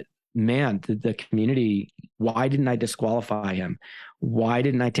well. But man, the community, why didn't I disqualify him? Why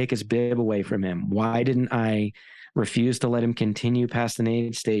didn't I take his bib away from him? Why didn't I refuse to let him continue past an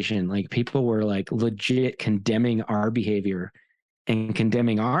aid station? Like, people were like legit condemning our behavior and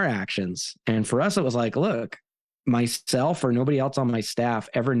condemning our actions. And for us, it was like, look, myself or nobody else on my staff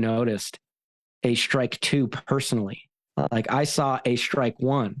ever noticed a strike 2 personally. Like, I saw a strike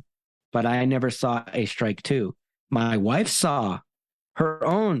 1, but I never saw a strike 2. My wife saw her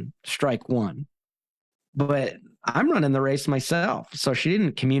own strike 1, but I'm running the race myself. So she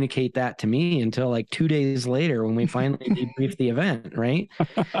didn't communicate that to me until like 2 days later when we finally debriefed the event, right?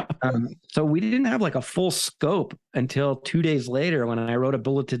 So we didn't have like a full scope until 2 days later when I wrote a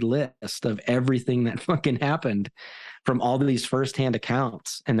bulleted list of everything that fucking happened from all of these firsthand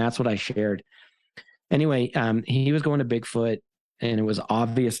accounts. And that's what I shared. Anyway, he was going to Bigfoot. and it was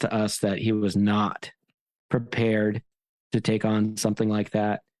obvious to us that he was not prepared to take on something like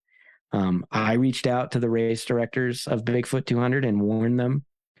that. I reached out to the race directors of Bigfoot 200 and warned them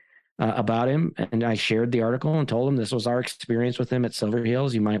about him. And I shared the article and told them this was our experience with him at Silver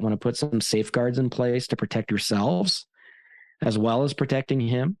Hills. You might want to put some safeguards in place to protect yourselves as well as protecting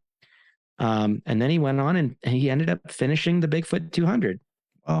him. And then he went on and he ended up finishing the Bigfoot 200.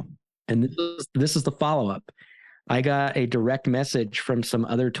 Wow. And this is the follow-up. I got a direct message from some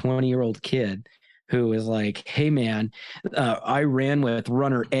other 20-year-old kid who was like, hey, man, I ran with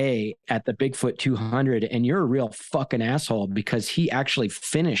runner A at the Bigfoot 200, and you're a real fucking asshole because he actually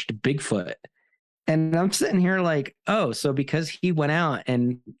finished Bigfoot. And I'm sitting here like, oh, so because he went out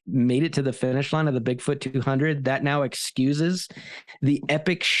and made it to the finish line of the Bigfoot 200, that now excuses the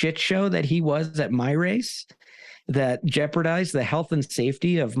epic shit show that he was at my race that jeopardized the health and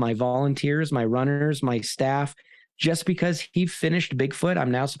safety of my volunteers, my runners, my staff. Just because he finished Bigfoot,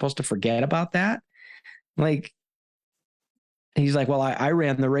 I'm now supposed to forget about that? Like, he's like, well, I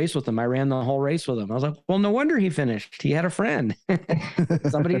ran the race with him. I ran the whole race with him. I was like, well, no wonder he finished. He had a friend,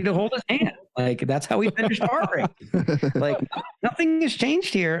 somebody to hold his hand. Like, that's how he finished our race. Like, nothing has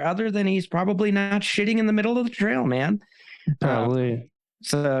changed here other than he's probably not shitting in the middle of the trail, man. Probably.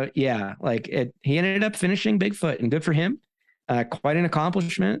 So yeah, like he ended up finishing Bigfoot, and good for him. Quite an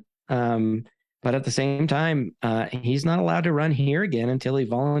accomplishment. But at the same time, he's not allowed to run here again until he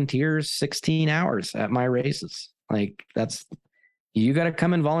volunteers 16 hours at my races. Like, you got to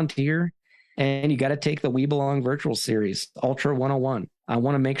come and volunteer, and you got to take the We Belong virtual series, Ultra 101. I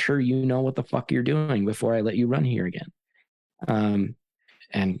want to make sure you know what the fuck you're doing before I let you run here again.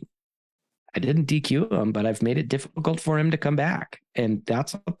 And I didn't DQ him, but I've made it difficult for him to come back. And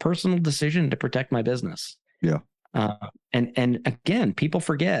that's a personal decision to protect my business. Yeah. And again, people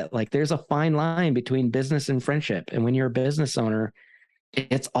forget, like, there's a fine line between business and friendship. And when you're a business owner,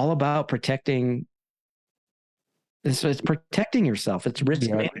 it's all about protecting. It's protecting yourself. It's risk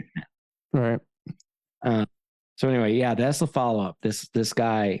management. Right. So anyway, yeah, that's the follow-up. This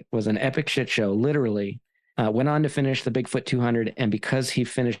guy was an epic shit show, literally. Went on to finish the Bigfoot 200. And because he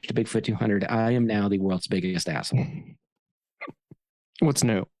finished the Bigfoot 200, I am now the world's biggest asshole. What's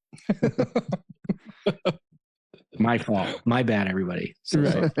new? My fault. My bad, everybody. So,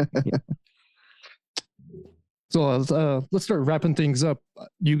 right. yeah. So let's start wrapping things up.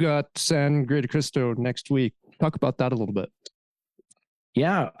 You got Sangre de Cristo next week. Talk about that a little bit.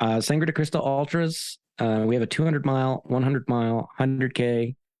 Yeah. Sangre de Cristo Ultras. We have a 200 mile, 100 mile,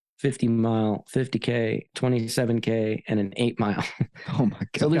 100K, 50 mile, 50K, 27K, and an 8 mile. Oh my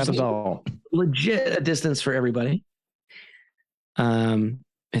God. So there's legit a distance for everybody.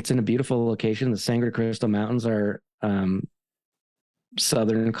 It's in a beautiful location. The Sangre de Cristo Mountains are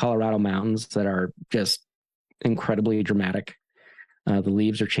southern Colorado mountains that are just incredibly dramatic. The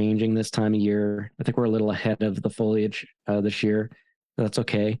leaves are changing this time of year. I think we're a little ahead of the foliage this year. That's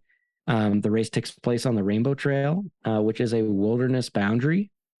okay. The race takes place on the Rainbow Trail, which is a wilderness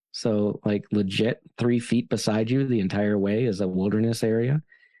boundary. So, like, legit 3 feet beside you the entire way is a wilderness area.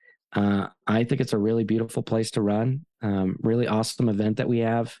 I think it's a really beautiful place to run. Really awesome event that we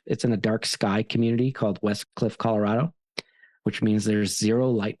have. It's in a dark sky community called West Cliff, Colorado, which means there's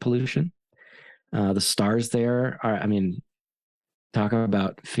 0 light pollution. The stars there are, I mean, talk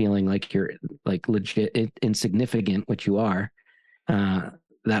about feeling like you're like legit insignificant, which you are.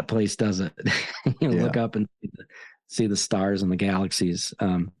 That place does it. Look up and see the stars and the galaxies.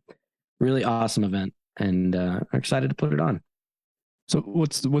 Really awesome event, and I'm excited to put it on. So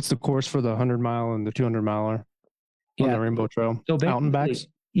what's the course for the 100 mile and the 200 miler on the Rainbow Trail? So out and backs?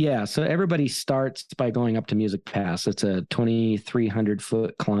 Yeah. So everybody starts by going up to Music Pass. It's a 2,300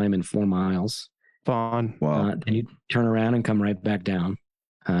 foot climb in 4 miles. Fun. Wow. Then you turn around and come right back down,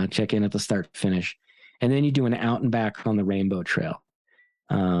 check in at the start finish. And then you do an out and back on the Rainbow Trail.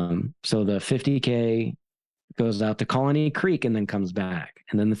 So the 50K goes out to Colony Creek and then comes back.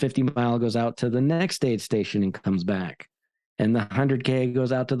 And then the 50 mile goes out to the next aid station and comes back. And the 100K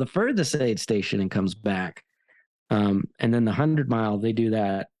goes out to the furthest aid station and comes back. And then the 100 mile, they do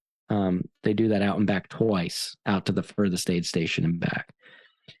that out and back twice, out to the furthest aid station and back.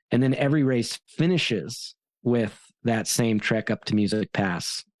 And then every race finishes with that same trek up to Music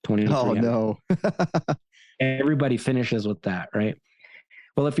Pass. 23. Oh no. Everybody finishes with that, right?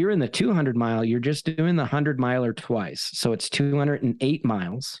 Well, if you're in the 200 mile, you're just doing the 100 miler twice. So it's 208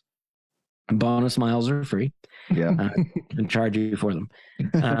 miles. Bonus miles are free. Yeah. And charge you for them.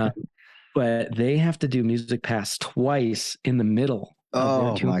 But they have to do Music Pass twice in the middle.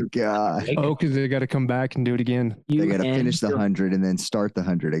 Oh my God. Oh, because they got to come back and do it again. They got to finish the 100 and then start the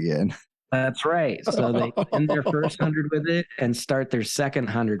 100 again. That's right. So they end their first 100 with it and start their second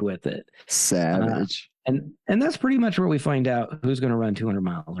 100 with it. Savage. And that's pretty much where we find out who's going to run 200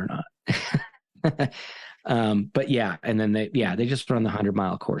 miles or not. But yeah, and then they just run the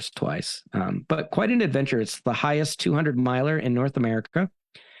 100-mile course twice. But quite an adventure. It's the highest 200 miler in North America.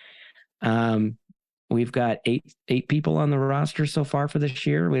 We've got eight people on the roster so far for this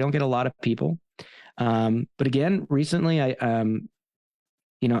year. We don't get a lot of people. But again, recently I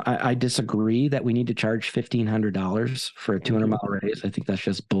disagree that we need to charge $1,500 for a 200-mile race. I think that's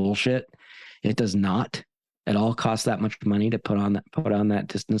just bullshit. It does not at all cost that much money to put on that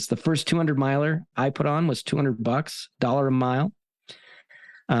distance. The first 200-miler I put on was $200, $1 a mile.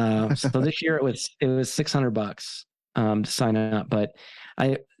 So this year it was $600 to sign up. But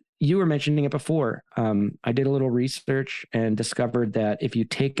you were mentioning it before. I did a little research and discovered that if you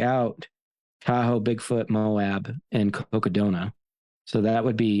take out Tahoe, Bigfoot, Moab, and Cocodona, so that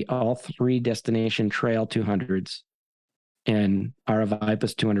would be all three destination trail 200s and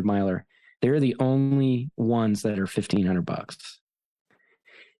Aravaipa's 200-miler. They're the only ones that are $1,500.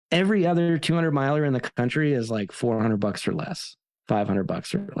 Every other 200-miler in the country is like $400 or less,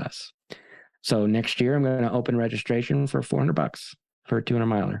 $500 or less. So next year I'm going to open registration for $400 for a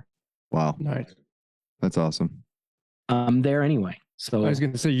 200-miler. Wow. Nice. That's awesome. I'm there anyway. So I was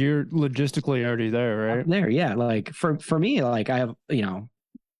going to say you're logistically already there, right? I'm there. Yeah. Like for me, like I have,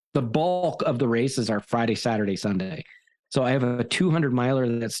 the bulk of the races are Friday, Saturday, Sunday. So I have a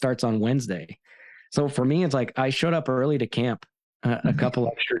 200-miler that starts on Wednesday. So for me, it's like I showed up early to camp a couple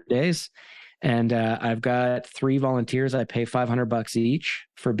extra days, and I've got 3 volunteers. I pay $500 each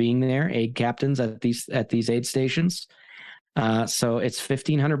for being there, aid captains at these aid stations. So it's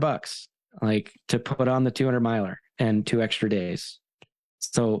 $1,500 like to put on the 200-miler and 2 extra days.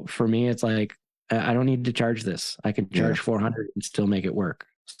 So for me, it's like I don't need to charge this. I can charge $400 and still make it work.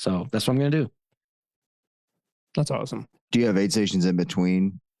 So that's what I'm going to do. That's awesome. Do you have aid stations in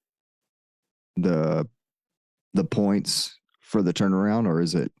between the points for the turnaround, or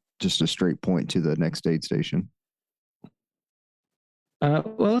is it just a straight point to the next aid station?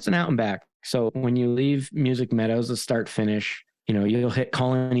 Well, it's an out and back. So when you leave Music Meadows, the start finish, you'll hit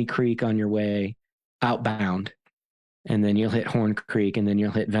Colony Creek on your way outbound, and then you'll hit Horn Creek, and then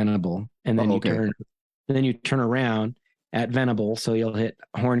you'll hit Venable, and then you turn around at Venable. So you'll hit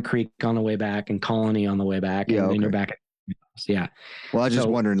Horn Creek on the way back and Colony on the way back, and then you're back at Well, I was just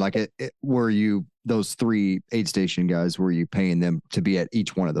wondering, like, were you those 3 aid station guys? Were you paying them to be at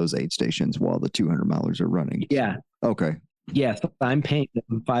each one of those aid stations while the 200-milers are running? Yeah. Okay. Yeah, so I'm paying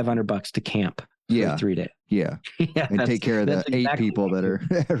them $500 to camp for 3 days. Yeah. And take care of the 8 people that are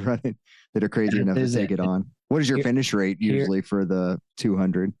running, that are crazy enough to take it on. What is your finish rate usually for the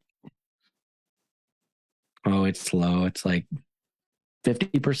 200? Oh, it's low. It's like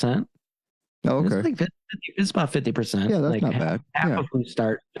 50%. Oh, okay. It's about 50%. Yeah, that's not bad. Half of them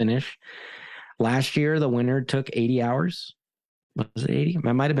start finish. Last year, the winner took 80 hours. Was it 80?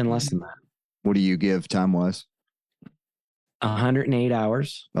 It might have been less than that. What do you give time-wise? 108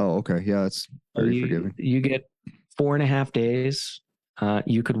 hours. Oh, okay. Yeah, that's very forgiving. You get 4.5 days.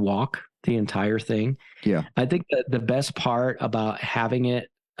 You could walk the entire thing. Yeah. I think that the best part about having it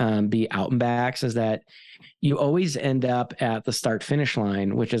be out and backs is that you always end up at the start finish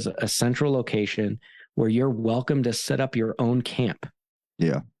line, which is a central location where you're welcome to set up your own camp.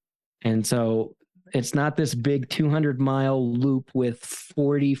 Yeah. And so it's not this big 200-mile loop with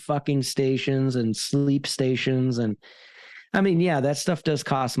 40 fucking stations and sleep stations. And I mean, yeah, that stuff does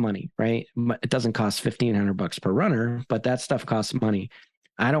cost money, right? It doesn't cost $1,500 per runner, but that stuff costs money.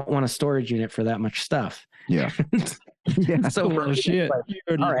 I don't want a storage unit for that much stuff. Yeah. Yeah. So shit.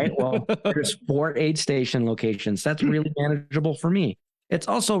 All right. Well, there's 4 aid station locations. That's really manageable for me. It's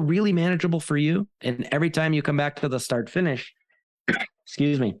also really manageable for you. And every time you come back to the start finish,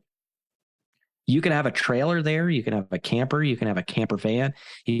 excuse me, you can have a trailer there. You can have a camper. You can have a camper van.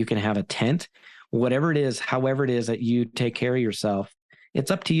 You can have a tent, whatever it is, however it is that you take care of yourself.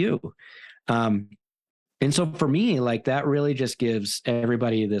 It's up to you. And so for me, like that really just gives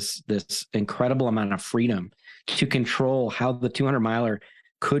everybody this incredible amount of freedom to control how the 200-miler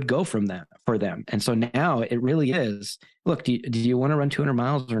could go for them. And so now it really is, look, do you want to run 200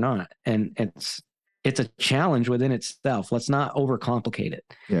 miles or not? And it's a challenge within itself. Let's not overcomplicate it.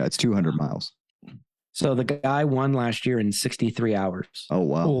 Yeah, it's 200 miles. So the guy won last year in 63 hours. Oh,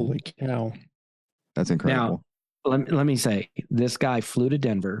 wow. Holy cow. That's incredible. Now, let me say, this guy flew to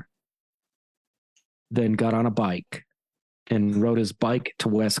Denver, then got on a bike and rode his bike to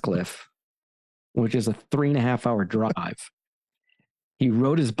Westcliff, which is a 3.5-hour drive. He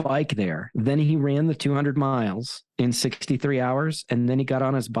rode his bike there. Then he ran the 200 miles in 63 hours. And then he got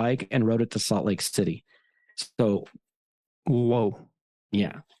on his bike and rode it to Salt Lake City. So, whoa.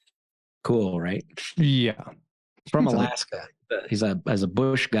 Yeah. Cool, right? Yeah. From Alaska. He's as a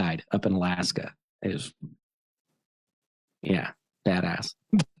bush guide up in Alaska. Badass.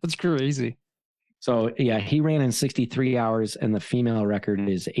 That's crazy. So, yeah, he ran in 63 hours and the female record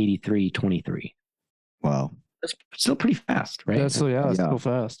is 83:23. Wow. That's still pretty fast, right? That's still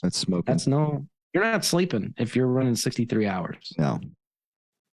fast. That's smoking. You're not sleeping if you're running 63 hours. No.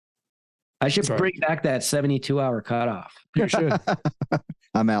 I should bring back that 72-hour cutoff. You should.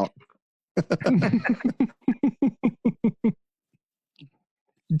 I'm out.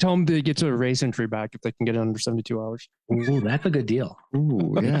 Tell them to get to a race entry back if they can get it under 72 hours. Ooh, that's a good deal.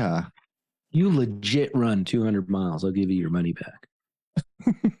 Ooh, yeah. You legit run 200 miles. I'll give you your money back.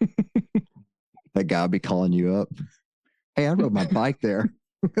 That guy will be calling you up. Hey, I rode my bike there.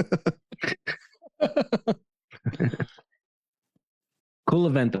 Cool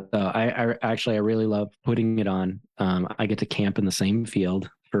event though. I really love putting it on. I get to camp in the same field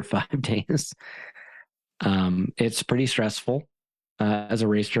for 5 days. It's pretty stressful as a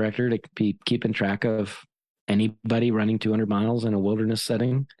race director to be keeping track of anybody running 200 miles in a wilderness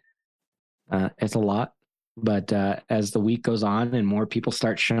setting. It's a lot, but as the week goes on and more people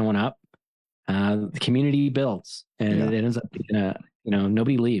start showing up, the community builds, and it ends up being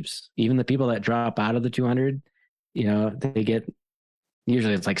nobody leaves. Even the people that drop out of the 200, they get,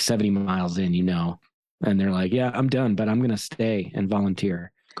 usually it's like 70 miles in, and they're like, yeah, I'm done, but I'm going to stay and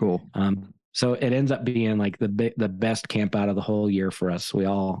volunteer. Cool. So it ends up being like the best camp out of the whole year for us.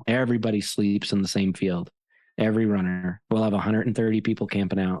 Everybody sleeps in the same field. Every runner. We'll have 130 people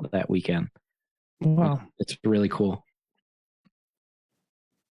camping out that weekend. Wow. It's really cool.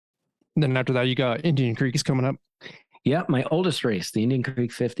 Then after that, you got Indian Creek is coming up. Yeah, my oldest race, the Indian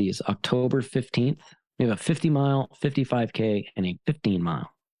Creek 50, is October 15th. We have a 50-mile, 55K, and a 15-mile.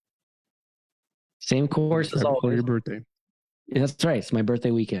 Same course as always. For your birthday. Yeah, that's right. It's my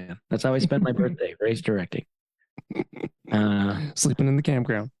birthday weekend. That's how I spend my birthday, race directing. Sleeping in the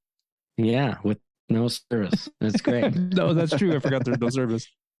campground. Yeah, with no service. That's great. No, that's true. I forgot there's no service.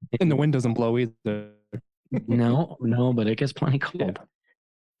 And the wind doesn't blow either. No, but it gets plenty cold.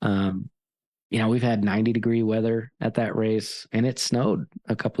 We've had 90-degree weather at that race, and it snowed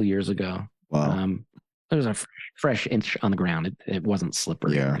a couple years ago. Wow. There was a fresh inch on the ground. It wasn't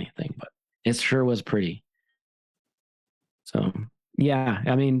slippery or anything, but it sure was pretty. So, yeah,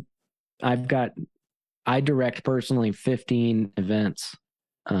 I mean, I direct personally 15 events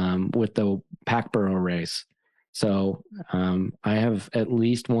with the Packborough race. So I have at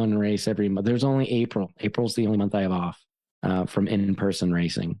least one race every month. There's only April. April's the only month I have off from in-person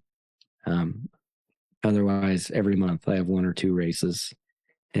racing. Otherwise, every month I have 1 or 2 races.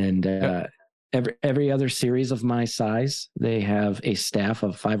 And every other series of my size, they have a staff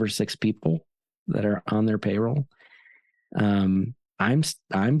of 5 or 6 people that are on their payroll. I'm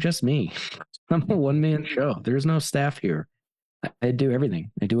just me. I'm a one-man show. There's no staff here. I do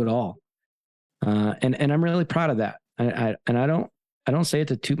everything. I do it all. And I'm really proud of that. I don't say it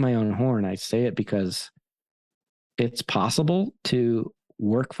to toot my own horn. I say it because it's possible to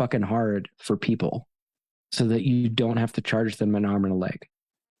work fucking hard for people so that you don't have to charge them an arm and a leg.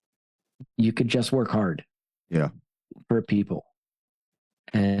 You could just work hard. Yeah. For people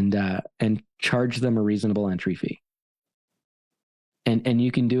and charge them a reasonable entry fee. And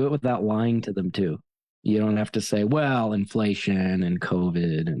you can do it without lying to them too. You don't have to say, well, inflation and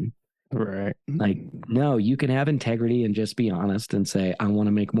COVID and right. Like, no, you can have integrity and just be honest and say, I want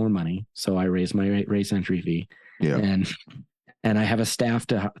to make more money. So I raise my race entry fee. Yeah. And I have a staff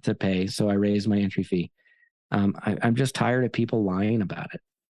to pay. So I raise my entry fee. I'm just tired of people lying about it.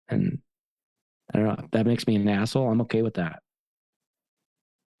 And I don't know, if that makes me an asshole, I'm okay with that.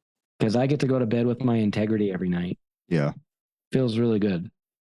 Because I get to go to bed with my integrity every night. Yeah. Feels really good.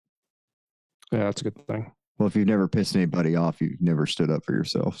 Yeah, that's a good thing. Well, if you've never pissed anybody off, you've never stood up for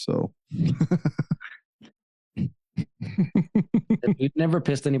yourself. So if you've never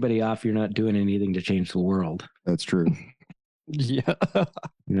pissed anybody off, you're not doing anything to change the world. That's true. Yeah.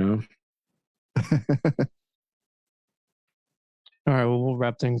 You know? All right. Well, we'll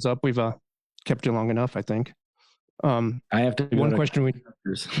wrap things up. We've kept you long enough, I think. I have to. One question.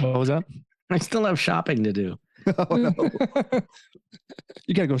 What was that? I still have shopping to do. Oh, no.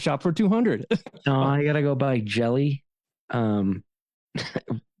 You got to go shop for 200. No, I got to go buy jelly,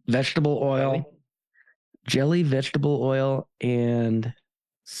 vegetable oil, jelly, vegetable oil, and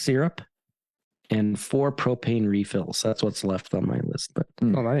syrup, and 4 propane refills. That's what's left on my list. But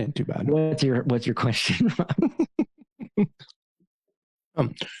oh, that ain't too bad. What's your question?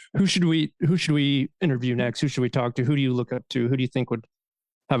 Who should we interview next? Who should we talk to? Who do you look up to? Who do you think would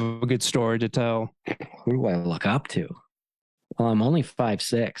have a good story to tell? Who do I look up to? Well, I'm only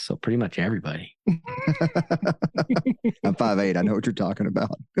 5'6", so pretty much everybody. I'm 5'8". I know what you're talking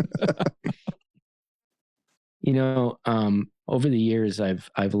about. Over the years,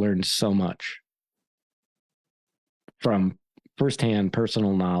 I've learned so much from firsthand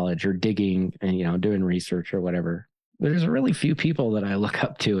personal knowledge or digging and, doing research or whatever. There's really few people that I look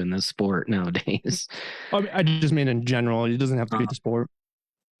up to in this sport nowadays. I just mean in general. It doesn't have to be the sport.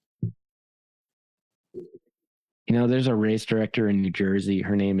 There's a race director in New Jersey.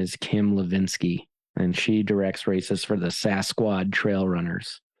 Her name is Kim Levinsky, and she directs races for the Sasquatch Trail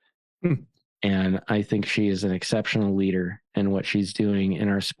Runners. And I think she is an exceptional leader in what she's doing in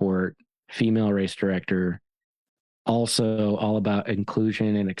our sport. Female race director, also all about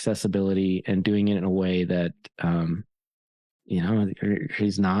inclusion and accessibility, and doing it in a way that,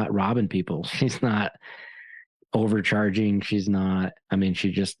 she's not robbing people. She's not overcharging. She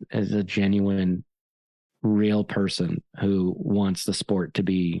just is a genuine, real person who wants the sport to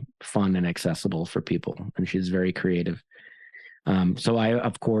be fun and accessible for people. And she's very creative. So I,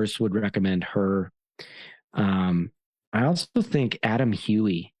 of course, would recommend her. I also think Adam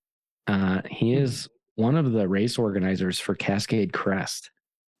Huey, he is one of the race organizers for Cascade Crest,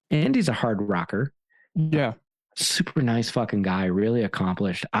 and he's a hard rocker. Yeah. Super nice fucking guy, really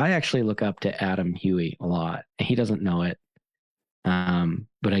accomplished. I actually look up to Adam Huey a lot. He doesn't know it.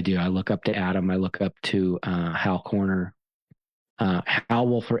 But I do. I look up to Adam. I look up to Hal Corner. Hal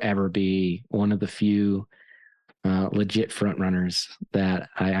will forever be one of the few legit front runners that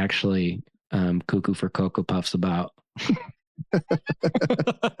I actually cuckoo for Cocoa Puffs about.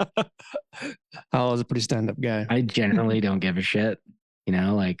 Hal is a pretty stand-up guy. I generally don't give a shit.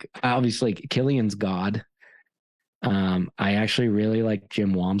 Obviously Killian's God. I actually really like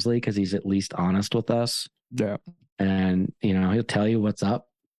Jim Walmsley because he's at least honest with us. Yeah. And, he'll tell you what's up.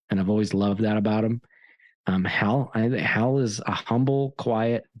 And I've always loved that about him. Hal is a humble,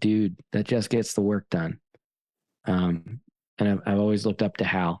 quiet dude that just gets the work done. And I've always looked up to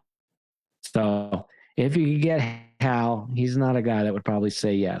Hal. So if you could get Hal, he's not a guy that would probably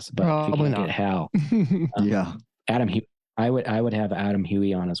say yes, but probably if you could get Hal, yeah, Adam Huey, I would have Adam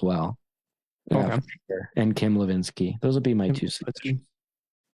Huey on as well. Okay. Sure. And Kim Levinsky. Those would be my two suggestions.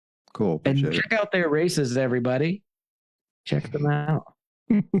 Cool. And check out their races, everybody. Check them out.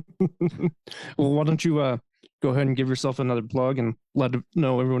 Well, why don't you go ahead and give yourself another plug and let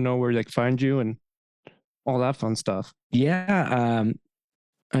everyone know where they can find you and all that fun stuff. Yeah.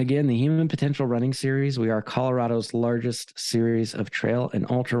 Again, the Human Potential Running Series. We are Colorado's largest series of trail and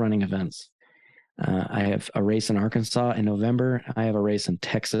ultra running events. I have a race in Arkansas in November. I have a race in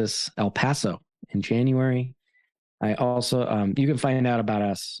Texas, El Paso in January. I also, you can find out about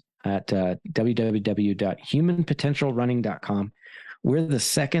us at www.humanpotentialrunning.com. We're the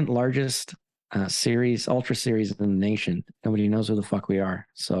second largest ultra series in the nation. Nobody knows who the fuck we are.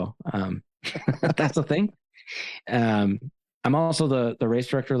 So that's the thing. I'm also the race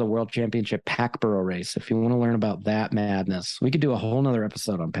director of the World Championship Packborough race. If you want to learn about that madness, we could do a whole nother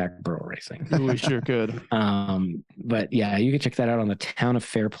episode on Packborough racing. We sure could. But yeah, you can check that out on the Town of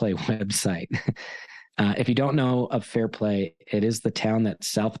Fairplay website. If you don't know of Fairplay, it is the town that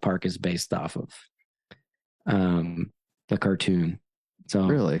South Park is based off of. The cartoon. So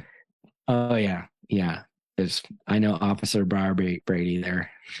really? Oh yeah. Yeah. I know Officer Brady there.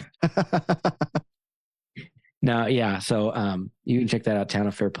 No, yeah. So you can check that out, Town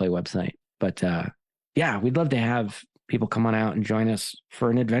of Fairplay website. But yeah, we'd love to have people come on out and join us for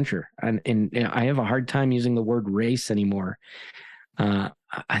an adventure. And I have a hard time using the word race anymore. I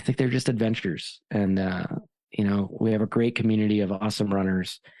think they're just adventures. And we have a great community of awesome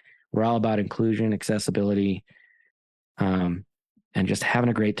runners. We're all about inclusion, accessibility, and just having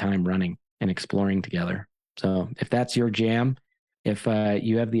a great time running and exploring together. So if that's your jam, if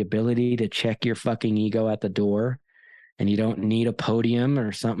you have the ability to check your fucking ego at the door and you don't need a podium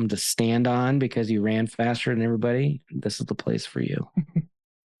or something to stand on because you ran faster than everybody, this is the place for you.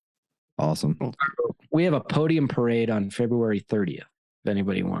 Awesome. We have a podium parade on February 30th. If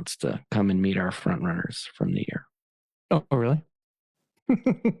anybody wants to come and meet our front runners from the year. Oh, really?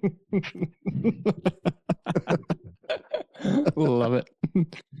 Love it.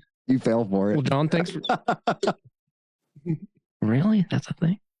 You fell for it. Well, John, thanks for... Really? That's a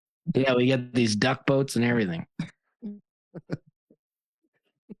thing? Yeah, we get these duck boats and everything.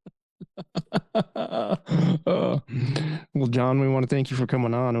 Well, John, we want to thank you for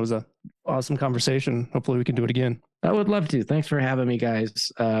coming on. It was an awesome conversation. Hopefully we can do it again. I would love to. Thanks for having me,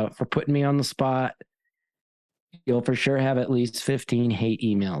 guys, for putting me on the spot. You'll for sure have at least 15 hate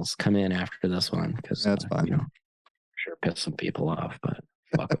emails come in after this one because That's fine. Sure piss some people off, but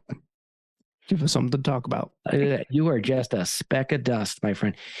fuck 'em. Give us something to talk about. You are just a speck of dust, my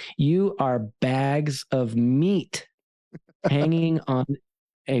friend. You are bags of meat hanging on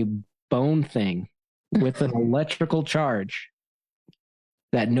a bone thing with an electrical charge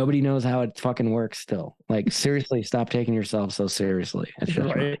that nobody knows how it fucking works still. Like, seriously, stop taking yourself so seriously. It's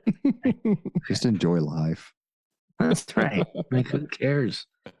just Right. Just enjoy life. That's right. Like, who cares?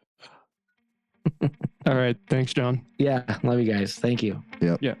 All right. Thanks, John. Yeah. Love you guys. Thank you.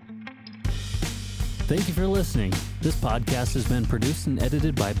 Yeah. Thank you for listening. This podcast has been produced and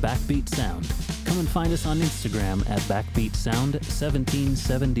edited by Backbeat Sound. Come and find us on Instagram at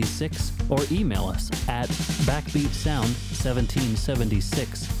backbeatsound1776 or email us at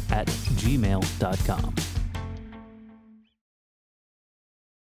backbeatsound1776 @gmail.com.